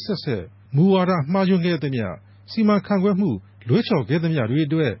ခေတ်ဆက်ဆက်မူဝါဒမှားယွင်းခဲ့တဲ့မြစီမံခန့်ခွဲမှုလွဲချော်ခဲ့တဲ့မြတွေ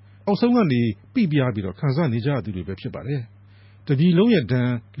အတွက်အောက်ဆုံးကနေပြပြပြီးတော့ခံစားနေကြရသူတွေပဲဖြစ်ပါတယ်တပြည်လုံးရဲ့ဒဏ်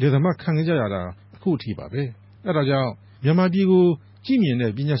လယ်သမားခံကြရတာအခုအထိပါပဲအဲ့ဒါကြောင့်မြန်မာပြည်ကိုကြည်မြင်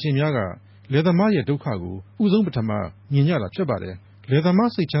တဲ့ပညာရှင်များကလယ်သမားရဲ့ဒုက္ခကိုဥဆုံးပထမမြင်ကြတာဖြစ်ပါတယ်လယ်သ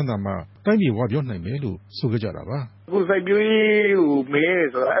မားစိတ်ချမ်းသာမှတိုင်းပြည်ဝါပြောနိုင်မယ်လို့ဆိုကြတာပါအခုစိုက်ပျိုးရေးကိုမဲတယ်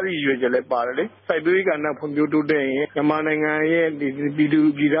ဆိုတော့အဲ့ဒီရွေးချက်လည်းပါတယ်လေစိုက်ပျိုးရေးကဏ္ဍဖွံ့ဖြိုးတိုးတက်ရင်မြန်မာနိုင်ငံရဲ့ဒီပြ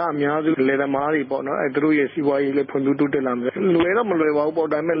ည်သားအများစုလယ်သမားတွေပေါ့နော်အဲ့တို့ရဲ့စီးပွားရေးလည်းဖွံ့ဖြိုးတိုးတက်လာမယ်လွယ်တော့မလွယ်ပါဘူးပေါ့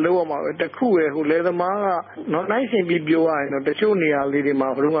ဒါပေမဲ့လုပ်ရမှာပဲတခုပဲဟိုလယ်သမားကနော်နိုင်ရှင်ပြီးပြောရရင်တော့တချို့နေရာလေးတွေမှာ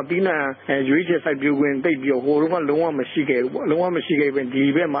ဘယ်တော့မှပြီးနိုင်ရွေးချက်စိုက်ပျိုးခွင့်တိတ်ပြီးဟိုတော့ကလုံးဝမရှိခဲ့ဘူးပေါ့လုံးဝမရှိခဲ့ပဲဒီ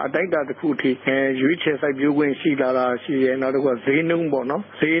ဘက်မှာအတိုင်းအတာတစ်ခုထိရွေးချက်စိုက်ပျိုးခွင့်ရှိလာတာရှိရဲ့နောက်တော့ကဈေးနှုန်းပေါ့နော်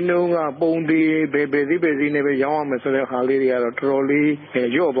ဈေးနှုန်းကပုံသေးဘယ်ဈေးနဲ့ပဲရောင်းရမယ်ဆိုတဲ့ဟာလေးတွေကတော့တော်တော်လေး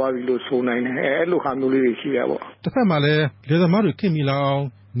ရော့သွားပြီလို့ဆိုနိုင်တယ်အဲ့လိုဟာမျိုးလေးတွေရှိရပေါ့တစ်ဖက်မှာလည်းလယ်သမားတွေခင်မိလာအောင်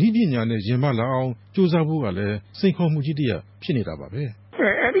ဤပညာနဲ့ရင်မလာအောင်စူးစမ်းဖို့ကလည်းစိန်ခေါ်မှုကြီးတစ်ရပ်ဖြစ်နေတာပါပဲ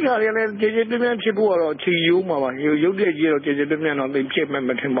အဲ့ဒီဟာတွေလည်းကြေကြေပြန့်ပြန့်ဖြစ်ဖို့ကတော့ခြေရိုးမှာပါရုပ်တရက်ကြီးတော့ကြေကြေပြန့်ပြန့်တော့သိဖြစ်မှမ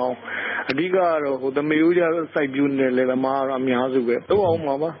ထင်ပါဘူးအဓိကကတော့ဟိုသမယိုးကြစိုက်ပျိုးနေတဲ့လယ်သမားကတော့အများစုပဲတော့အောင်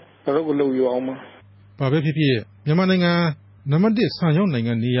ပါပါတော့ကိုလုပ်ရအောင်ပါဘာပဲဖြစ်ဖြစ်မြန်မာနိုင်ငံနံပါတ်1ဆန်ရောက်နိုင်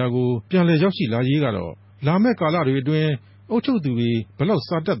ငံနေရာကိုပြန်လည်ရောက်ရှိလာရေးကတော့လာမယ့်ကာလတွေအတွင်းအုပ်ချုပ်သူတွေဘယ်လောက်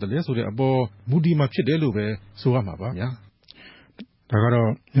စားတတ်တယ်လဲဆိုတဲ့အပေါ်မူတည်မှာဖြစ်တယ်လို့ပဲဆိုရမှာပါဗျာဒါကတော့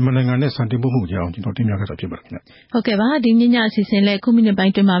မြန်မာနိုင်ငံနဲ့စံတင်ပို့မှုကြောင်းကျွန်တော်တင်ပြခဲ့တာဖြစ်ပါတယ်ခင်ဗျဟုတ်ကဲ့ပါဒီနေ့ညအစီအစဉ်လဲခုမိနစ်ပို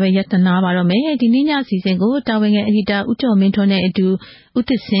င်းတွင်မှာပဲရပ်တနာပါတော့မယ်ဒီနေ့ညအစီအစဉ်ကိုတာဝန်ခံအဒီတာဦးကျော်မင်းထွန်းနဲ့အတူဦး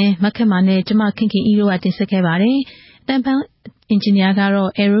သစ်စင်မခက်မာနဲ့ကျမခင်ခင်အီတို့ကတင်ဆက်ခဲ့ပါတယ်တန်ဖန်အင်ဂျင်နီယာကတော့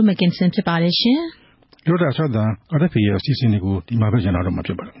Aero McKinson ဖြစ်ပါတယ်ရှင်ရိုဒါဆော့တာRFAရဲ့အစီအစဉ်တွေကိုဒီမှာပဲကျန်တော့မှာ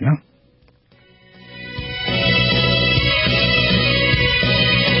ဖြစ်ပါတယ်ခင်ဗျာ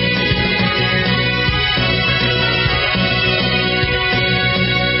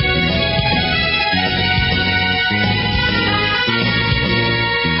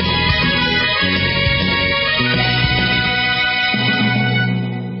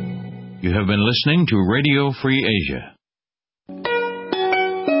You have been listening to Radio Free Asia.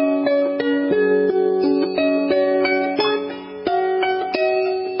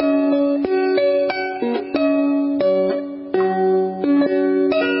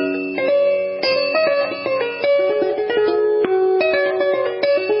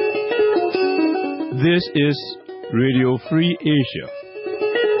 This is Radio Free Asia.